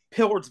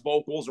 Pillard's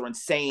vocals are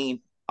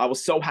insane. I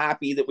was so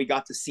happy that we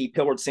got to see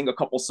Pillard sing a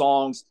couple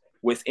songs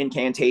with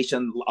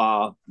Incantation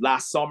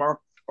last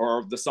summer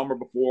or the summer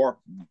before.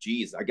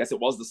 Geez, I guess it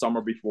was the summer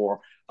before,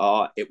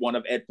 at one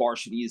of Ed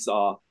Varsity's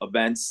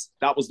events.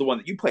 That was the one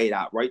that you played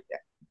at, right,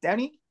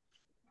 Denny?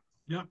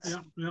 Yeah.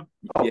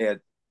 Yeah,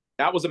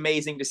 that was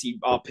amazing to see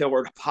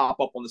Pillard pop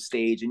up on the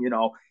stage. And,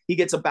 he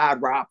gets a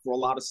bad rap for a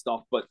lot of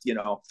stuff, but,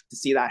 to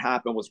see that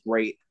happen was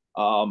great.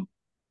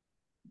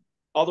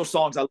 Other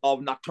songs I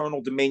love: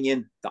 Nocturnal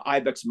Dominion, The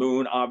Ibex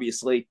Moon,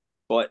 obviously.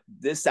 But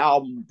this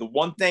album, the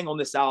one thing on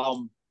this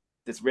album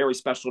that's very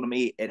special to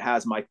me, it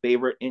has my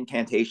favorite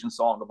Incantation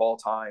song of all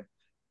time,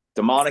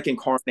 Demonic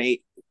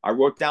Incarnate. I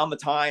wrote down the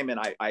time,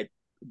 and I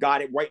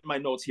got it right in my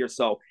notes here.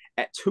 So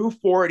at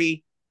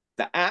 2:40,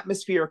 the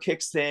atmosphere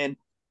kicks in,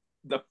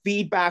 the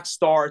feedback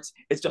starts.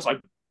 It's just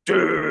like,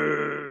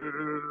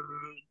 dun,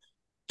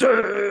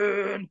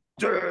 dun,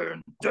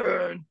 dun,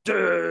 dun,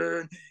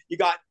 dun. You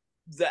got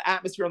the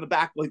atmosphere on the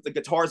back, like the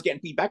guitars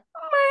getting feedback.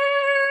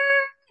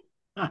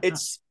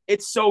 It's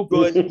so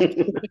good.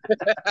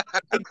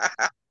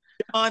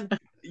 John,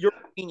 you're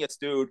a genius,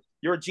 dude.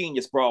 You're a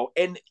genius, bro.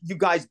 And you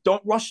guys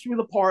don't rush through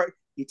the part.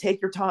 You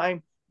take your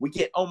time. We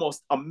get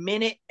almost a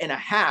minute and a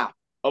half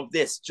of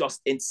this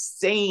just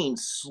insane,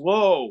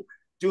 slow,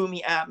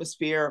 doomy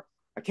atmosphere.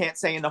 I can't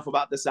say enough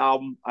about this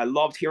album. I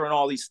loved hearing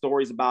all these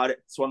stories about it.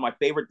 It's one of my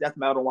favorite death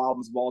metal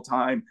albums of all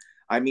time.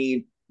 I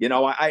mean,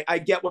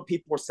 I get what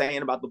people were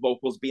saying about the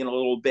vocals being a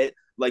little bit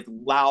like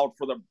loud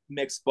for the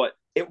mix, but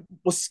it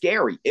was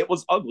scary. It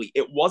was ugly.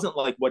 It wasn't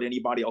like what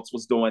anybody else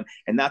was doing.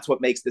 And that's what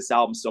makes this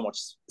album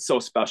so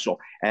special.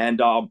 And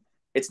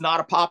it's not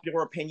a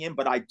popular opinion,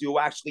 but I do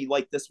actually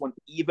like this one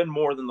even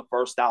more than the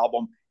first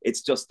album. It's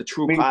just the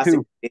true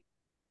classic.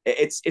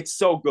 It's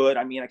so good.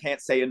 I mean, I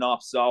can't say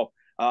enough. So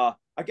I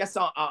guess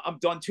I'm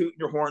done tooting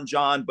your horn,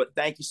 John, but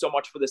thank you so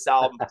much for this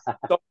album.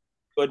 So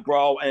good,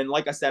 bro. And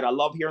like I said, I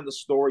love hearing the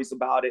stories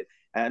about it.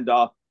 And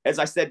as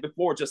I said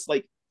before, just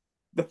like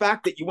the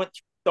fact that you went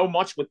through so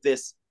much with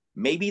this,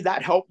 maybe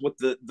that helped with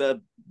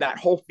that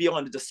whole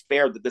feeling of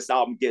despair that this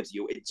album gives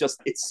you.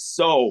 It's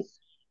so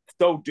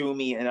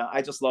doomy, and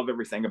I just love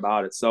everything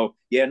about it. So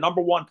yeah,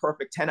 number one,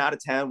 perfect, 10 out of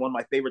 10, one of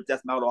my favorite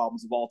death metal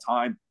albums of all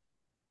time.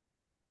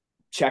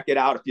 Check it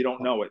out if you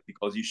don't know it,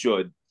 because you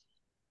should.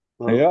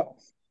 Yeah.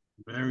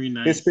 Very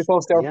nice. It's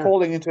because they're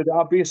falling into the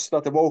abyss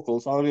that the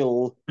vocals are a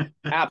little in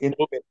a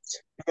bit.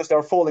 Because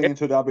they're falling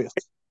into the abyss.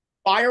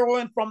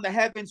 Spiraling from the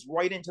heavens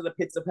right into the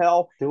pits of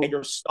hell, and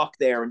you're stuck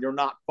there and you're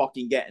not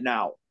fucking getting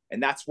out.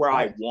 And that's where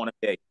I want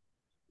to be.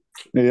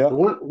 Yeah.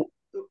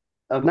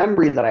 A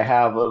memory that I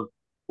have of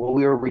when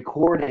we were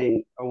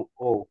recording,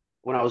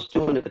 when I was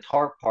doing the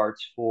guitar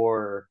parts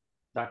for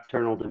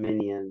Nocturnal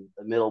Dominion,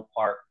 the middle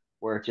part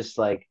where it just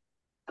like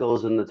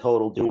goes in the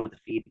total doom with the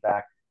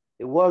feedback.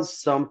 It was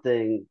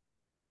something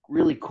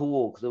really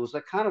cool because it was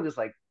like kind of just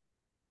like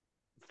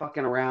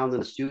fucking around in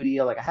the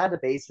studio. Like I had the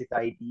basic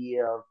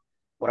idea of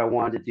what I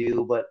wanted to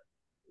do, but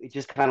it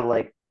just kind of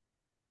like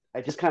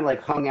I just kind of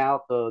like hung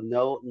out the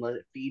note and let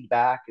it feed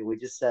back, and we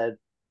just said,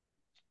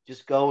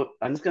 just go.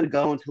 I'm just gonna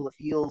go until it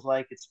feels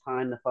like it's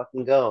time to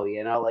fucking go.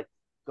 Like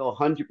go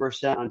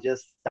 100% on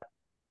just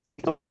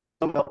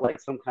felt like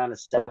some kind of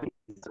 70s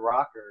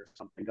rocker or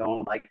something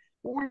going like.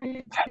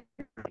 I'm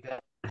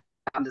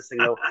just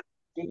saying,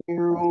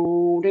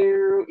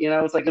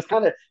 it's like it's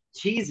kind of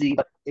cheesy,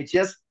 but it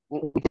just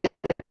when we did it,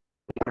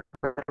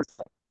 it's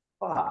like,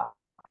 fuck,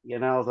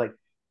 I was like,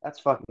 that's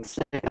fucking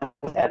sick.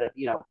 Had it,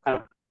 kind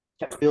of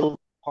kept building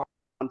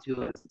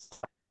onto it.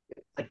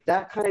 Like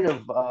that kind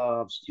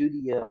of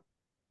studio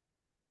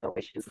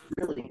is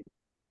really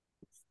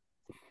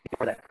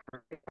for that.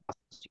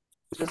 It's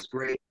just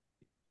great,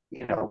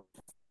 the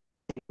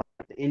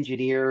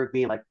engineer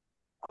being like,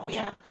 oh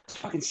yeah, it's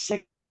fucking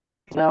sick,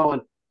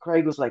 and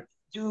Craig was like,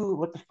 dude,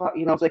 what the fuck?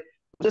 It's like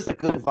just a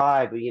good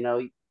vibe.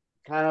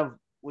 Kind of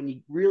when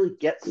you really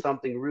get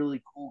something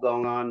really cool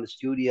going on in the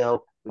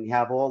studio, when you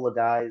have all the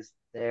guys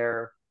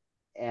there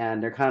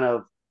and they're kind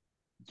of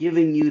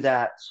giving you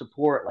that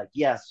support, like,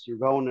 yes, you're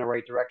going in the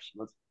right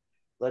direction.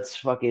 Let's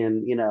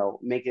fucking,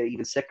 make it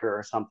even sicker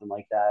or something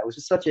like that. It was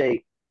just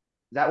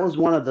that was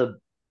one of the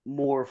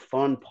more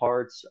fun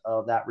parts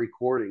of that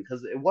recording,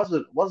 because it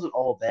wasn't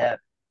all bad.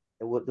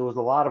 There was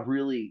a lot of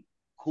really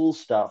cool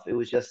stuff. It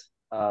was just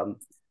it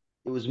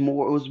was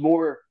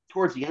more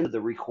towards the end of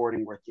the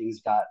recording where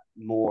things got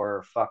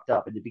more fucked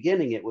up. In the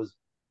beginning, it was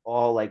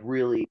all like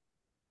really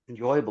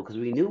enjoyable because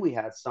we knew we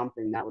had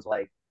something that was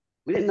like,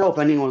 we didn't know if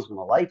anyone was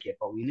gonna like it,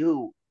 but we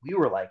knew we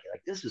were like,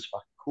 this is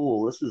fucking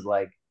cool. This is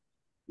like,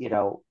 you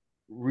know,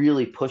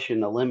 really pushing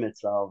the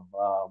limits of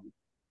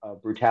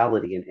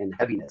brutality and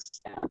heaviness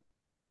and,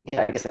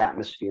 yeah, I guess,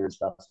 atmosphere and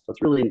stuff. So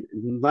it's really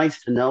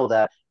nice to know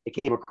that it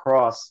came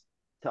across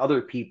to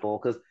other people,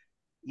 because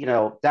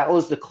that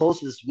was the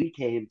closest we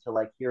came to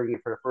like hearing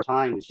it for the first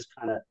time, was just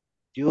kind of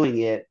doing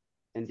it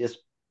and just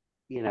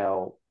you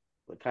know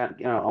kind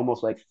of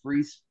almost like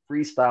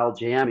freestyle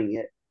jamming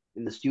it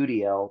in the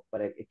studio,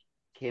 but it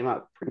came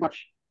out pretty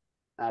much.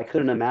 I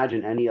couldn't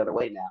imagine any other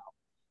way now.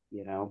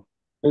 You know,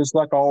 It's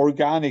like an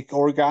organic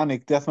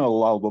death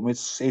metal album.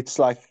 It's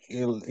like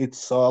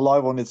it's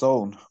alive on its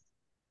own.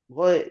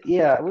 well,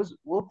 yeah, it was.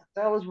 Well,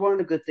 that was one of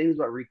the good things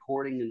about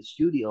recording in the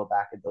studio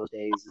back in those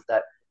days, is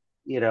that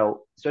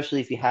especially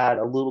if you had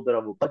a little bit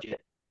of a budget,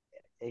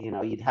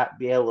 you'd have to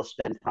be able to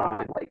spend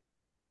time like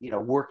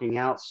working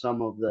out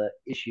some of the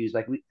issues.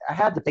 Like I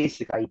had the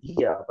basic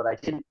idea, but I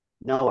didn't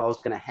know I was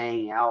going to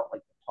hang out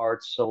like the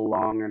parts so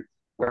long, and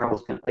where I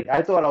was going to, like,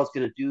 I thought I was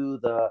going to do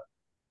the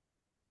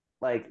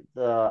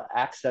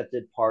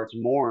accented parts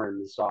more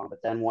in the song, but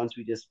then once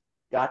we just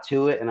got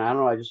to it, and I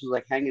don't know, I just was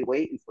like hanging,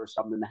 waiting for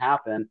something to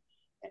happen.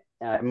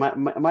 It might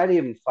have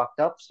even fucked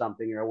up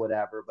something or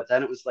whatever, but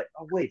then it was like,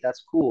 oh wait,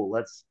 that's cool.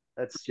 Let's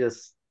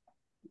just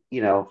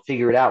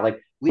figure it out. Like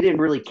we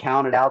didn't really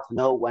count it out to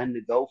know when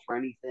to go for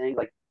anything.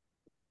 Like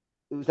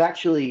it was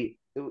actually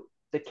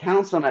the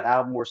counts on that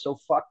album were so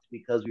fucked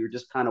because we were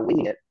just kind of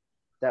winging it,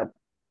 that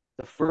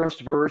the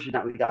first version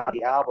that we got of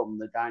the album,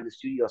 the guy in the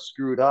studio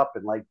screwed up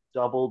and like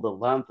doubled the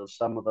length of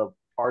some of the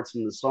parts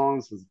in the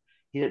songs, because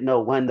he didn't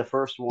know when the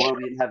first one.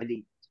 We didn't have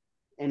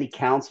any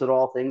counts at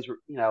all. Things were,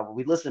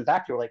 we listened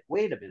back to it like,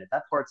 wait a minute,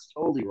 that part's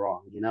totally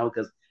wrong,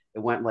 because it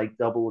went like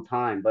double the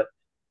time. But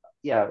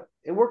yeah,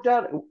 it worked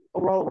out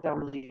overall. It worked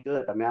out really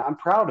good. I mean, I'm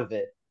proud of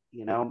it,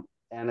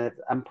 and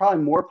I'm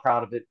probably more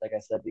proud of it, like I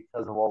said,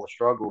 because of all the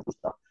struggles and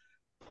stuff.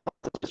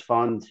 It's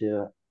fun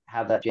to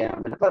have that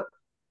jam, but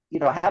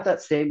have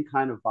that same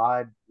kind of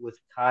vibe with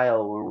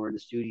Kyle when we're in the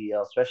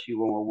studio, especially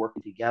when we're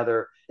working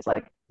together. It's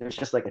like there's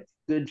just like a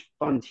good,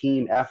 fun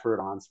team effort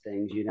on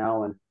things,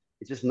 and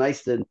it's just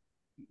nice to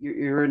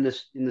you're in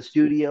the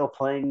studio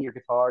playing your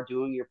guitar,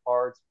 doing your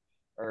parts,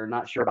 or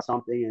not sure about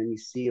something, and you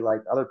see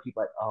like other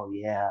people like, oh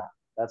yeah,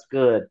 that's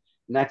good,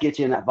 and that gets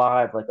you in that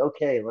vibe. Like,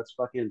 okay, let's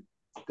fucking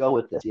go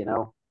with this,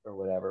 or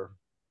whatever.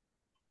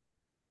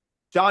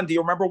 John, do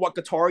you remember what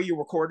guitar you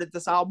recorded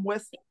this album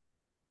with?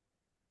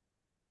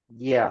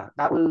 Yeah,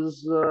 that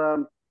was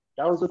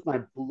with my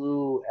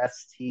blue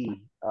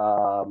ST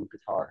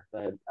guitar,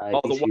 the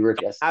DC Rich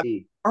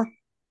ST.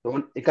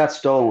 It got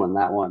stolen,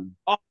 that one.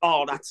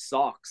 Oh, that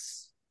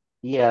sucks.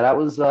 Yeah, that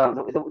was it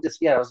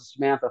was a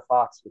Samantha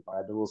Fox guitar. I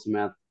had the little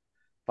Samantha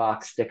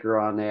Fox sticker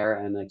on there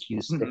and a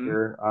Q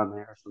sticker on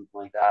there, or something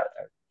like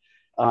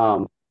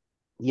that.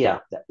 Yeah,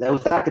 that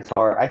was that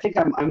guitar. I think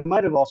I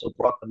might have also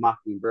brought the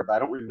Mockingbird, but I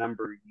don't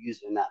remember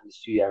using that in the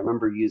studio. I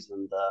remember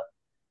using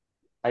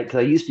because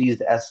I used to use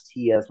the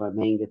ST as my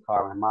main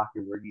guitar. My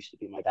Mockingbird used to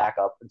be my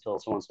backup until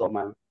someone stole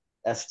my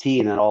ST,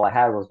 and then all I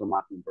had was the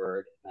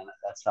Mockingbird, and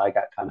that's how I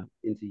got kind of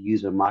into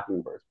using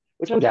Mockingbirds,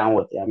 which I'm down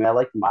with. I mean, I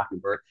like the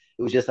Mockingbird.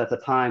 It was just at the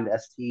time the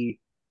ST,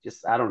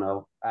 just, I don't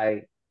know,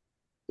 it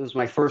was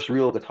my first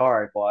real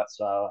guitar I bought,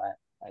 so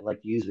I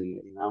liked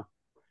using it.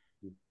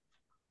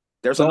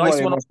 There's a nice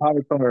one. Have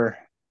it somewhere.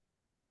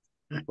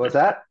 What's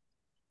that?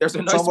 There's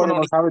a nice Somebody one.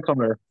 Must have it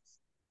somewhere.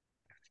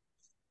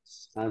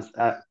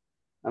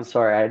 I'm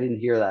sorry, I didn't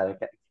hear that. I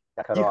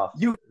got cut off.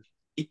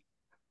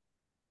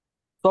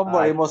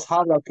 Somebody must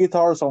have a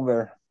guitar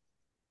somewhere.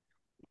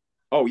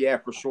 Oh yeah,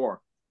 for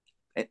sure.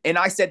 And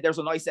I said there's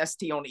a nice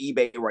ST on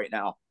eBay right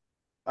now.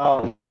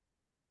 Oh,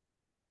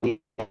 in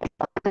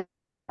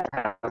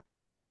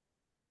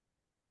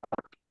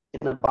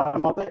the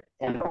bottom of it,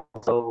 and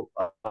also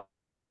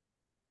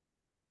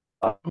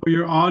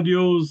your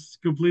audio's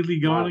completely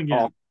gone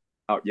again.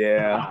 Oh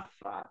yeah.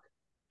 Fuck.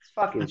 It's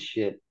fucking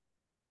shit.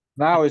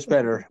 Now it's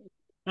better.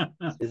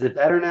 Is it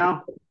better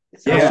now?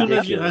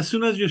 As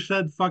soon as you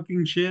said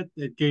fucking shit,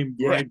 it came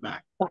right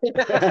back.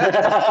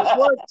 It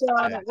worked,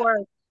 John. It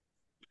worked.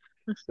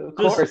 Of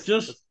course.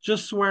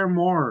 Just swear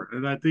more,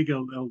 and I think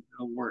it'll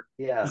work.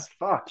 Yes.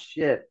 Fuck.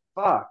 Shit.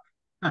 Fuck.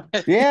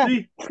 Yeah.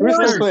 See?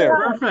 Crystal clear.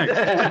 Perfect.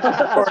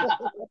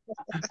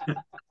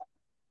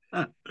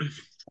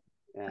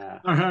 Yeah.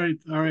 All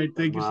right.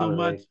 Thank you so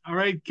much. All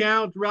right,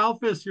 Count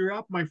Ralphus, you're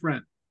up, my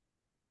friend.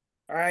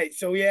 All right.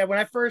 So yeah, when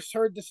I first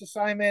heard this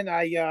assignment,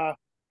 I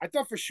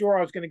thought for sure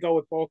I was going to go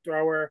with Bolt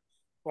Thrower,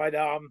 but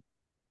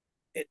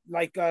it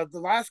like the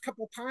last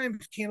couple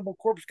times Cannibal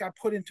Corpse got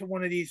put into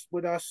one of these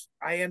with us,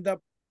 I end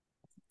up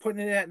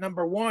putting it at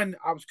number one.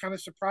 I was kind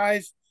of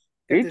surprised.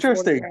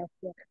 Interesting.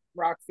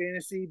 Rock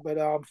fantasy, but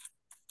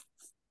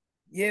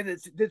yeah,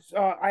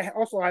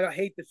 I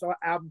hate this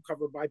album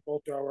cover by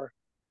Bolt Thrower.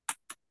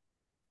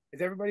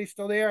 Is everybody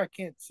still there? I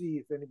can't see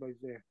if anybody's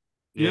there.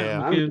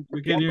 Yeah,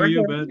 we can hear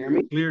you, but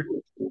clear.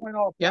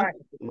 Yeah.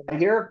 I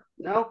hear?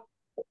 No?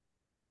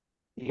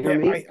 You hear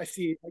me? I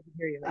see. I can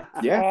hear you now.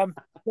 Yeah.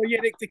 So yeah,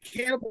 the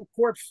Cannibal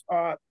Corpse.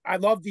 I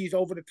love these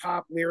over the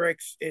top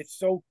lyrics. It's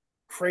so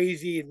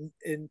crazy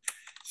and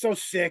so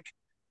sick,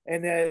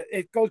 and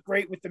it goes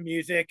great with the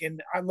music.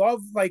 And I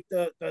love like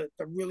the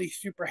really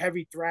super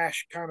heavy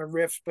thrash kind of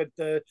riffs, but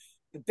the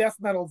death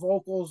metal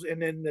vocals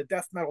and then the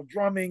death metal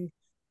drumming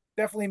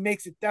definitely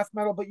makes it death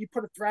metal. But you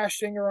put a thrash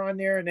singer on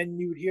there, and then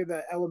you would hear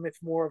the elements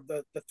more of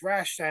the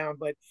thrash sound.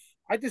 But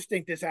I just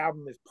think this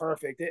album is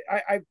perfect.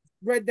 I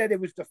read that it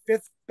was the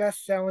 5th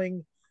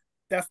best-selling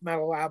death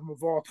metal album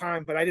of all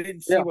time, but I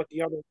didn't see what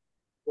the other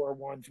 4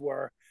 ones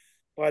were.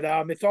 But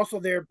it's also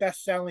their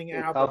best-selling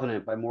album.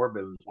 Covenant by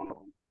Morbid was one of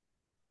them.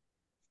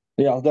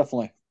 Yeah,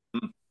 definitely.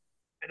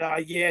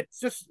 And yeah, it's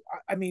just,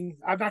 I mean,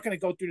 I'm not going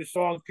to go through the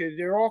songs because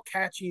they're all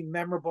catchy and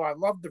memorable. I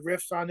love the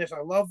riffs on this.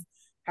 I love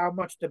how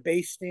much the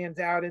bass stands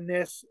out in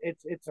this.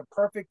 It's a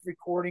perfect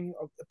recording.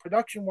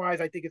 Production-wise,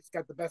 I think it's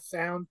got the best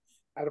sound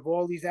out of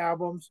all these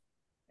albums.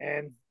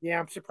 And yeah,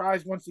 I'm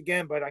surprised once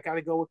again, but I got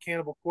to go with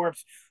Cannibal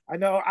Corpse. I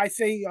know I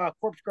say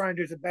Corpse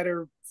Grinder's a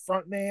better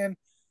frontman,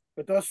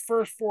 but those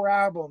first 4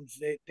 albums,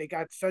 they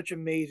got such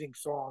amazing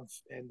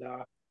songs, and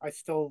I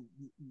still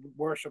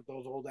worship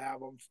those old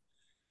albums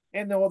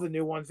and all the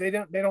new ones. They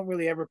don't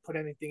really ever put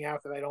anything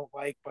out that I don't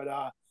like, but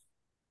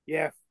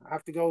yeah, I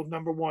have to go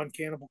number 1,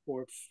 Cannibal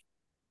Corpse.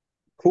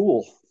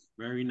 Cool.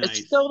 Very nice.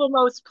 It's still the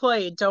most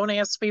played. Don't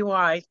ask me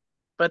why,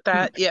 but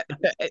that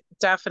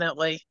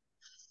definitely.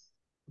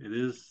 It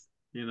is,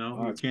 you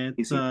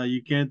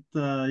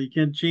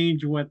can't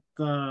change what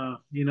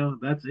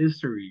that's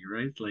history,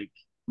 right? Like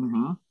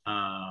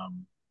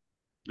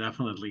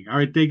definitely. All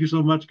right, thank you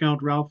so much,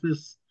 Count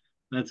Ralphus.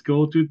 Let's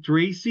go to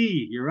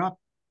Tracy. You're up.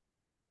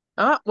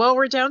 Well,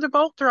 we're down to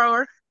Bolt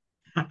Thrower.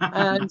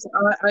 And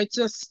I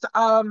just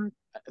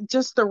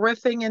the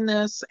riffing in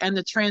this and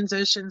the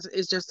transitions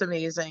is just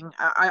amazing.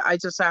 I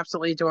just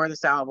absolutely adore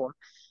this album.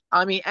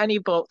 I mean, any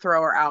Bolt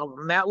Thrower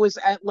album. That was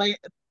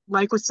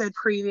like was said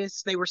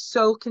previous, they were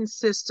so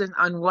consistent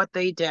on what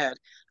they did.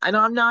 I know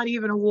I'm not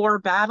even a war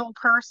battle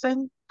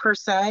person per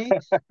se,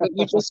 but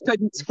you just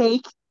couldn't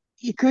take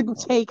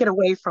it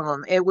away from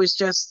them. It was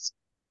just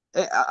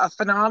a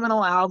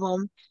phenomenal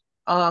album.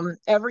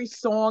 Every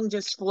song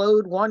just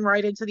flowed one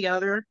right into the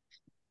other,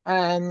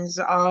 and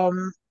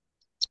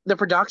the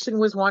production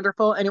was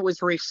wonderful, and it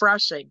was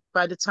refreshing.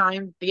 By the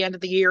time the end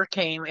of the year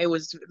came, it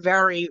was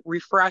very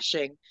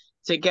refreshing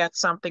to get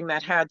something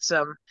that had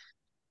some,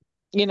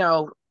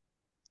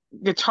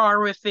 guitar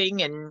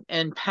riffing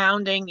and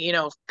pounding,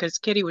 because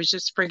Kitty was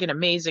just freaking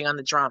amazing on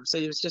the drums. So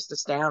it was just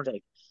astounding,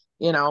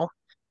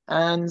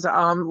 And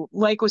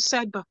like was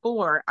said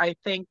before, I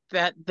think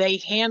that they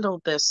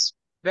handled this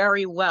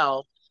very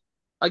well.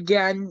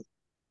 Again,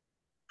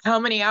 how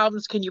many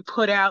albums can you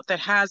put out that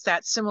has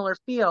that similar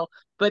feel?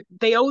 But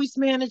they always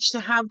managed to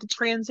have the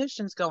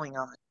transitions going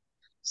on.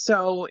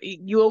 So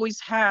you always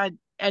had,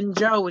 and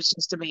Jo was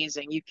just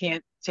amazing. You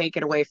can't take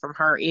it away from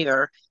her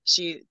either.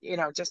 She,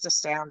 just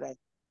astounding.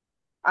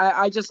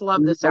 I just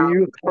love this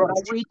album. I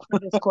read through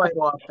this quite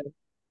often.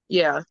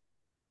 Yeah.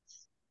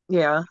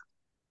 Yeah.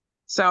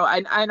 So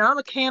and I'm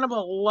a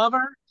Cannibal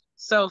lover.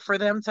 So for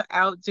them to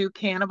outdo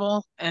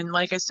Cannibal, and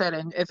like I said,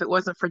 and if it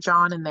wasn't for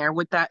John in there,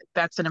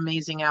 that's an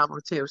amazing album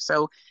too.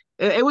 So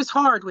it was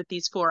hard with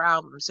these 4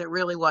 albums. It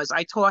really was.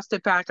 I tossed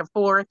it back and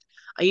forth.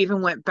 I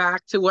even went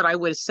back to what I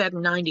would have said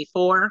in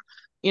 '94,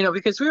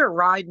 because we were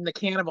riding the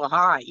Cannibal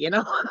high,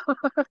 Yeah.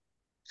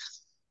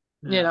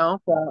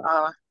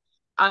 But,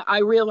 I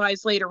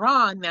realized later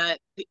on that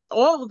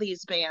all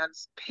these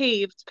bands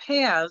paved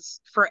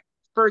paths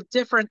for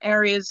different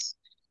areas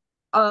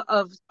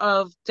of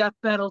death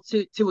metal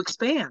to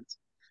expand.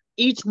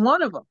 Each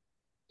one of them,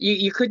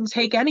 you couldn't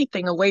take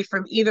anything away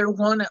from either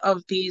one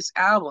of these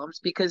albums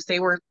because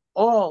they were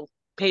all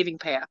paving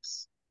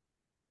paths.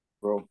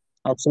 Bro,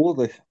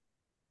 absolutely.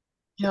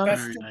 The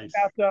best thing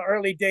about the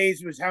early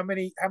days was how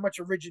much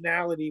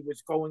originality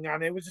was going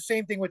on. It was the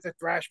same thing with the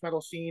thrash metal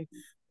scene.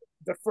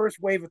 The first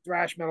wave of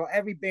thrash metal,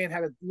 every band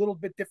had a little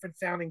bit different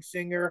sounding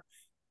singer.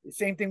 The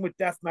same thing with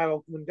death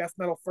metal. When death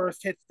metal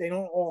first hits, they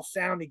don't all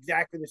sound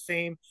exactly the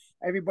same.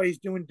 Everybody's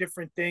doing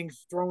different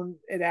things, throwing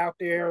it out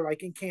there,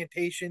 like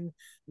Incantation.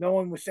 No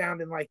one was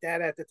sounding like that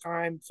at the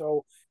time.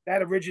 So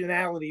that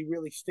originality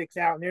really sticks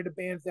out. And they're the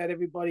bands that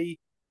everybody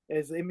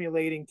is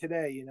emulating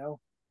today,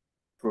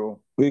 True.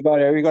 We got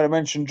to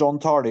mention John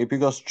Tardy,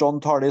 because John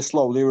Tardy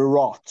slowly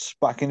rot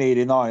back in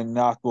 '89.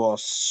 That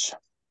was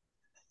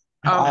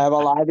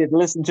I didn't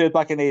listen to it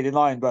back in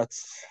 '89, but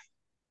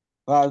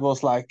that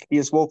was like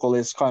his vocal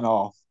is kind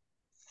of,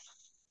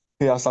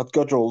 he has that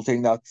guttural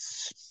thing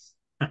that's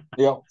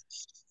yeah.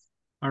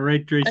 All right,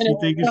 And Tracy,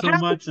 thank you it so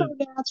happens much. so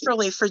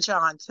naturally for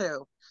John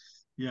too.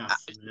 Yes,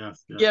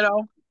 yes, yes. You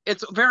know,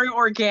 it's very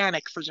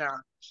organic for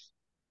John.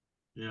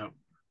 Yeah,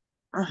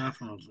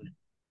 definitely.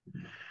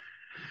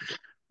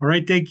 All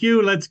right, thank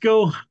you. Let's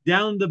go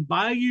down the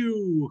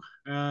bayou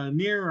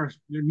near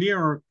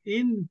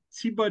in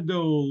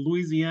Thibodaux,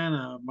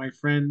 Louisiana. My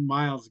friend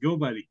Miles, go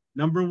buddy.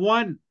 Number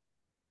one.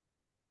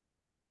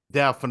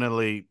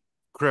 Definitely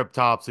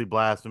Cryptopsy,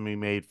 Blasphemy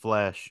Made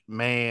Flesh.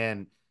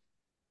 Man,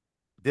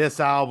 this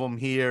album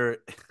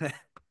here,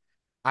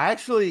 I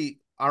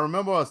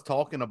remember us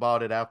talking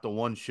about it after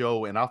one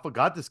show, and I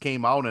forgot this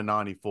came out in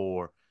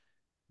 '94.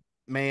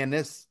 Man,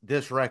 this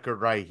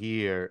record right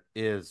here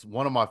is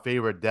one of my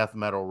favorite death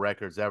metal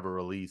records ever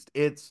released.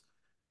 It's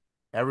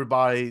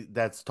everybody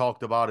that's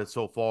talked about it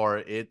so far.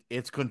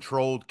 It's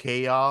controlled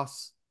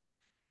chaos,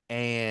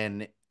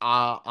 and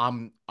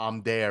I'm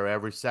there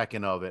every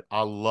second of it.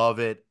 I love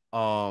it.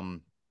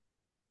 Lord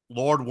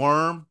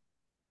Worm,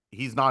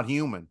 he's not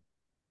human.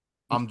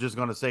 I'm just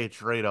gonna say it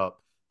straight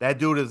up. That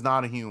dude is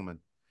not a human.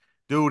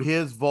 Dude,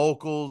 his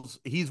vocals,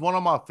 he's one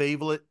of my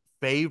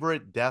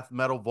favorite death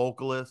metal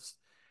vocalists.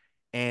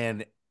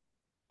 And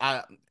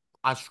I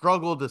I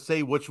struggle to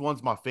say which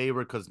one's my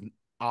favorite because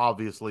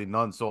obviously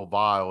None So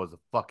Vile is a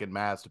fucking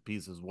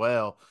masterpiece as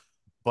well.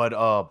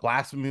 But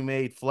Blasphemy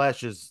Made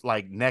Flesh is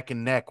like neck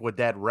and neck with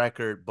that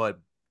record. But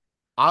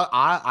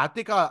I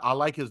think I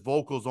like his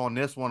vocals on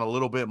this one a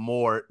little bit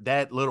more.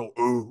 That little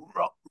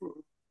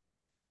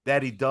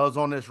that he does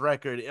on this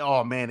record,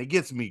 oh man, it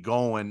gets me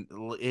going.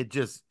 It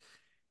just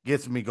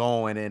gets me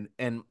going.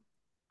 And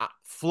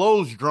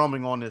Flo's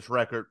drumming on this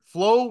record.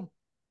 Flo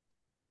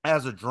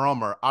as a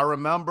drummer, I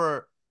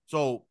remember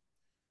so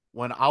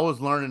when I was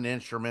learning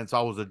instruments,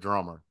 I was a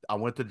drummer. I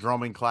went to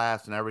drumming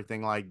class and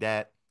everything like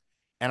that.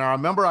 And I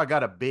remember I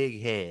got a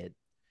big head.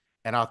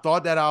 And I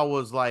thought that I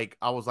was like,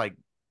 I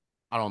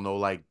don't know,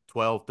 like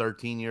 12,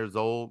 13 years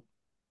old.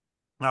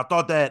 And I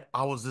thought that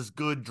I was this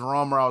good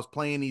drummer. I was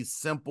playing these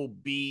simple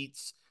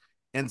beats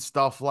and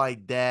stuff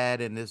like that.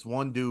 And this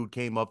one dude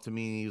came up to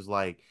me and he was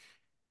like,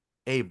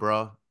 "Hey,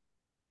 bro,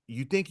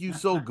 you think you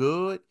so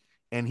good?"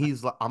 And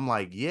he's like, I'm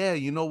like, "Yeah,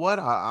 you know what?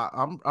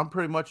 I'm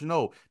pretty much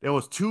no." There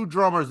was two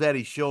drummers that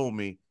he showed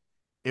me.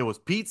 It was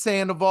Pete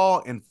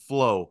Sandoval and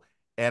Flo.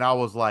 And I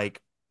was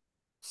like,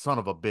 son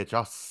of a bitch,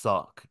 I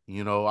suck.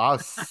 I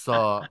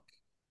suck.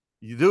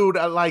 Dude,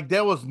 like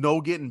there was no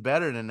getting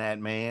better than that,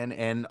 man.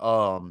 And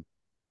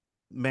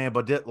man,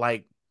 but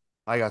like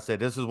I said,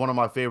 this is one of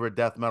my favorite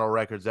death metal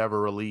records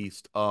ever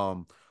released.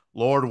 Lord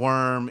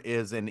Worm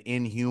is an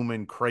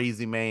inhuman,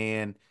 crazy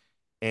man,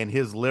 and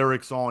his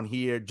lyrics on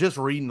here, just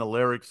reading the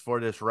lyrics for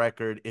this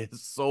record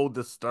is so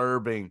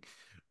disturbing,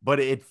 but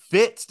it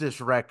fits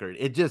this record.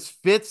 It just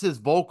fits his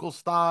vocal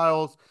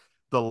styles.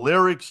 The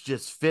lyrics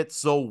just fit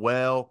so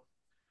well.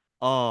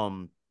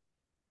 Um,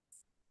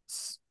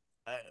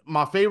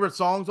 my favorite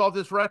songs off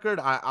this record,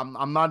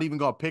 I'm not even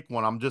gonna pick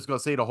one. I'm just gonna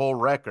say the whole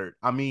record.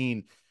 I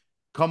mean,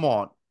 come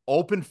on,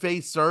 Open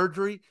Face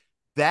Surgery.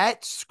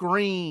 That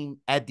scream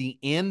at the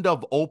end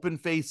of Open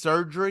Face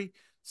Surgery.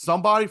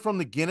 Somebody from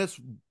the Guinness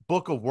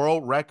Book of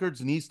World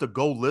Records needs to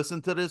go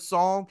listen to this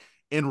song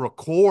and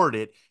record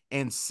it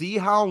and see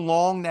how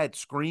long that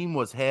scream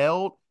was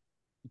held,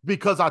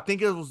 because I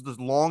think it was the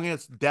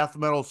longest death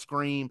metal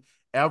scream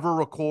ever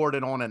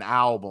recorded on an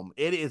album.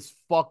 It is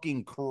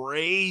fucking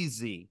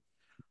crazy.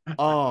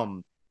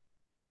 Um,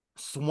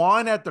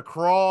 Swan at the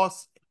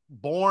Cross,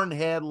 Born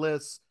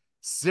Headless,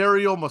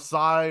 Serial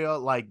Messiah,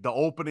 like the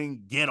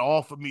opening, "Get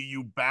off of me,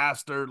 you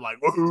bastard!" Like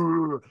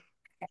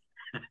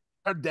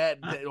that.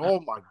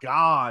 Oh my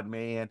god,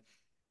 man!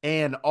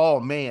 And oh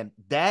man,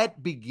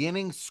 that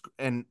beginning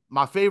and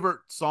my favorite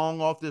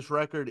song off this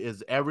record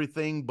is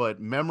Everything But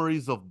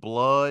Memories of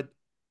Blood.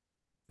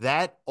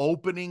 That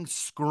opening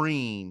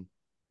scream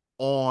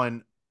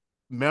on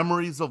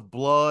Memories of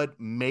Blood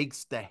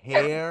makes the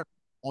hair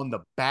on the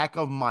back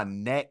of my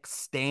neck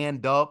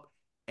stand up.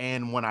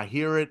 And when I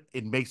hear it,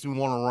 it makes me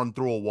want to run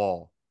through a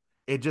wall.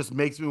 It just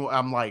makes me,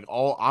 I'm like,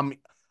 oh,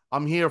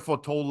 I'm here for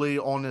totally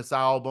on this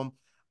album.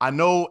 I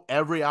know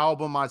every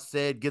album I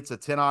said gets a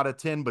 10 out of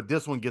 10, but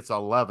this one gets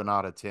 11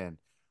 out of 10.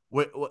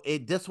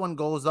 This one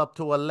goes up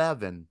to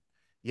 11.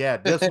 Yeah,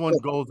 this one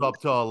goes up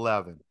to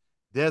 11.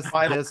 This,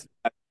 Final. this,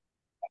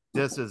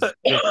 this is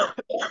just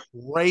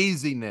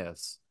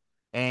craziness.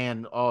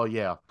 And oh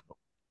yeah,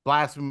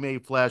 Blasphemy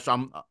Made Flesh.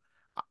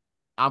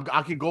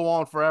 I can go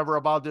on forever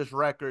about this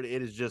record.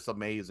 It is just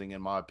amazing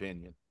in my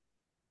opinion.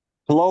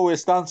 Flo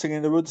is dancing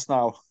in the woods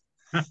now.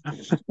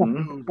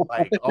 Dude,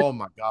 like, oh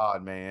my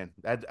god, man,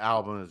 that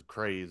album is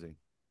crazy.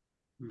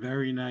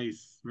 Very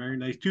nice, very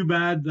nice. Too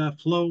bad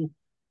Flo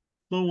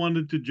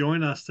wanted to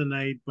join us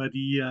tonight, but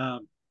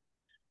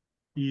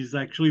he's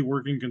actually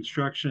working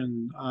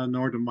construction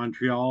north of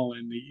Montreal,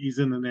 and he's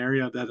in an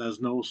area that has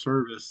no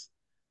service.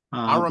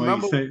 I But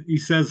remember he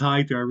says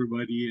hi to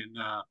everybody, and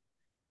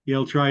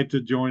he'll try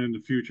to join in the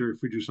future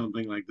if we do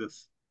something like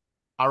this.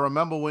 I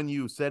remember when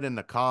you said in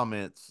the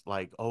comments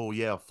like, "Oh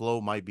yeah, Flo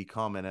might be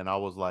coming," and I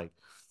was like,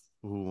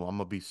 Ooh, I'm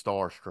gonna be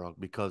starstruck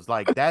because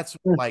like that's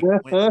like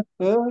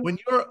when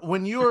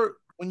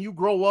you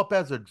grow up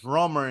as a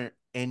drummer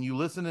and you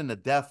listen to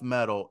death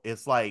metal,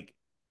 it's like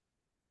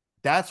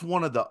that's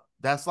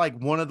like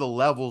one of the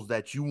levels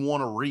that you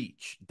want to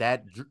reach.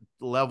 That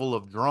level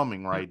of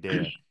drumming right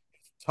there.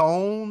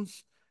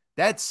 Tones,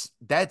 that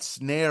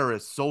snare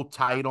is so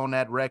tight on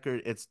that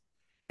record.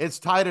 It's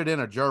tighter than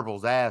a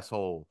gerbil's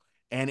asshole,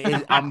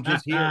 and I'm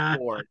just here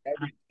for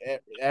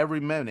it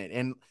every minute.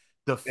 And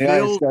the Yeah,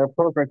 it's fills, got a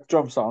perfect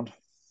drum sound.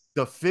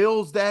 the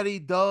fills that he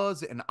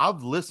does, and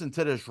I've listened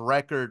to this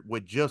record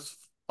with just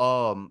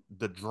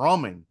the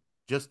drumming,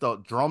 just the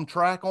drum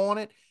track on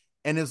it,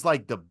 and it's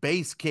like the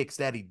bass kicks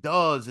that he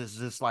does is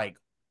just like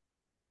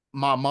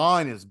my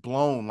mind is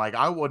blown. Like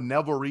I would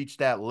never reach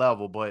that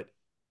level, but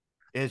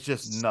it's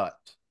just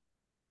nuts.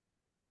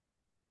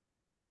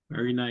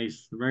 Very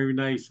nice. Very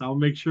nice. I'll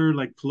make sure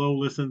like Flo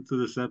listens to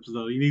this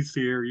episode. He needs to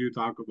hear you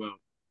talk about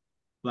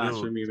Dude,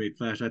 Blasphemy Made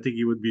Flesh. I think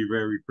he would be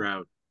very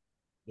proud.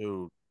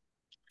 dude,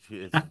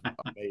 it's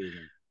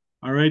amazing.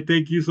 All right.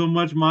 Thank you so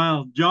much,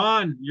 Miles.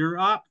 John, you're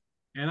up.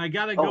 And I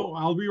gotta go. Oh,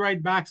 I'll be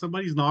right back.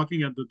 Somebody's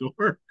knocking at the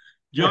door.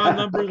 John,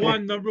 okay.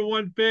 number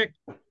one pick.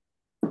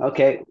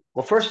 Okay.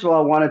 Well, first of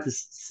all, I wanted to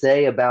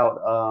say about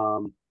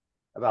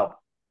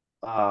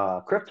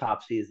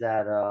Cryptopsy is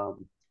that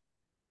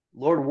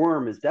Lord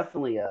Worm is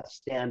definitely a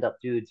stand-up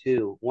dude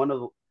too. One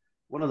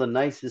of the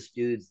nicest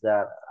dudes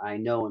that I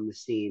know in the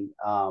scene.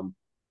 I,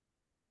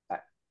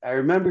 I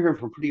remember him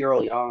from pretty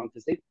early on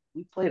because they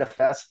we played a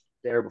fest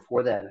there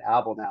before that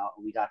album out,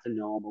 and we got to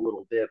know him a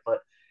little bit. But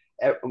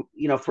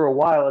for a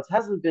while, it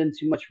hasn't been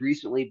too much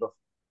recently. But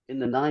in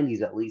the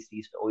 '90s, at least, he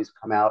used to always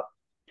come out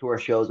to our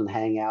shows and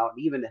hang out,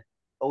 and even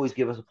always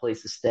give us a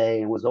place to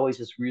stay, and was always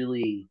just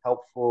really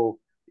helpful.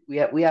 We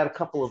had a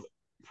couple of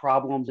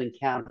problems in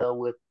Canada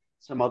with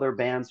some other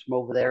bands from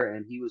over there,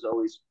 and he was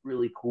always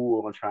really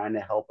cool on trying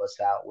to help us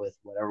out with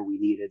whatever we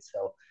needed.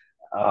 So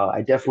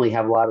I definitely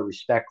have a lot of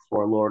respect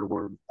for Lord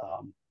Word.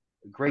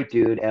 Great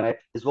dude, and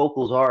his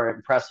vocals are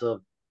impressive.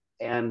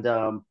 And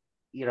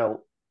you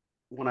know,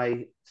 when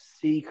I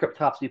see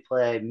Cryptopsy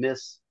play, I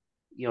miss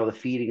the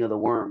feeding of the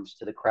worms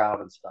to the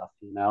crowd and stuff.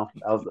 That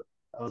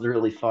was a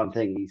really fun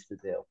thing he used to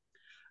do.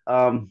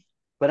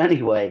 But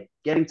anyway,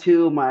 getting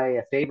to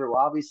my favorite,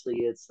 well, obviously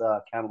it's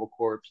Cannibal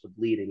Corpse, The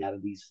Bleeding out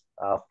of these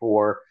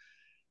four.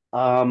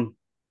 I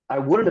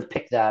wouldn't have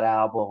picked that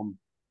album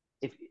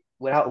if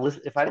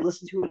if I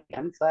listened to it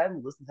again because I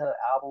haven't listened to that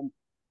album.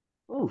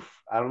 Oof,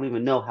 I don't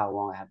even know how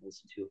long I haven't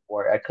listened to it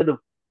for. I could have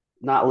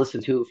not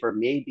listened to it for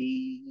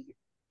maybe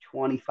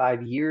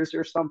 25 years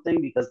or something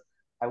because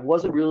I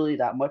wasn't really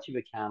that much of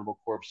a Cannibal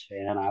Corpse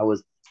fan. I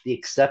was the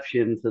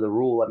exception to the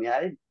rule. I mean,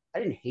 I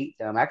didn't hate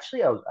them.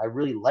 Actually, I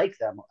really liked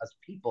them as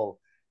people.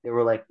 They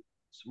were like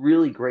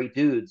really great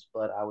dudes,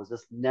 but I was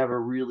just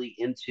never really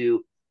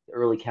into the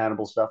early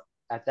Cannibal stuff.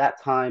 At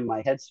that time,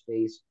 my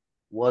headspace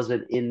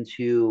wasn't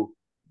into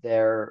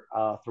their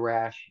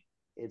thrash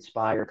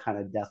inspired kind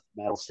of death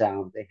metal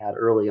sound they had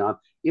early on,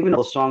 even though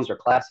those songs are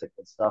classic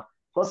and stuff.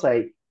 Plus,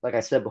 like I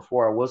said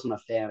before, I wasn't a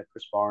fan of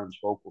Chris Barnes'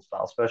 vocal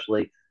style,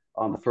 especially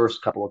on the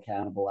first couple of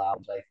Cannibal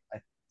albums. I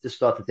just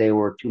thought that they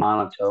were too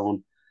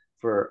monotone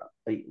for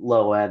a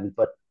low end,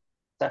 but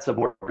that's a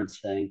more different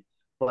thing.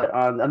 But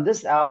on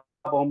this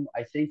album,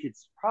 I think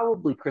it's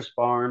probably Chris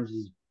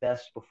Barnes'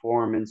 best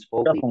performance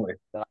vocally.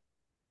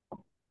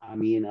 Definitely. I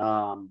mean,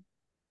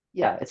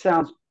 yeah, it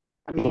sounds.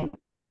 I mean,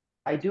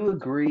 I do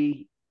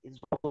agree his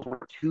vocals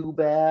weren't too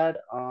bad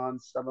on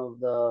some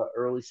of the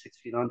early Six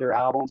Feet Under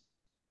albums.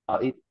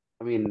 I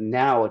mean,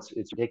 now it's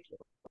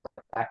ridiculous.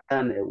 Back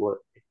then, it was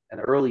an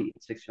early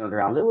Six Feet Under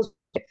album. It was,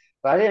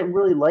 but I didn't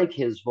really like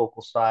his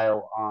vocal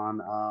style on,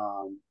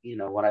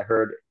 when I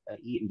heard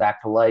Eaten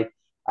Back to Life.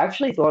 I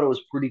actually thought it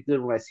was pretty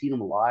good when I seen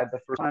him live the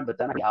first time, but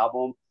then the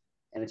album,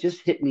 and it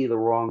just hit me the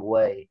wrong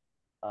way.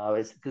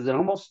 It's because it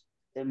almost,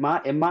 in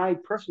my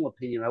personal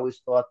opinion, I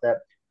always thought that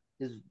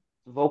his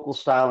vocal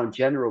style in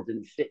general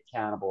didn't fit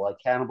Cannibal. Like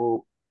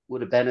Cannibal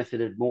would have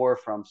benefited more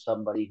from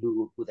somebody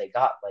who they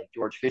got like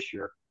George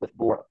Fisher with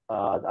more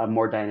a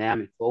more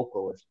dynamic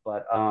vocalist.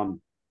 But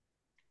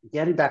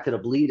getting back to the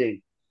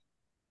Bleeding,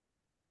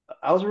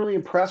 I was really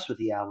impressed with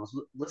the album. I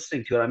was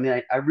listening to it. I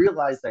mean, I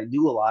realized I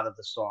knew a lot of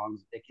the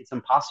songs. It's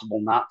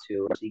impossible not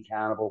to see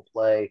Cannibal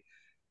play.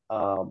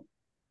 Um,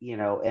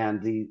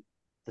 and the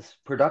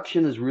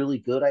production is really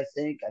good. I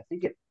think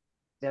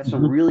they have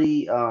some Mhm.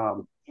 really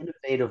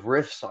innovative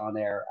riffs on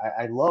there.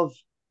 I love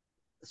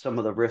some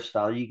of the riff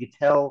style. You could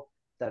tell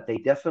that they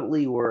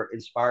definitely were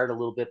inspired a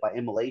little bit by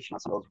Immolation on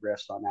some of those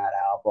riffs on that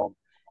album,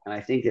 and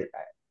I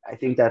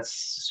think that's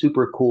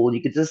super cool.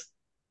 You could just,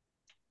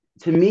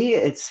 to me,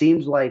 it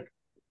seems like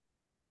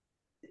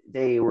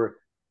they were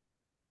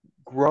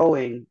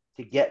growing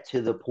to get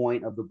to the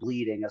point of the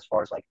Bleeding as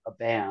far as like a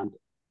band.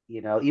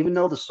 Even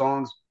though the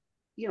songs,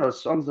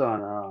 songs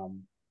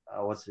on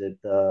what's it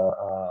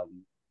the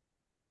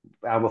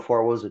album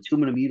before, was it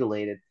Tomb of the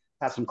Mutilated,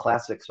 has some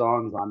classic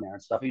songs on there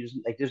and stuff. You just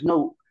like, there's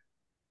no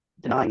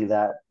denying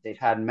that they've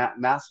had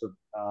massive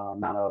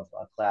amount of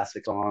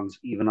classic songs,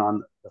 even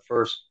on the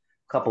first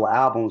couple of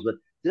albums. But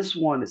this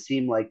one, it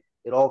seemed like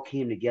it all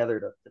came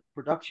together. The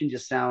production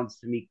just sounds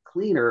to me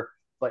cleaner,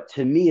 but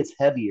to me, it's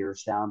heavier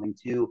sounding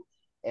too.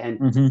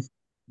 And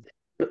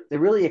they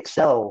really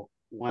excel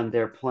when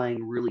they're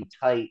playing really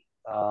tight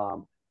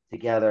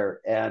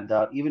together. And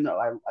even though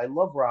I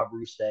love Rob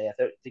Roussay,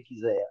 think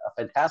he's a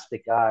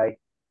fantastic guy.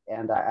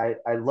 And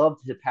I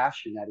loved the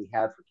passion that he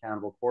had for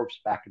Cannibal Corpse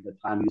back in the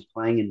time he was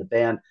playing in the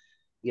band.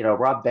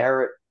 Rob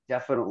Barrett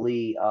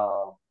definitely,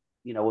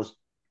 was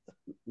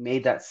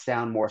made that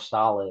sound more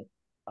solid.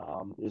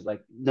 There's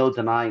like no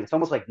denying. It's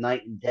almost like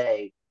night and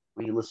day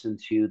when you listen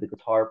to the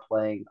guitar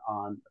playing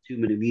on Two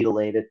Minute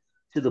Mutilated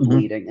to the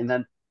bleeding. And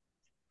then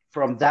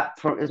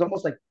it's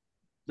almost like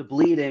the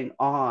bleeding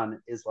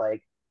on is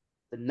like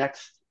the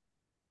next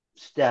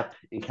step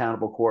in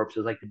Cannibal Corpse,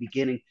 is like the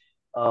beginning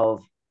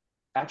of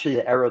actually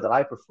the era that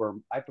I prefer.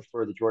 I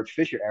prefer the George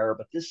Fisher era,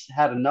 but this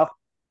had enough,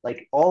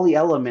 like all the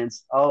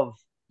elements of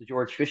the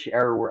George Fisher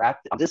era were at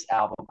this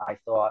album, I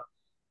thought,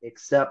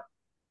 except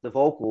the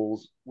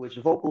vocals, which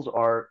the vocals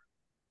are,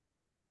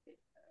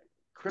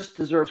 Chris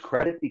deserves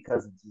credit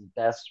because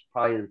it's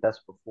probably his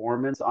best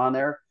performance on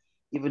there,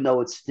 even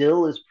though it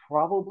still is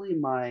probably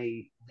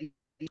my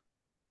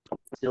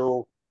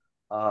still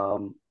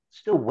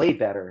way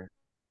better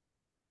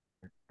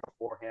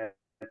beforehand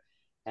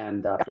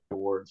and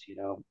afterwards.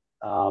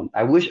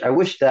 I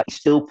wish that he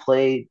still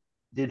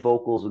did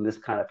vocals in this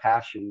kind of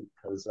passion,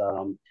 because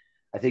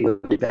I think it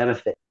would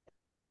benefit.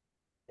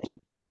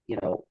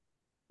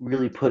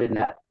 Really put in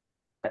that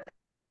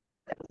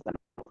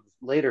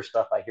later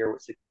stuff I hear.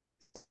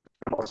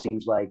 It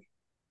seems like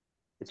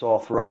it's all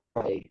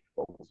throwaway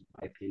vocals, in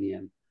my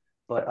opinion.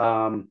 But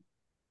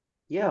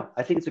yeah,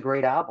 I think it's a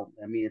great album.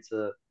 I mean, it's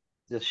a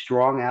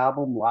strong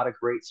album, a lot of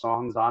great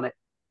songs on it.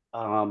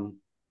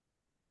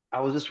 I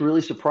was just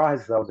really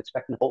surprised, because I was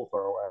expecting Bolt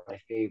Thrower my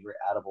favorite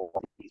out of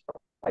all these.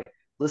 Like,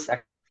 listen,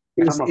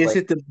 is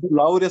it the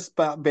loudest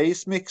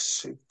bass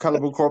mix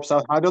Cannibal Corpse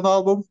had on an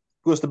album?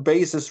 Because the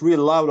bass is really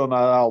loud on that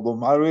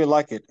album. I really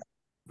like it.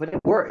 But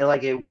it works.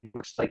 It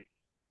works like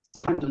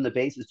sometimes when the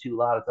bass is too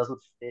loud, it doesn't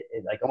fit.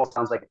 It like almost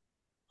sounds like it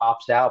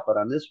pops out. But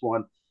on this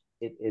one,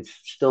 it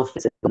still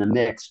fits in the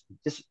mix. It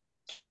just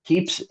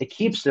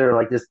keeps there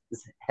like this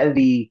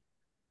heavy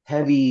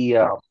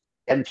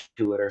end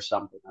to it or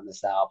something on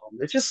this album.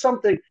 It's just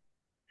something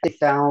they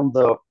found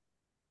the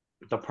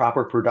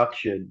proper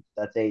production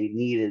that they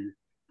needed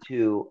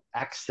to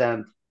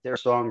accent their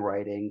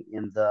songwriting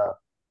in the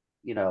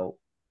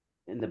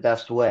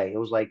best way. It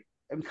was like,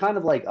 kind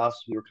of like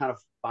us. We were kind of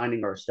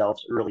finding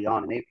ourselves early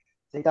on, and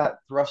they got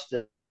thrust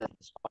in the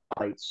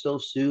spotlight so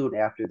soon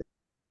after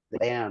the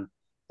band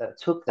that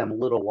it took them a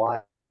little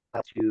while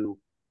to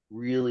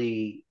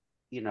really,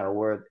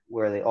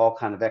 where they all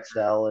kind of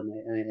excel,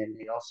 and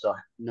they also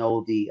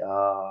know the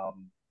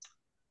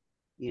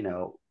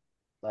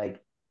like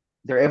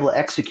they're able to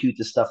execute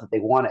the stuff that they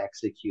want to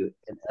execute.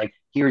 And like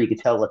here, you can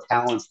tell the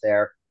talent's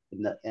there,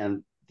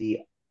 and the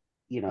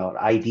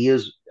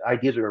ideas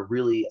are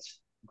really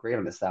great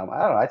on this album. I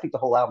don't know. I think the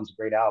whole album's a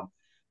great album.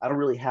 I don't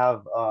really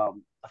have a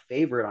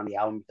favorite on the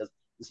album, because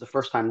it's the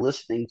first time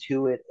listening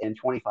to it in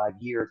 25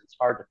 years. It's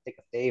hard to pick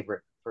a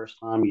favorite the first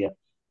time you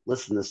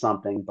listen to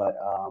something, but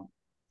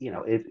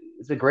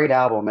it's a great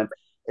album, and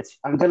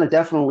I'm gonna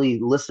definitely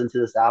listen to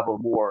this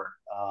album more.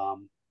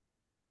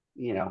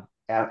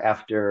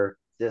 After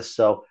this,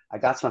 so I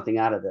got something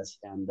out of this,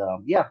 and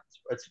yeah,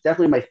 it's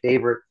definitely my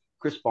favorite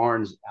Chris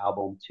Barnes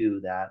album too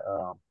that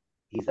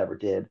he's ever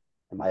did,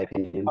 in my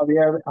opinion.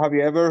 Have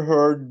you ever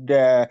heard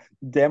the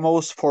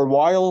demos for a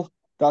while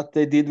that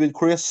they did with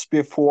Chris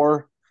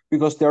before?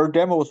 Because there are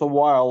demos a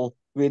while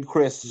with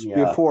Chris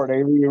before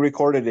they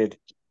re-recorded it.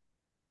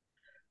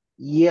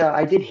 Yeah,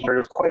 I did hear it. It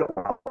was quite a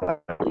while. I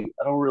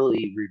don't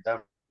really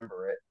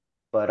remember it,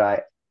 but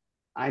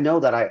I know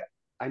that I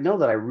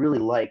really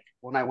like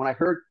when I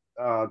heard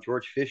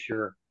George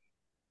Fisher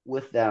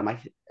with them.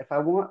 If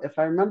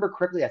I remember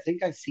correctly, I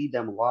think I see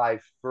them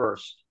live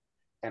first,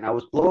 and I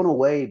was blown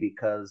away,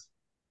 because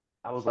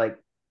I was like,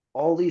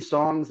 all these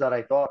songs that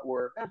I thought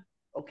were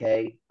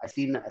okay. I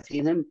seen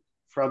him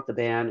front the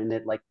band, and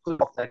it like put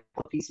all the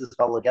pieces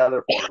fell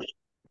together for me.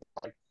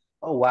 Like,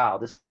 oh wow,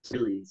 this is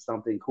really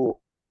something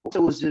cool. So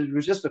it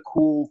was just a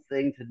cool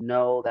thing to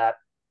know that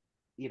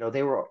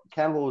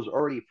Cannibal was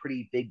already a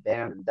pretty big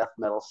band in the death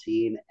metal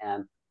scene,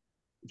 and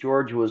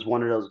George was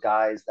one of those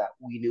guys that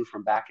we knew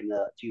from back in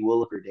the G.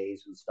 Willikers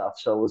days and stuff.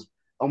 So it was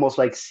almost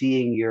like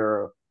seeing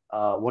your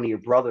one of your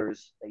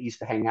brothers that you used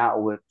to hang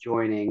out with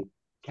joining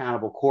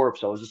Cannibal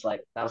Corpse. I was just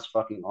like, that was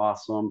fucking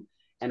awesome.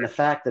 And the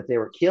fact that they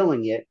were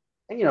killing it,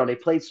 and they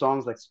played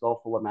songs like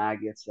Skull Full of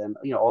Maggots and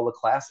all the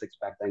classics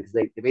back then, because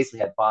they basically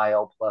had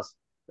Bio plus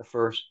the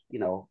first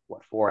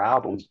 4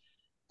 albums.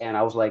 And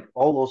I was like,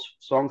 all those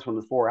songs from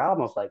the 4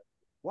 albums, I was like,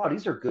 wow,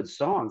 these are good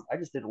songs. I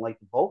just didn't like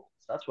the vocals.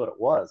 That's what it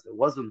was. It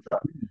wasn't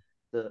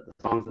the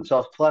songs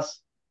themselves.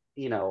 Plus,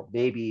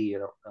 maybe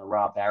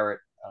Rob Barrett,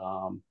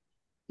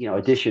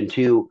 addition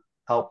to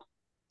help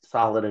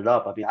solid it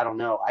up. I mean, I don't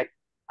know.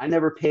 I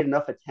never paid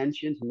enough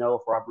attention to know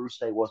if Rob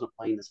Roussey wasn't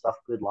playing the stuff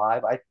good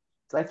live.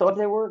 I thought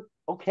they were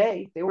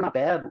okay. They were not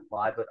bad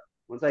live, but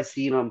once I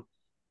seen them,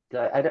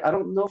 I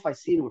don't know if I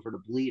seen them for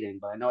the Bleeding,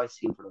 but I know I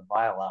seen them for the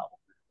Vile album.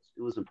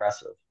 It was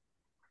impressive.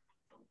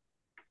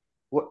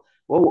 What?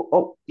 Well,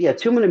 oh yeah,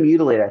 Tomb of the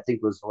Mutilated. I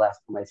think was the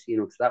last time I seen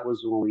them because that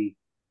was when we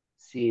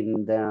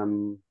seen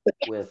them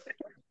with.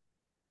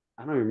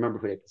 I don't even remember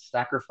who they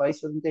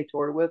Sacrifice. I think they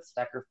toured with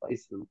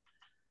Sacrifice, and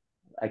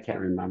I can't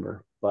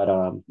remember.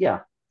 But yeah.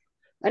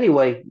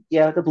 Anyway,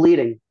 yeah, the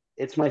Bleeding.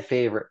 It's my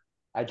favorite.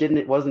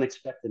 Wasn't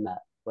expecting that,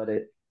 but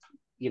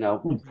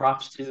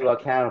props to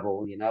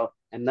Cannibal,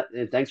 and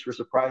thanks for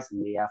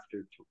surprising me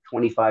after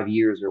 25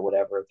 years or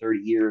whatever,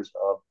 30 years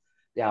of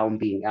the album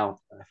being out.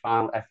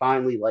 I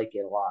finally like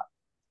it a lot.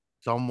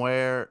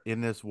 Somewhere in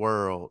this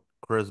world,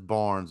 Chris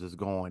Barnes is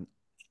going.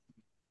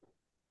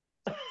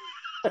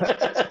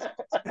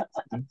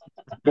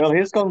 Well,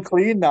 he's gone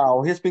clean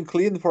now. He's been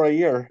clean for a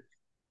year.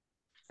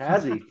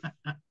 Has he?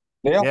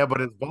 Yeah, but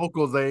his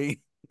vocals ain't.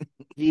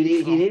 He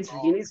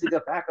needs to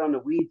get back on the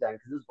weed then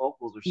because his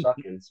vocals are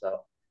sucking. So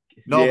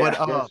no, yeah,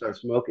 but start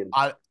smoking.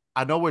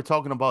 I know we're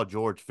talking about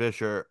George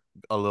Fisher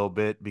a little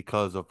bit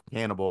because of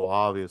Cannibal,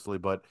 obviously,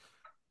 but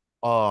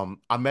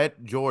I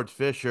met George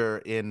Fisher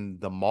in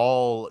the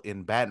mall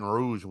in Baton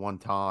Rouge one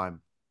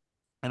time,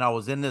 and I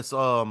was in this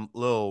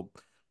little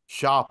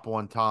shop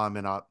one time,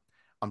 and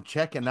I'm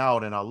checking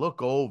out, and I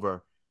look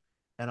over,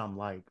 and I'm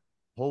like,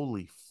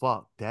 holy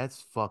fuck,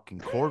 that's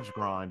fucking Corpse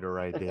Grinder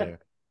right there.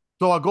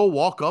 So I go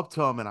walk up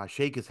to him and I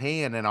shake his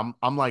hand, and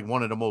I'm like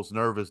one of the most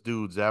nervous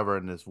dudes ever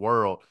in this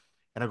world.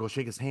 And I go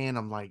shake his hand.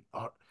 I'm like,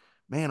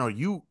 man, are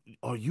you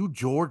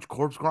George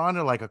Corpse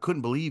Grinder? Like I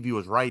couldn't believe he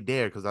was right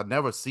there because I'd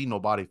never seen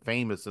nobody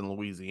famous in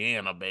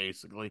Louisiana,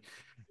 basically.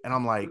 And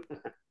I'm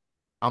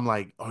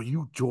like, are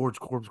you George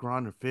Corpse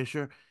Grinder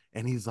Fisher?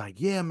 And he's like,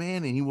 yeah,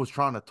 man. And he was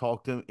trying to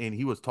talk to him, and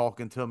he was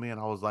talking to me, and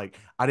I was like,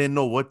 I didn't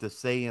know what to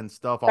say and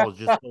stuff. I was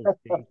just so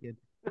shaken.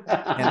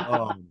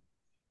 And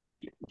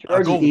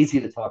George is easy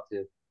to talk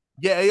to.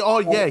 Yeah, oh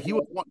yeah, he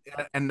was one,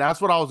 and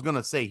that's what I was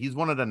gonna say. He's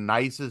one of the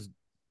nicest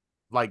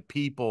like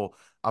people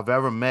I've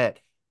ever met.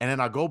 And then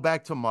I go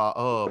back to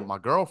my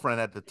girlfriend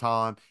at the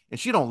time, and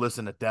she don't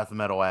listen to death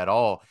metal at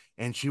all.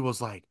 And she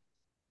was like,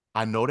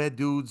 I know that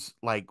dude's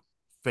like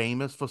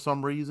famous for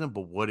some reason,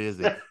 but what is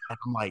it? And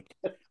I'm like,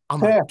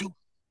 dude,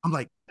 I'm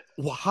like,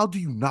 well, how do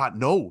you not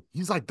know?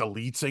 He's like the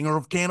lead singer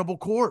of Cannibal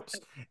Corpse.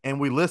 And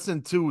we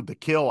listened to the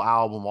Kill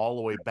album all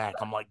the way back.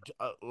 I'm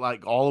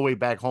like all the way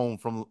back home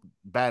from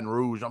Baton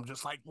Rouge. I'm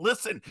just like,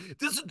 listen,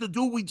 this is the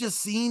dude we just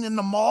seen in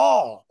the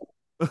mall.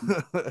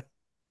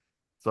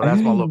 So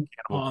that's my little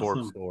Cannibal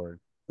Corpse story.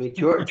 I mean,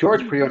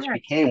 George pretty much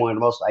became one of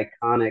the most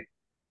iconic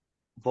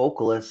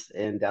vocalists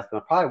in death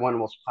metal, probably one of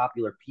the most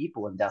popular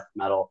people in death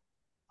metal.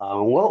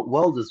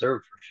 Well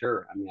deserved for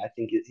sure. I mean, I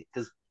think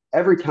because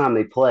every time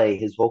they play,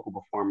 his vocal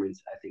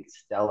performance, I think, is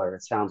stellar.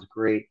 It sounds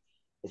great.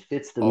 It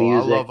fits the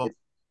music. I love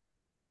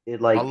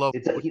him. I love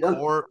he does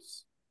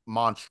Corpse,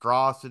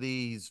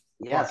 Monstrosity. He's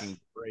fucking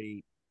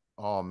great.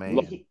 Oh man,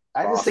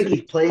 I just think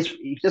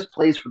he just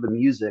plays for the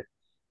music.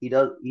 He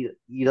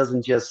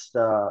doesn't just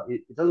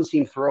it doesn't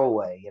seem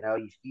throwaway.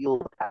 You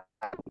feel that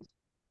he's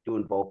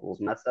doing vocals,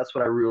 and that's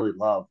what I really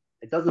love.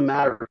 It doesn't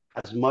matter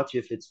as much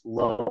if it's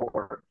low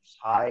or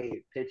high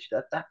pitch.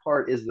 That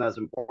part isn't as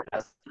important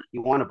as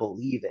you want to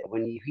believe it.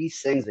 When he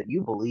sings it,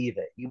 you believe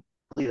it. You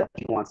believe that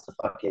he wants to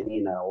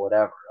fucking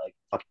whatever, like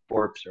fucking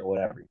corpse or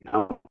whatever.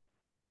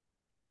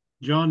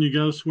 John, you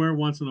gotta swear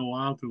once in a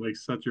while to like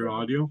set your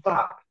audio.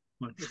 Fuck.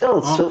 Like,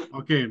 Still,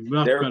 okay,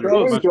 much there better.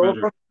 goes. Much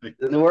better.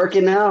 Is it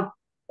working now?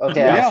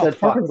 Okay, I said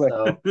fuck.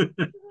 So.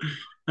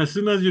 As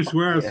soon as you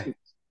swear, it's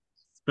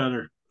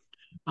better.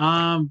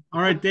 All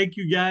right, thank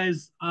you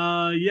guys.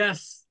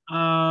 Yes,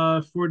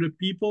 for the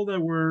people that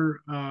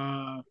were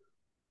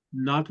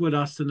not with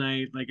us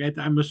tonight, like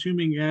I'm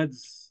assuming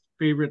Ed's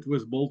favorite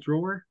was Bolt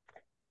Thrower.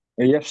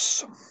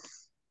 Yes.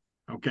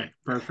 Okay,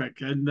 perfect.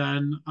 And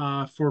then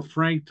for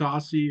Frank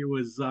Tossi, it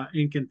was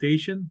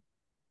Incantation,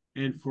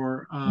 and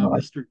for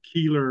Mr.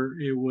 Keeler,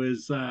 it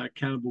was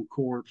Cannibal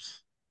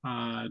Corpse,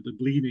 The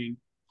Bleeding.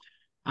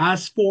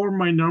 As for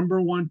my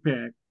number one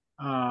pick,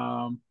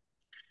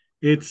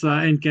 it's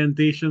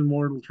Incantation,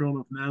 Mortal Throne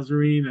of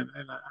Nazarene, and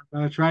I'm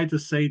gonna try to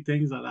say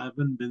things that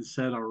haven't been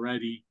said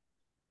already.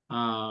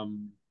 I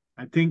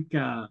think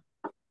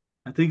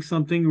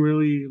something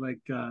really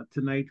like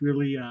tonight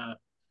really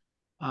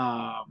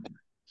um,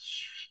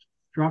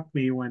 struck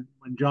me when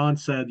John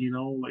said,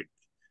 like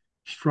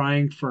he's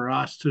trying for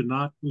us to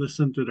not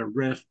listen to the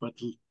riff, but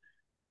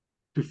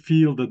to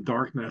feel the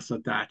darkness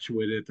attached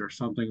with it or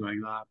something like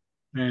that.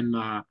 And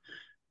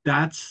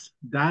that's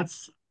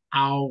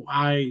how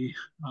I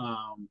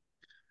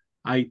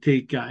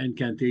take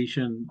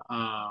Incantation.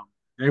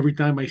 Every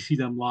time I see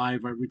them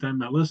live, every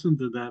time I listen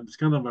to them, it's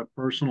kind of a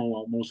personal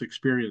almost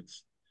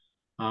experience.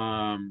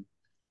 And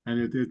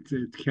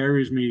it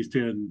carries me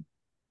to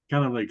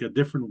kind of like a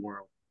different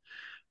world.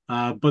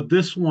 But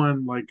this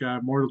one, like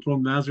Mortal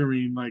Throne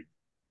Nazarene, like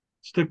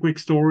just a quick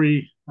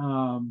story.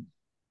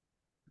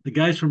 the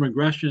guys from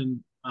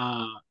Aggression,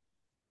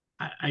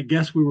 I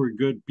guess we were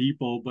good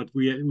people, but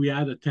we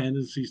had a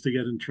tendencies to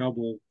get in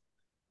trouble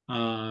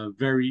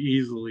very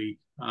easily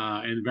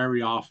and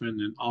very often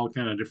in all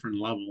kind of different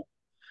level.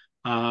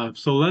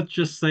 So let's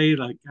just say,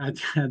 like at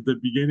the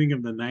beginning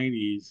of the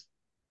 '90s,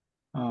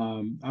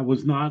 I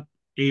was not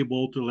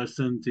able to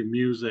listen to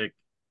music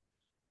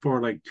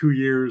for like 2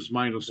 years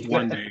minus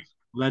one day.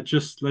 Let's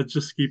just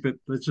keep it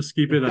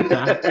at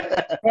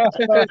that.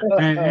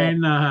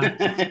 And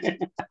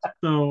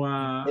so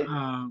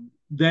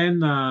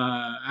then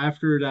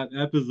after that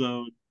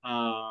episode,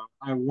 I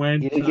You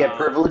went. didn't get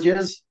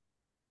privileges?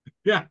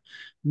 Yeah,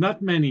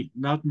 not many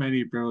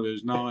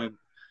privileges. No,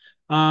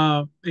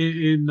 and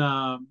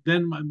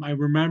then I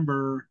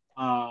remember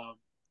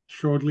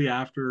shortly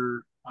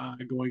after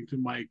going to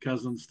my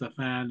cousin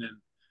Stefan, and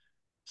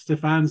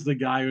Stefan's the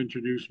guy who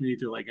introduced me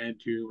to like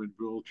Entomb and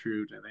Brutal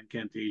Truth and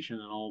Incantation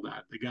and all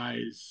that. The guy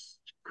is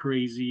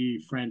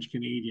crazy French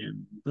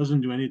Canadian,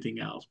 doesn't do anything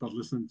else but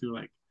listen to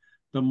like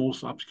the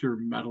most obscure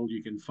metal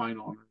you can find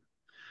on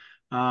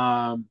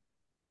it.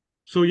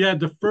 So yeah,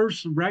 the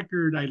first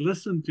record I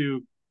listened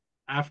to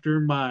after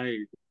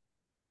my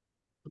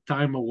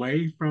time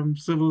away from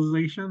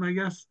civilization, I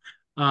guess,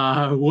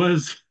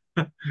 was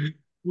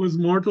was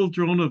Mortal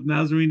Throne of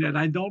Nazarene. And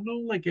I don't know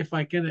like if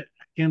I can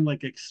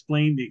like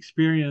explain the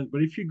experience,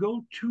 but if you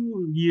go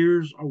 2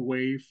 years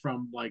away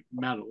from like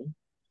metal,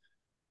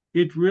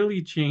 it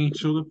really changed.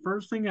 So the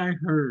first thing I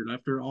heard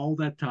after all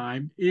that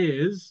time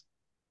is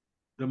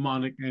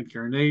Demonic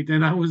Incarnate,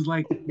 and I was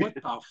like, what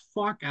the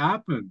fuck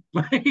happened?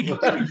 Like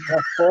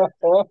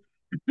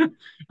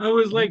I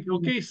was like,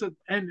 okay, so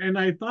and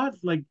I thought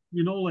like,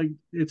 like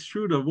it's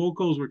true the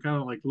vocals were kind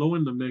of like low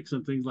in the mix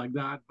and things like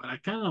that, but I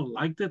kind of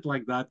liked it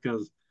like that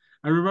because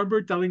I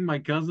remember telling my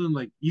cousin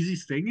like, is he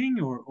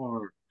singing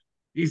or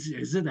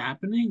is it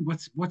happening?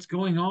 What's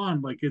going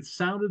on? Like it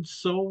sounded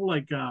so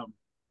like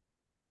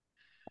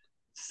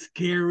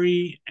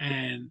scary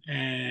and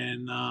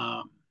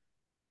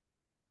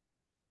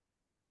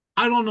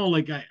I don't know,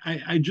 like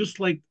I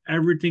just like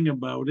everything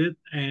about it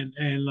and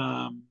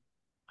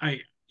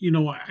I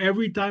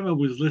every time I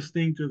was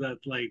listening to that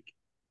like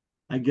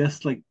I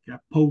guess like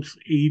post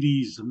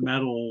 '80s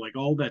metal, like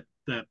all that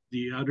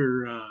the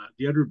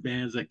other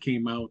bands that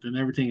came out and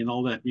everything and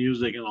all that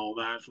music and all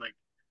that. Like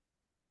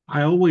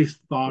I always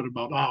thought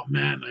about, oh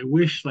man, I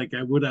wish like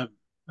I would have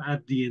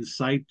had the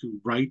insight to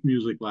write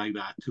music like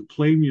that, to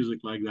play music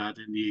like that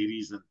in the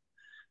 '80s,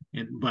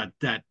 and but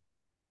that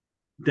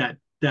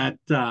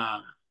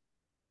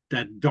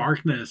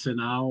darkness and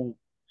how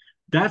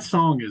that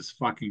song is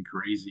fucking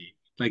crazy.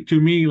 Like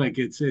to me, like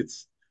it's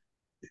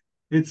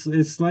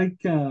like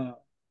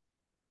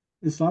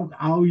it's not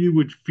how you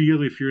would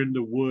feel if you're in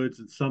the woods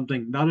and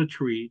something, not a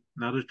tree,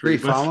 Tree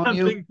but following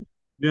you? something,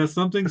 yeah,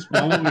 something's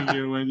following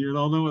you and you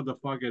don't know what the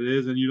fuck it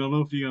is and you don't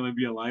know if you're going to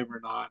be alive or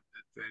not.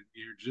 And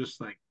you're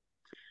just like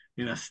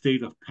in a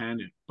state of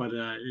panic, but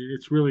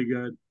it's really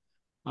good.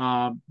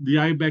 The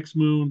Ibex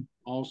Moon,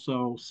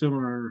 also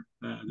similar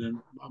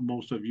than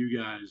most of you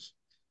guys.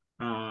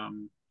 I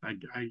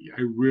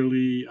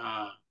really,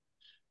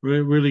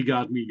 really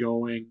got me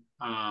going.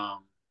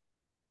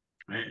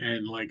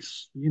 And like,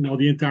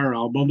 the entire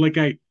album, like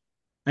I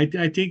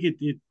think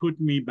it put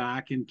me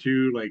back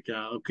into like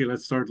okay,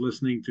 let's start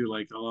listening to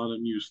like a lot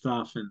of new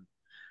stuff. And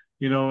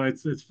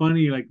it's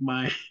funny, like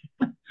my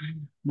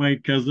my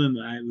cousin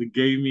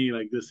gave me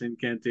like this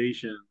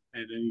incantation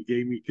and then he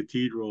gave me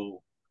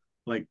Cathedral,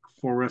 like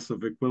Forest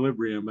of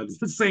Equilibrium at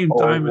the same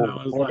time, and Oh,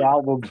 I was what like,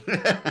 album?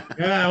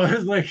 yeah, I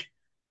was like,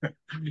 I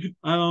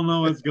don't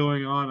know what's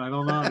going on, I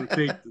don't know how to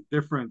take the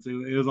difference.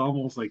 It was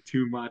almost like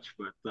too much,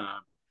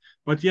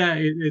 but yeah,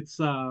 it's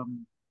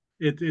I'm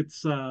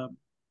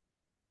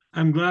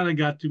glad I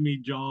got to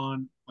meet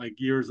John like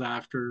years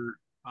after,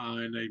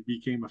 and I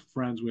became a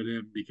friends with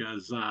him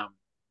because I'm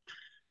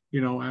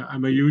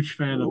a huge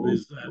fan of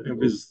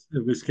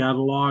his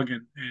catalog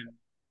and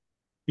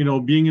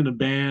being in a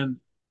band,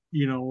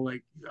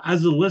 like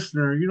as a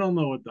listener, you don't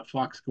know what the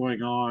fuck's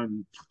going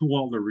on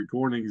while the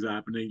recording's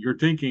happening. You're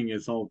thinking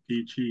it's all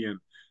peachy and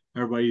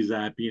everybody's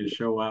happy and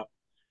show up.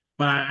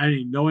 But I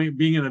mean, knowing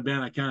being in a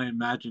band, I can't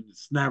imagine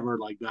it's never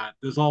like that.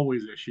 There's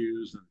always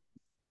issues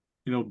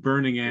and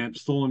burning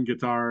amps, stolen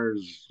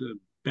guitars,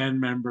 band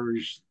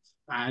members,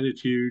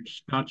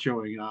 attitudes, not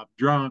showing up,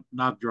 drunk,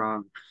 not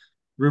drunk,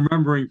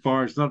 remembering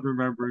parts, not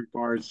remembering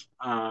parts.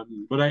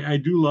 But I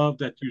do love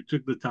that you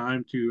took the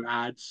time to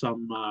add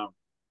some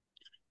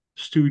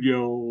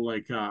studio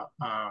like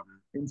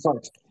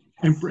Insight.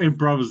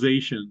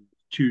 improvisation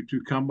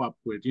to come up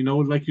with.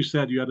 Like you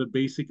said, you had a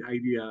basic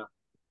idea,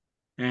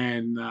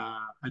 and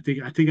I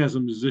think as a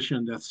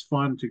musician, that's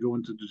fun to go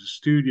into the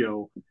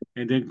studio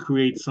and then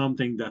create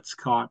something that's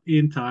caught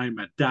in time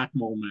at that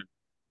moment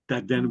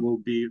that then will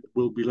be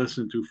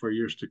listened to for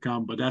years to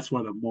come. But that's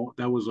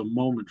that was a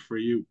moment for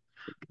you.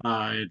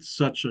 It's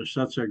such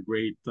a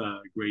great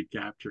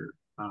capture.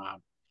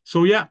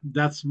 So yeah,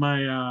 that's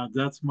my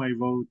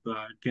vote.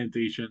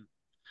 Incantation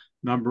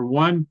number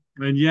one.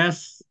 And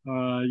yes,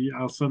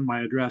 I'll send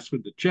my address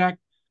with the check.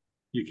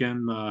 you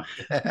can.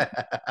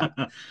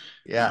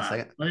 Yes,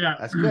 Yeah.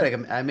 that's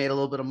good. I made a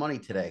little bit of money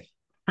today.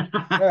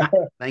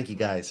 Thank you,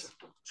 guys.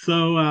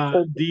 So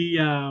um,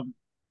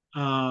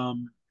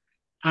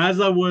 as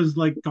I was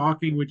like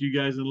talking with you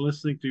guys and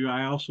listening to you,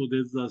 I also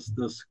did the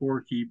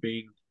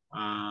scorekeeping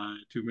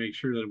to make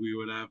sure that we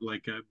would have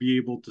like be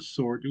able to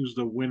sort who's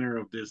the winner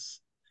of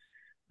this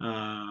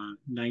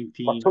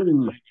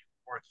 1994,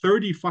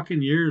 30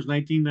 fucking years,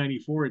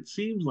 1994. It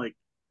seems like,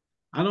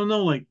 I don't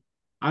know, like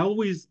I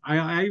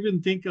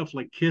even think of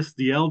like Kiss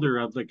the Elder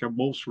as like a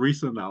most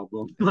recent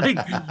album. Like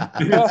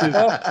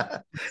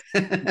it's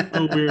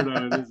so weird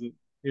how it is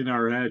in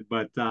our head.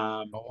 But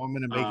I'm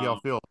gonna make y'all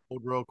feel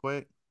old real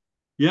quick.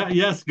 yeah,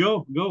 yes,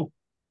 go.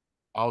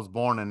 I was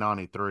born in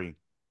 '93.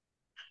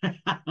 Nice.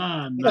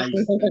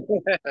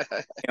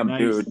 Damn, Nice.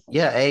 dude.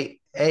 Yeah,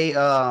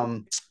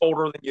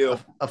 Older than you.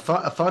 A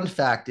fun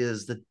fact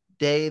is the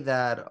day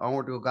that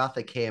Onward to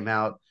Golgotha came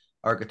out,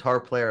 our guitar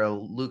player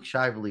Luke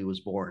Shively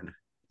was born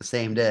the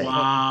same day.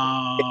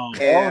 Wow.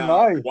 Yeah.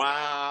 Oh, nice.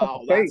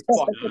 Wow. That's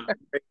fucking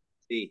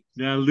crazy.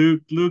 Yeah,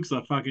 Luke's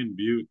a fucking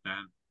beaut,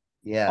 man.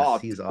 Yes,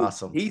 he's dude,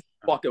 awesome. He's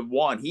fucking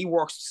one. He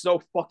works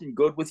so fucking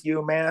good with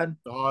you, man.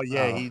 Oh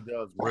yeah, he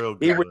does real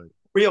good.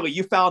 Really,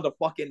 you found a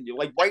fucking,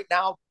 like, right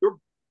now, you're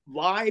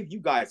live. You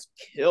guys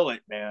kill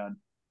it, man.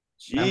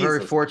 Jesus. I'm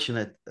very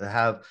fortunate to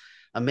have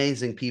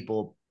amazing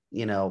people,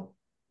 to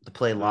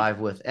play live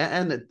with.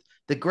 And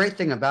the great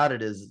thing about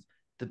it is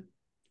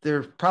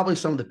they're probably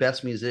some of the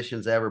best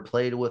musicians I ever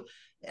played with,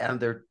 and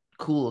they're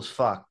cool as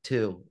fuck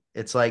too.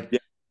 It's like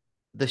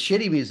the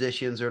shitty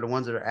musicians are the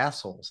ones that are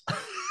assholes.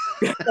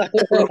 The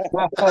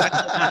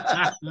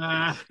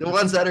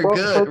ones that are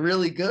good,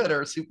 really good,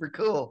 are super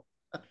cool.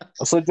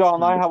 So,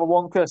 John, I have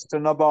one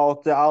question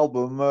about the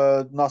album,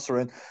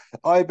 Nazarene.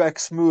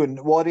 Ibex Moon,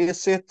 what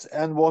is it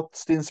and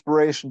what's the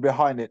inspiration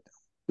behind it?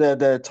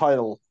 The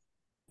title.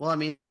 Well, I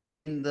mean,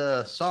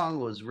 the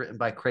song was written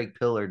by Craig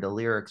Pillard, the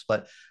lyrics,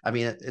 but I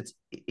mean, it's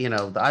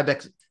the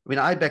Ibex. I mean,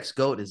 Ibex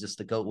goat is just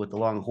the goat with the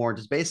long horns.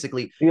 It's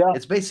basically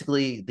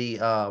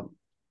the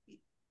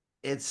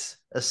it's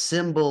a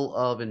symbol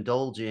of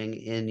indulging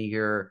in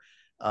your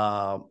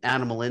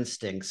animal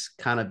instincts,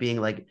 kind of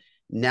being like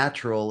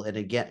natural, and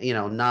again,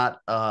 not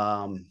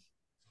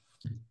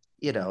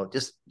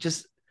just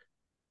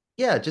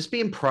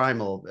being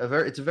primal.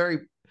 It's a very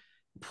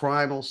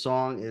primal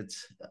song.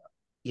 It's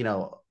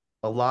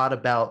a lot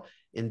about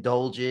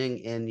indulging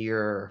in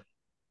your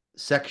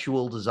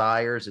sexual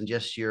desires and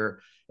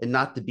and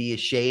not to be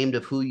ashamed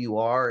of who you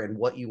are and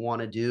what you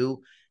want to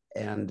do.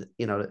 And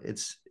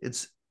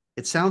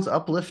it sounds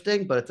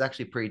uplifting, but it's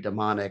actually pretty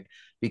demonic,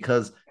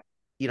 because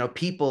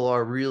people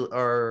are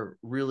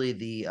really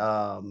the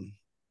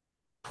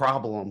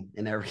problem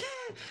in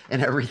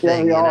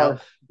everything. Yeah,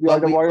 we are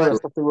the warriors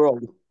of the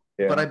world.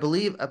 Yeah. But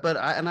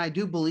I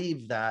do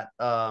believe that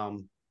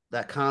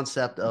that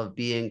concept of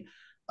being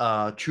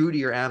true to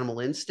your animal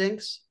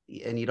instincts,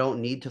 and you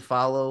don't need to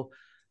follow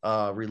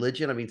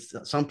religion. I mean,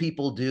 some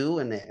people do,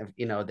 and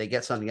they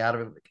get something out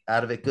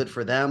of it. Good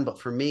for them. But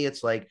for me,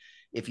 it's like,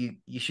 if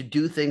you should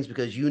do things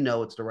because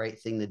it's the right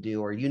thing to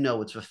do, or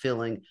it's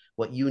fulfilling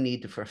what you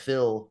need to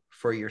fulfill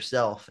for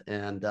yourself.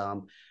 And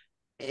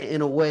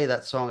in a way,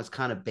 that song is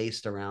kind of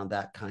based around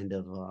that kind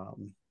of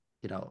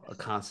a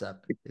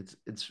concept. It's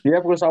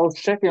because I was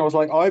checking. I was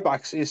like,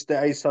 Ibex is the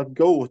ASAP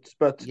goat,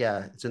 but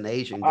yeah, it's an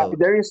Asian goat.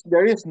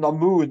 There is no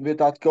moon with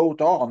that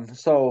goat on.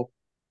 So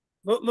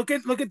look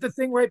at the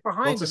thing right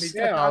behind him.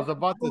 I was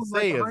about to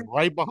say it's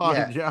right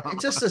behind. Yeah,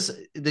 it's just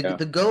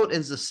the goat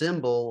is a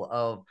symbol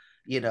of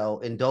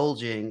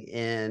indulging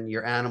in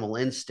your animal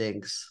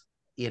instincts.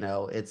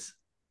 It's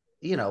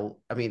I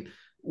mean,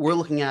 we're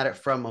looking at it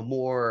from a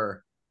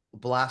more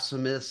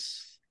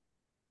blasphemous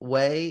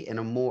way, and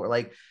a more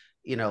like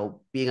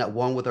being at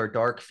one with our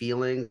dark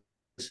feelings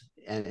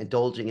and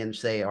indulging in,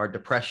 say, our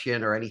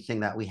depression or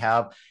anything that we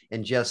have,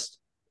 and just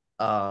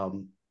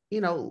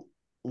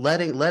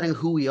letting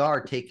who we are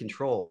take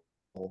control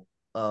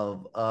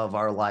of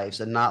our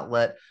lives, and not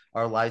let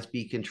our lives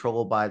be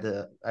controlled by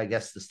the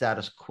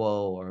status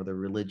quo or the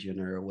religion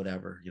or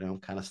whatever,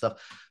 kind of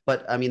stuff.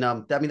 But I mean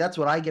that's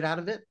what I get out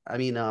of it. I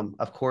mean,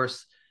 of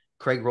course,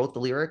 Craig wrote the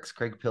lyrics,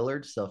 Craig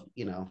Pillard, so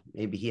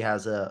maybe he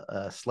has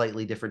a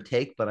slightly different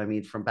take. But I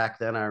mean, from back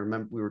then, I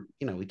remember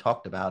we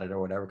talked about it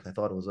or whatever, because I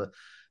thought it was a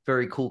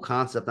very cool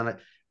concept. And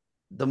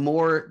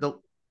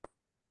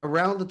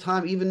around the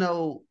time, even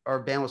though our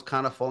band was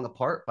kind of falling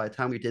apart, by the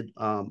time we did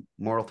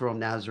Mortal Throne of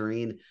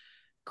Nazarene,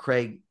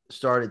 Craig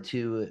started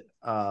to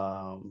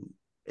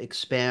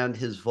expand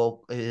his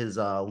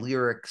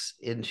lyrics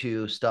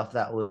into stuff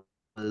that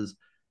was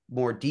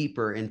more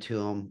deeper into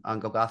him. On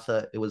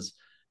Golgotha, it was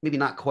maybe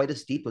not quite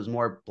as deep. It was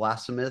more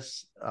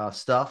blasphemous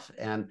stuff,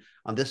 and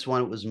on this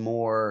one, it was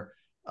more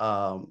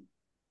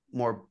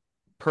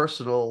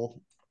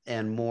personal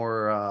and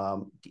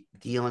more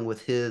dealing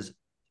with his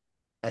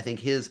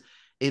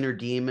inner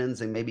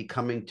demons, and maybe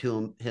coming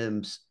to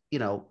him,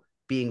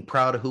 being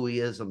proud of who he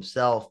is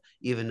himself,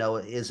 even though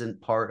it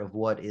isn't part of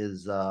what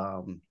is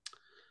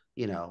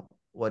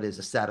what is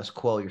the status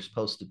quo you're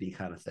supposed to be,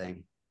 kind of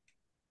thing.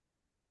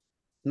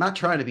 Not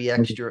trying to be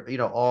extra,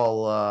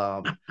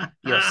 all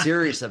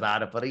serious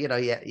about it, but you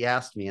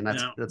asked me, and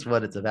that's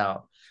what it's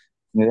about.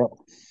 Yeah,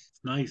 it's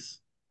nice.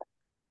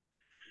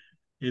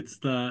 It's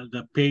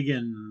the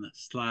pagan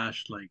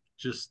slash like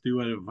just do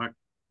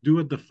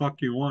what the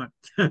fuck you want.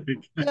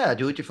 Yeah,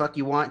 do what the fuck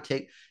you want.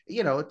 Take,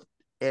 and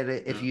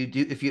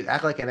if you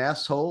act like an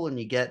asshole and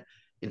you get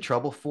in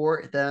trouble for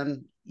it,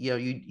 then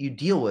you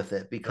deal with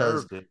it,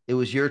 because it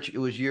was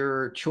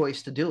your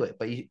choice to do it.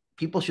 But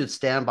people should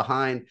stand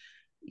behind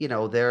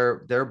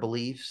their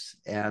beliefs,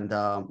 and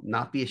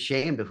not be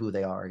ashamed of who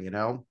they are.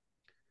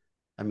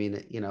 I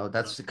mean,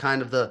 that's the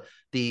kind of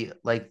the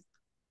like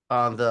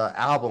on the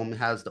album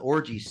has the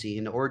orgy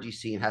scene. The orgy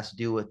scene has to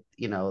do with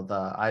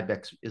the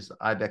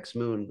Ibex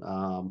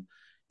Moon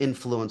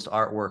influenced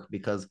artwork,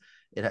 because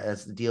it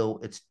has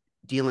it's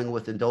dealing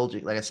with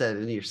indulging, like I said,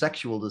 in your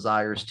sexual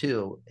desires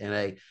too, in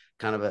a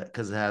kind of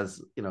because it has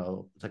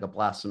it's like a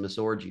blasphemous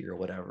orgy or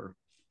whatever.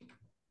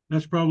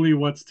 That's probably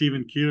what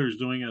Stephen Keeler's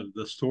doing at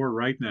the store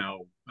right now.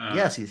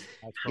 Yes, he's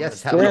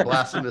having a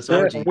blasphemous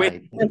orgy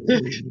night.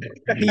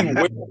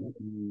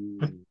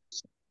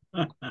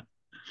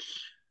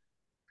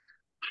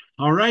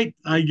 All right,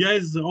 I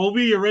guess, Ove,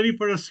 you ready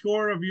for the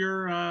score of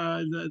your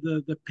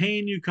the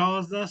pain you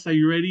caused us? Are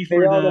you ready for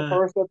the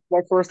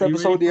first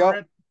episode?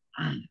 Yeah.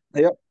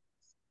 Yep.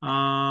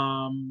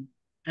 And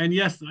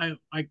yes,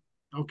 I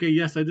okay,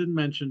 yes, I did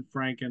mention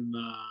Frank and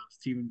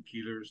Stephen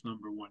Keeler's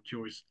number one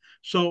choice.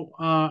 So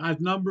at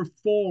number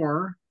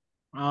 4,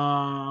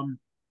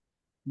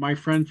 my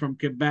friend from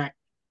Quebec,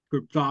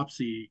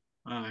 Cryptopsy,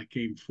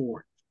 came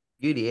fourth.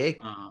 Beauty, eh?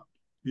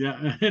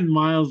 Yeah, and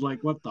Miles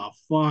like, what the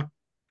fuck?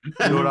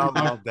 Dude, I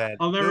love that.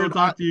 I'll never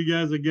talk to you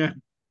guys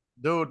again.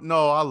 Dude,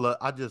 no,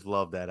 I just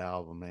love that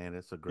album, man.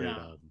 It's a great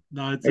album.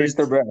 No, it's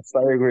the best.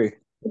 I agree.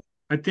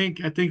 I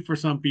think for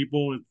some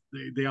people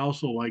they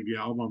also like the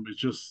album. It's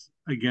just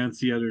against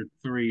the other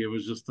 3. It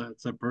was just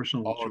it's a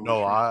personal choice.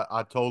 No,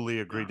 I totally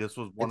agree. This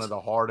was one of the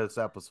hardest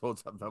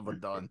episodes I've ever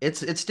done.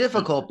 It's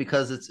difficult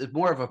because it's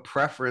more of a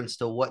preference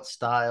to what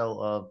style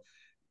of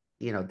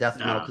death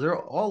metal, because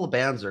all the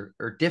bands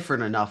are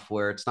different enough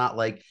where it's not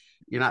like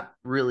you're not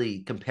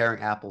really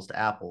comparing apples to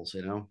apples,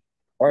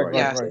 Right.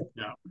 Yeah.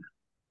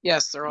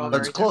 Yes, they're all.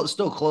 But it's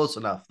still close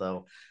enough,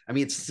 though. I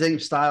mean, it's the same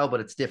style, but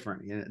it's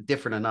different,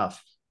 different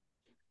enough.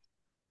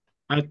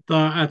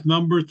 At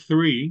number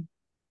 3,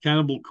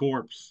 Cannibal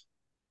Corpse,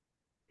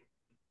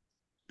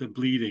 The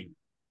Bleeding,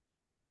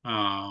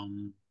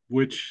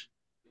 which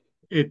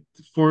it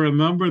for a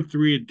number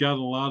 3, it got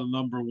a lot of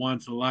number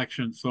 1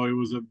 selections, so it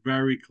was a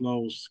very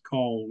close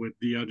call with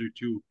the other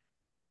 2.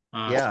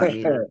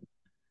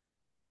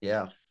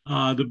 Yeah.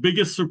 The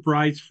biggest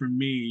surprise for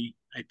me,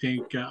 I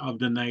think, of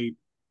the night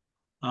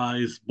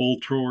is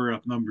Bolt Thrower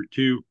at number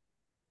 2.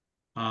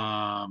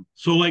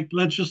 So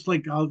let's just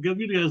I'll give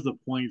you guys the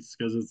points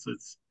because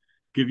it's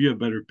give you a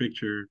better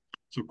picture.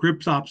 So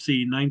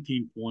Cryptopsy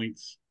 19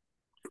 points,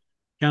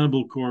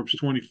 Cannibal Corpse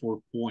 24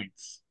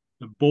 points,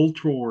 the Bolt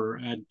Thrower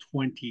at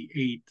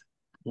 28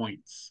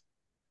 points,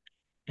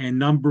 and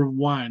number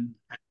 1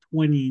 at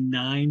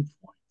 29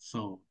 points.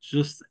 So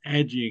just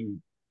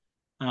edging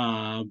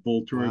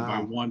Bolt Thrower by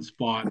 1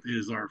 spot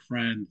is our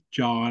friend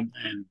John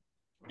and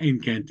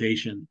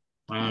Incantation,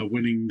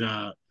 winning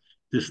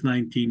this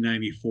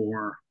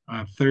 1994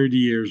 30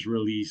 years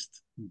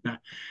released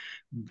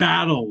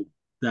battle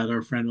that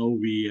our friend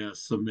Ove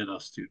submit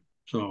us to.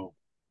 So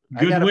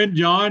good win,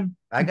 John.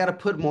 I got to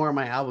put more of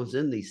my albums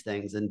in these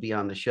things and be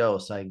on the show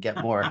so I can get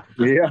more.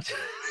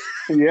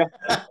 Yeah.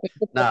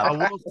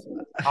 No,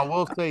 I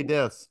will say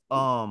this.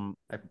 I'm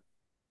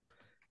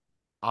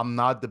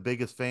not the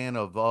biggest fan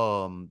of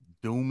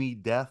doomy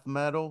death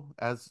metal,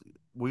 as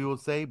we will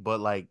say,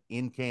 but like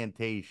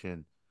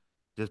Incantation,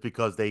 just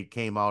because they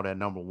came out at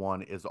number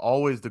 1, is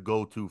always the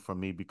go-to for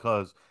me,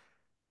 because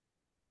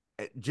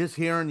just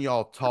hearing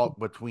y'all talk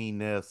between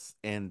this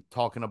and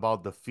talking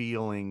about the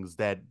feelings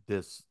that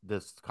this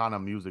kind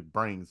of music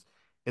brings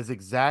is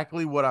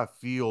exactly what I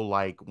feel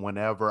like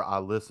whenever I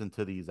listen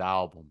to these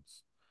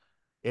albums.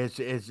 It's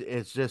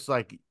just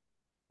like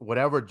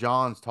whatever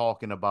John's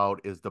talking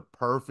about is the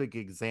perfect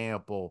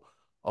example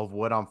of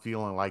what I'm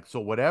feeling like.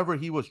 So whatever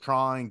he was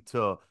trying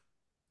to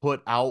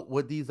put out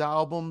with these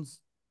albums,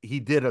 he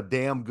did a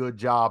damn good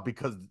job,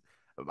 because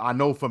I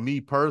know for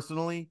me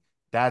personally,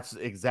 that's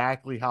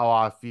exactly how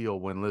I feel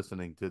when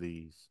listening to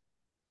these.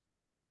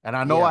 And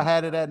I know I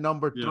had it at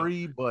number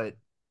 3, but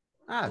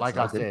like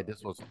I said,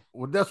 this was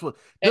hard. Definitely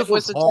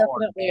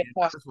a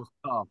tough. This was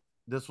tough.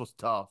 This was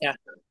tough. Yeah.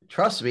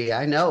 Trust me,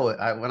 I know.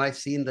 When I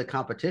seen the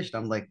competition,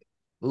 I'm like,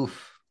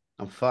 oof,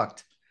 I'm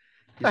fucked.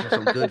 These are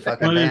some good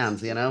fucking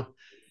bands,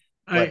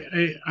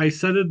 I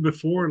said it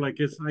before,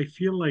 I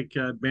feel like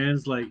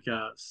bands like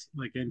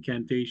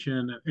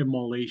Incantation,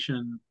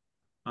 Immolation,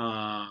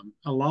 a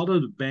lot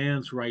of the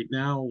bands right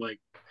now,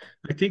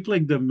 I think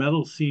the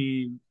metal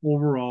scene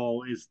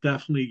overall is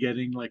definitely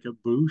getting a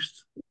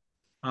boost.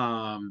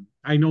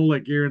 I know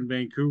here in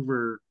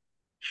Vancouver,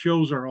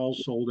 shows are all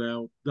sold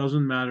out.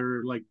 Doesn't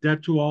matter. Like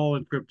Dead to All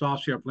and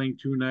Cryptopsy are playing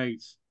 2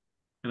 nights,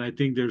 and I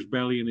think there's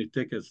barely any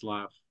tickets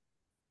left.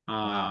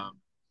 Wow.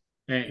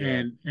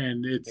 And, Yeah.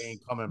 and They it's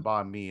ain't coming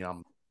by me.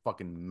 I'm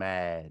fucking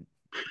mad.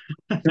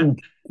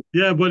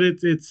 yeah, but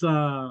it's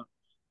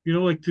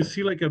like to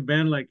see like a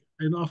band like,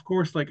 and of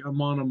course like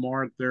Amon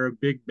Amarth, they're a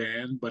big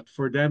band, but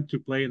for them to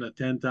play in a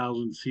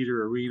 10,000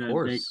 seater arena in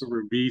course.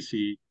 Vancouver,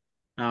 BC, It's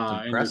and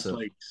it's impressive.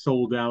 like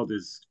sold out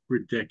is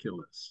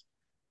ridiculous.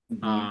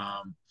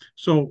 Mhm.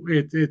 So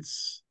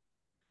it's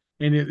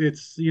and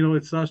it's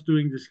it's us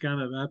doing this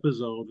kind of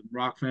episode,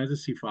 Rock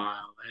Fantasy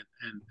File,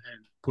 and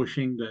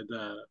pushing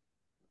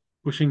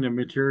the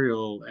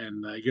material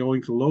and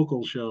going to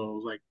local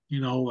shows like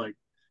like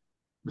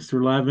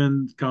Mr.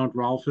 Levin, Count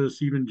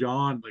Rolfus, even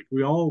John. Like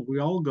we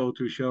all go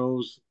to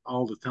shows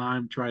all the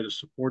time, try to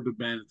support the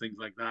band and things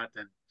like that.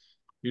 And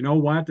you know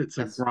what? It's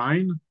a That's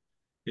grind.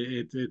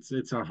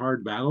 It's a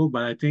hard battle,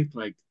 but I think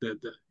like it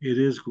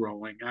is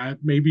growing.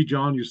 Maybe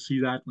John, you see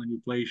that when you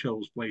play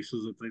shows,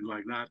 places, and things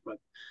like that. But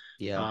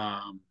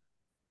yeah.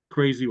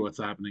 crazy what's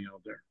happening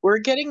out there. We're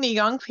getting the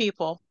young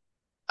people.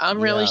 I'm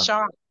really Yeah.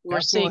 shocked.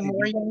 We're seeing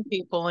more Definitely young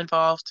people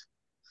involved.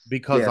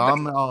 because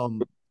Yeah,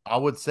 I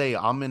would say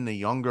I'm in the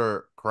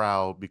younger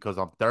crowd because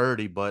I'm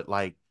 30, but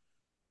like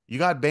you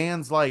got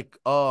bands like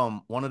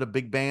one of the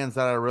big bands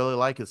that I really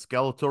like is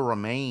Skeletal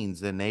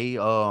Remains, and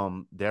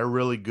they're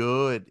really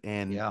good.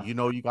 And Yeah.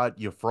 you got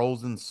your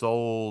Frozen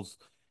Souls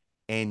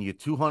and your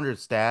 200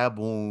 Stab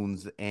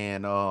Wounds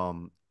and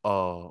Mold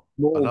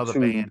another two,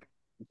 band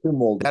two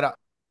mold. that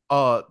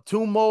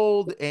Tomb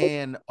Mold,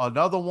 and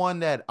another one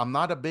that I'm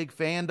not a big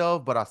fan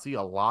of, but I see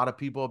a lot of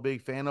people a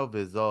big fan of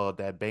is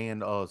that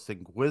band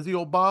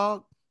Sinquizio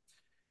Bog.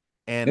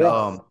 And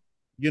Yeah.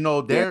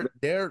 yeah,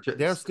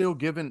 they're still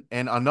giving.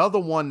 And another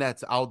one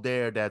that's out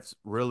there that's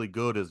really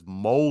good is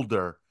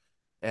Molder.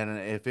 And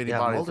if Yeah.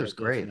 anybody's Mulder's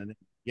great. listening,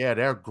 yeah,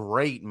 they're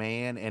great,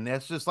 man. And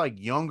that's just like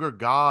younger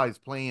guys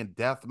playing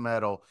death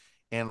metal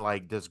and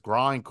like this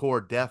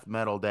grindcore death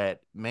metal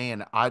that,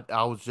 man,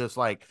 I was just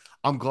like,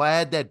 I'm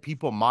glad that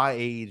people my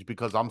age,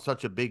 because I'm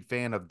such a big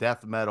fan of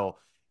death metal,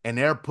 and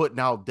they're putting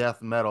out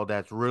death metal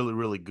that's really,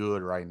 really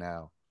good right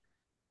now.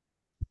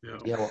 Yeah.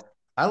 Yeah. Well,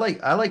 I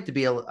like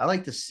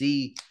to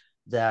see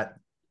that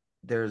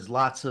there's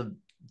lots of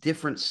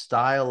different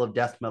style of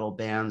death metal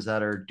bands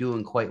that are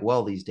doing quite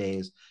well these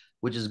days,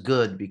 which is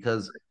good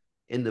because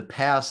in the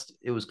past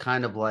it was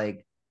kind of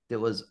like there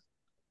was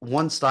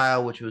one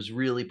style which was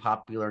really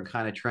popular and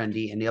kind of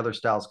trendy, and the other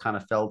styles kind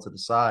of fell to the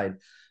side.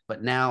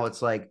 But now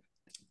it's like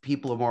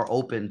people are more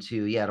open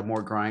to the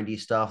more grindy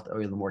stuff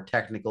or the more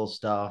technical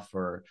stuff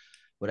or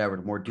whatever,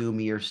 the more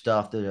doomier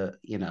stuff, the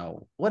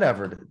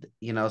whatever,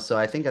 So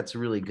I think that's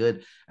really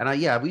good,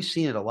 and we've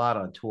seen it a lot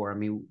on tour. I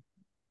mean,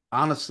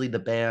 honestly, the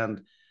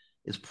band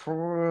is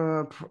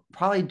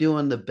probably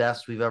doing the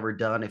best we've ever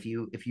done. If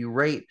you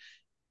rate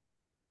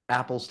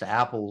apples to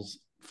apples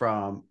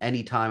from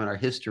any time in our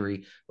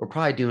history, we're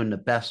probably doing the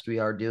best we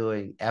are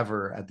doing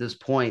ever at this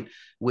point,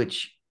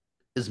 which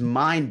is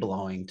mind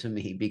blowing to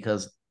me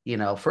because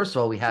first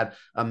of all, we had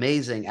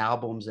amazing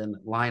albums and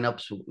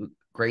lineups,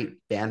 great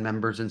band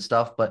members and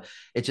stuff, but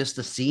it's just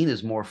the scene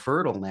is more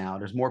fertile now.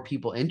 There's more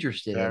people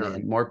interested in it,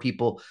 and more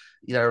people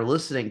that are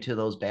listening to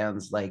those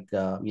bands like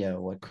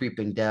like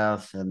Creeping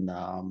Death and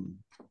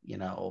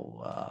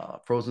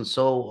Frozen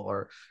Soul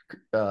or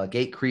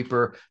Gate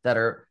Creeper that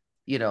are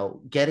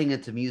getting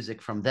into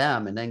music from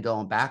them and then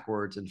going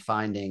backwards and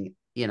finding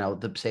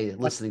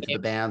listening to the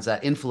bands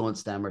that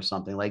influenced them or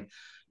something like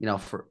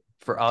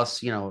for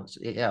us,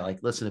 like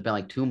listen to a band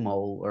like Tumo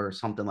or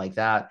something like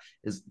that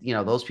is,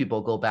 those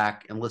people go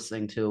back and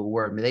listening to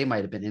where they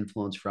might have been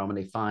influenced from, and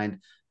they find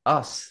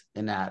us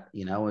in that,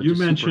 it's You just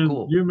super mentioned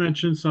cool. you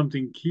mentioned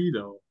something key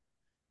though,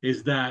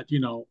 is that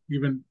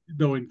even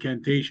though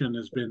Incantation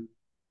has been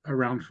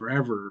around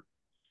forever,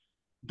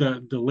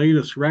 the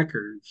latest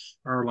records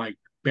are like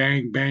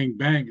bang bang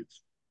bang.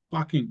 It's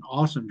fucking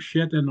awesome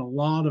shit, and a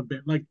lot of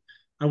it. Like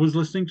I was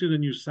listening to the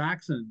new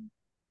Saxon,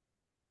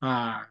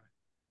 uh,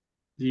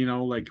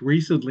 like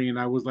recently, and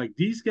I was like,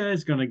 these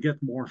guys gonna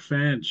get more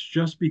fans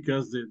just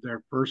because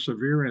their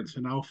perseverance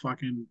and how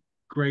fucking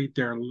great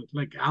they're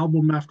like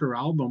album after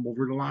album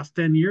over the last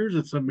 10 years.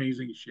 It's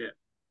amazing shit,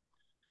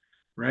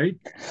 right?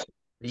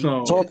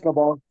 So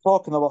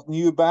Talking about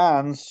new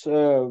bands,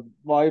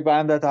 my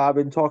band that I've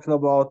been talking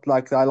about,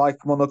 like I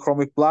like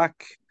Monochromatic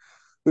Black,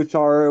 which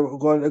are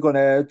going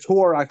to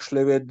tour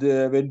actually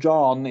with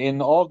John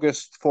in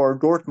August for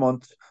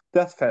Dortmund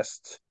Death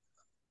Fest.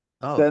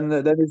 Oh, Then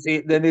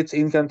it's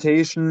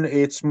Incantation,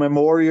 it's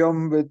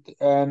Memoriam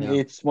and yeah.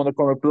 it's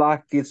Monochromatic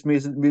Black, it's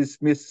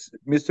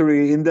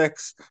Mystery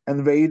Index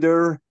and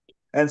Vader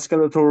and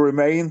Skeletal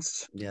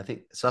Remains. Yeah, I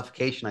think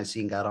Suffocation I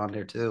seen got on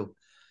there too,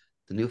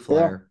 the new Yeah.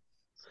 flyer.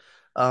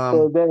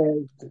 So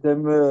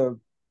the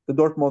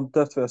Dortmund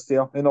Death Fest,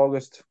 in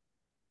August.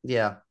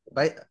 Yeah,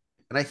 and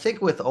I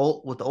think with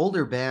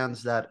older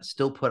bands that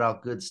still put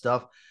out good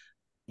stuff,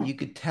 you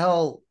could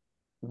tell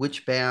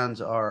which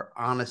bands are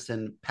honest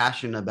and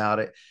passionate about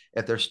it,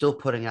 if they're still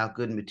putting out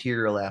good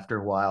material after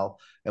a while,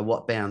 and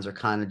what bands are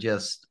kind of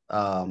just,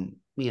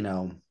 you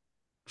know,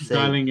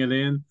 dialing it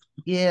in.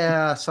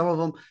 Yeah, some of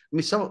them. I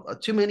mean, some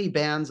too many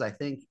bands, I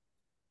think,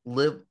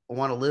 want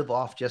to live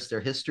off just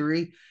their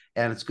history,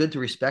 and it's good to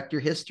respect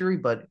your history.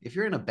 But if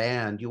you're in a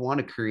band, you want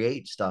to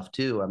create stuff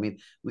too. I mean,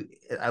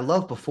 I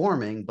love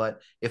performing,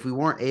 but if we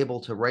weren't able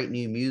to write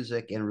new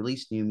music and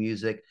release new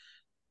music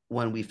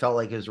when we felt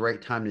like it was the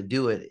right time to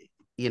do it,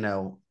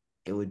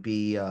 it would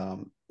be, I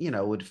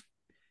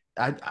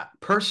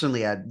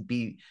personally, I'd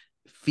be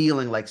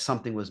feeling like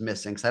something was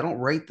missing, because I don't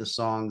write the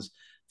songs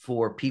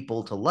for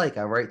people to like.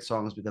 I write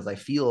songs because I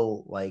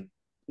feel like,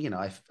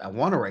 I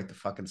want to write the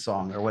fucking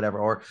song or whatever,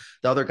 or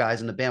the other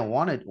guys in the band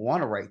want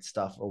to write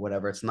stuff or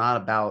whatever. It's not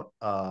about,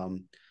 oh,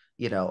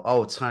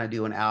 it's time to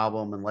do an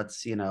album and let's,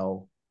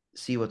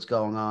 see what's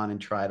going on and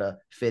try to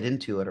fit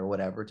into it or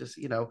whatever. Just,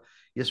 you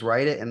just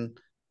write it, and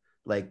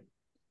like,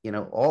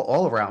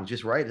 all around,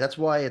 just write it. That's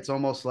why it's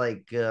almost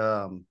like,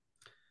 there's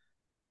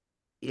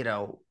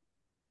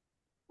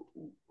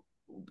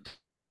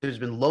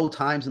been low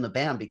times in the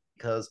band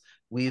because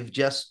we've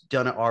just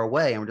done it our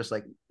way, and we're just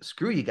like,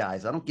 screw you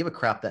guys, I don't give a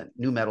crap that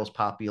new metal's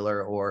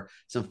popular or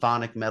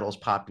symphonic metal's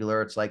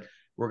popular. It's like,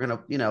 we're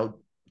gonna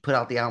put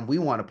out the album we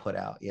want to put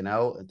out,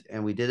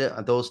 and we did it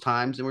at those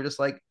times, and we're just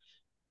like,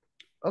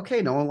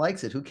 okay, no one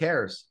likes it, who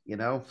cares,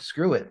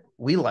 screw it,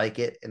 we like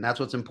it, and that's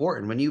what's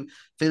important. When you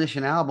finish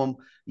an album,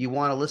 you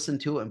want to listen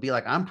to it and be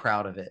like, I'm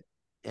proud of it.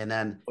 And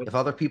then if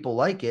other people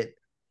like it,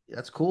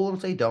 that's cool. If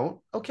they don't,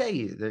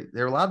 okay,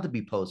 they're allowed to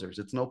be posers.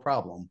 It's no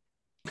problem.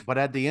 But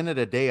at the end of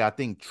the day, I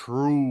think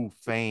true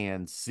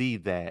fans see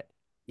that.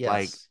 Yes.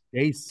 Like,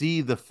 they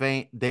see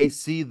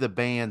the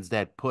bands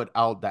that put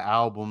out the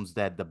albums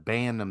that the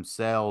band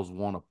themselves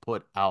want to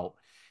put out.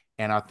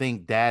 And I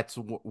think that's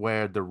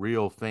where the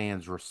real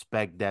fans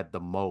respect that the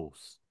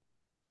most.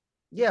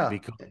 Yeah.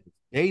 Because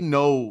they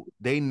know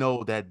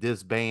that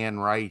this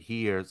band right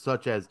here,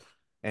 such as,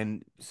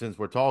 and since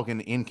we're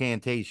talking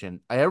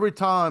Incantation, every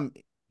time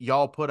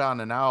y'all put out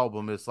an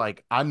album, it's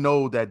like, I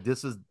know that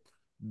this is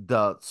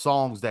the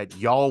songs that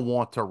y'all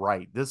want to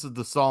write. This is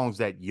the songs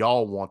that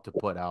y'all want to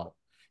put out.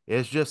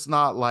 It's just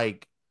not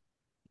like,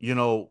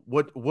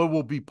 what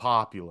will be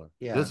popular.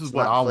 Yeah, this is it's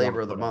what not I flavor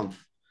want of the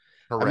month.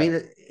 Correct. I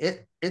mean,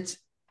 it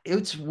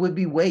would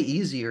be way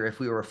easier if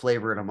we were a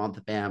flavor in a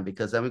month band,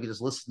 because then we could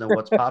just listen to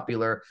what's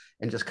popular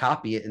and just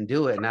copy it and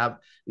do it. Now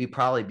we'd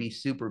probably be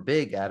super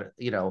big at it,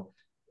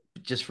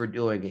 just for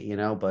doing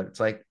it, but it's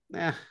like,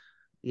 not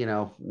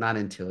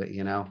into it,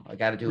 I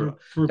got to do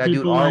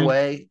it our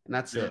way, and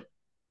that's it.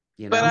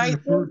 But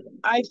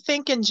I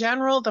think in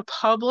general, the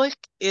public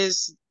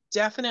is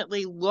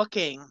definitely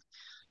looking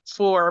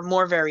for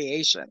more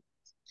variation.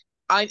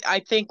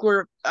 I think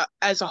we're,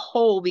 as a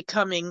whole,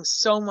 becoming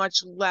so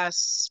much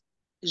less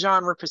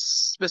genre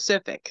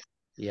specific.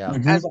 Yeah.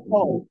 As a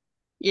whole,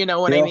 you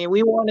know what I mean?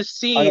 We want to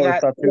see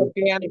that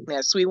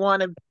organicness. We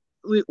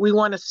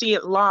want to see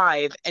it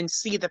live and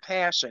see the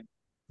passion.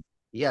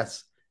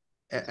 Yes.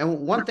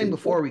 And one thing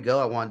before we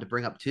go, I wanted to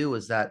bring up too,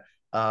 is that,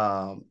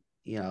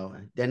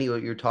 Denny,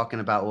 what you're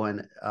talking about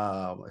when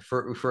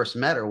we first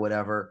met or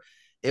whatever,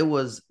 it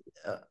was,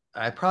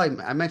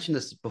 I mentioned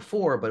this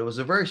before, but it was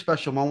a very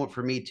special moment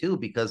for me too,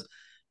 because,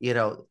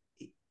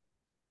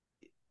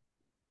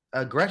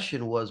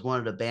 Aggression was one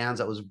of the bands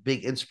that was a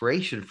big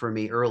inspiration for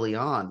me early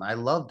on. I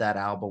loved that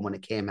album when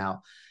it came out.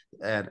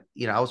 And,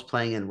 I was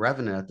playing in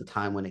Revenant at the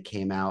time when it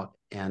came out,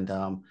 and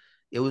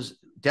it was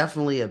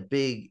definitely a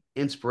big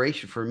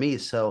inspiration for me.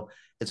 So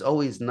it's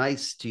always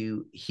nice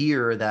to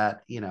hear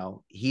that,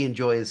 he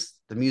enjoys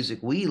the music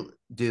we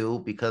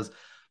do, because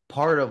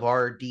part of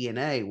our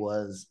DNA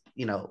was,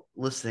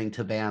 listening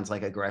to bands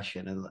like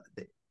Aggression. And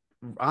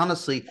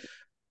honestly,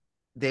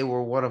 they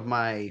were one of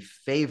my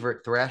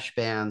favorite thrash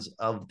bands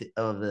of the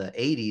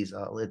 80s,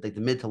 like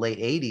the mid to late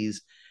 80s.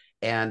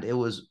 And it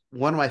was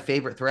one of my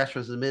favorite thrash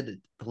bands in the mid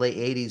to late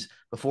 80s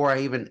before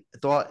I even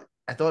thought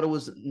it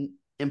was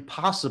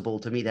impossible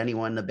to meet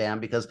anyone in the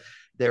band, because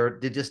they're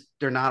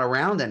not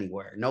around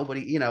anywhere.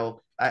 Nobody,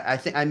 I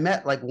think I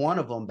met like one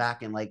of them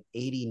back in like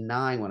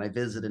 89 when I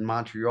visited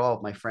Montreal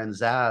with my friend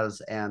Zaz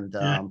and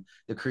the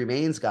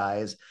Cremains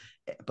guys.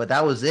 But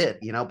that was it,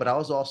 but I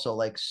was also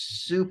like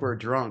super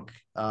drunk,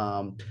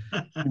 then,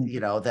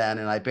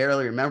 and I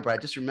barely remember. I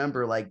just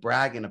remember like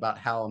bragging about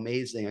how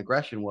amazing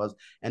Aggression was,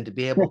 and to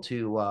be able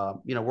to,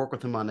 work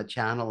with him on the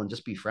channel and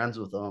just be friends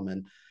with him,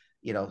 and,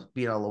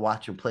 being able to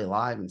watch him play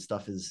live and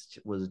stuff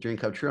was a dream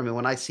come true. I mean,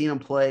 when I seen him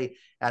play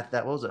at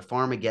that, what was it,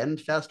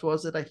 Farmageddon Fest,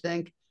 was it? I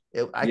think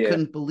I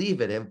couldn't believe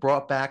it. It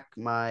brought back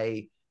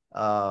my,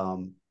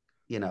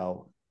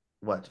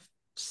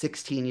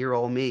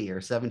 16-year-old me or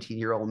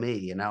 17-year-old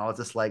me. I was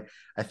just like,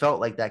 I felt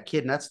like that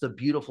kid. And that's the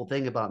beautiful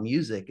thing about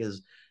music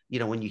is,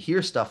 when you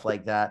hear stuff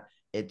like that,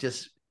 it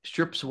just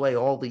strips away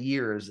all the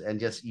years, and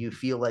just, you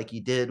feel like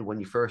you did when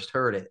you first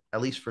heard it.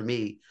 At least for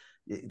me,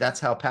 that's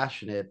how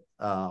passionate,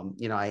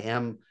 I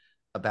am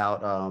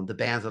the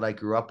bands that I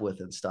grew up with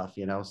and stuff,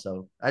 you know.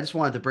 So I just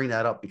wanted to bring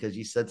that up because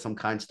you said some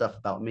kind stuff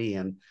about me,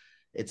 and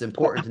it's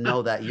important to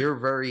know that you're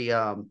very,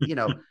 you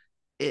know,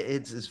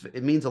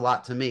 it means a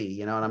lot to me,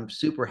 you know, and I'm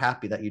super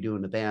happy that you're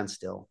doing the band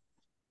still.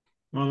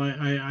 Well,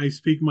 I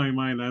speak my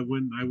mind. I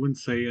wouldn't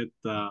say it.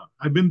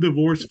 I've been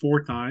divorced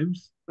 4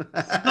 times.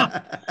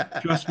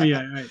 Trust me,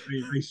 I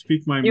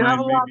speak my You have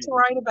mind. a lot Maybe. to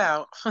write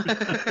about.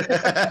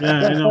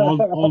 Yeah, I know.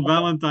 On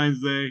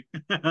Valentine's Day.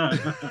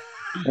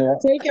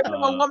 Take it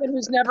from a woman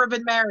who's never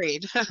been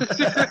married.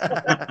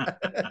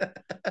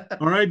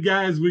 All right,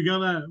 guys, we're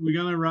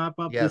gonna wrap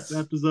up this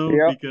episode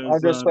because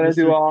I'm just gonna Mr.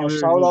 do a Keeler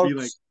shout will out. be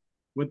like,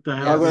 "What the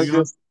I'm hell?" gonna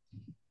just,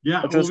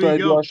 Yeah, I'm just Ove, gonna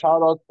do go. a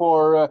shout out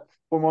for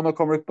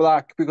Monochromatic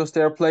Black because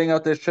they're playing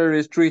at the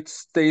Cherry Street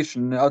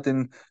Station out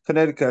in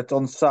Connecticut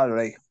on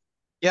Saturday.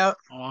 Yep.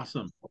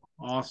 Awesome.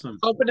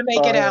 Hoping to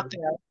make it out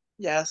there.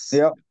 Yes.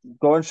 Yep.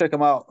 Go and check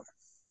them out.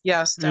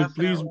 Yes,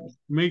 definitely. Please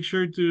make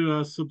sure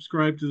to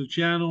subscribe to the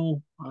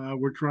channel.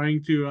 We're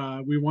trying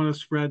to we want to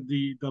spread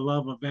the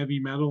love of heavy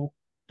metal.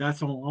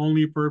 That's our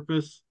only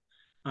purpose.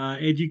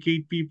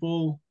 Educate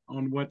people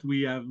on what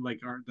we have,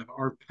 like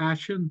our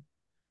passion.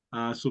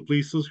 So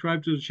please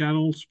subscribe to the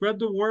channel. Spread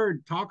the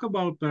word. Talk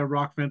about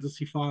Rock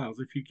Fantasy Files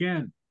if you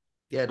can.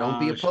 Yeah, don't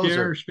be a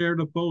poser. Share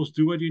the post.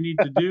 Do what you need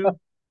to do,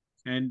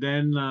 and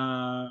then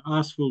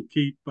us will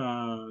keep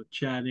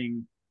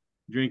chatting,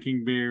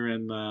 drinking beer,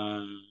 and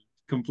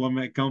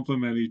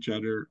compliment each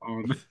other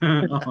on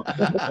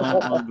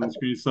on those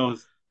screens. So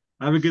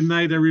have a good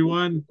night,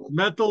 everyone.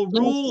 Metal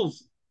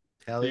rules.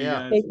 Hell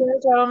yeah. Take care,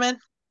 gentlemen.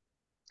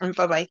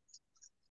 Bye bye.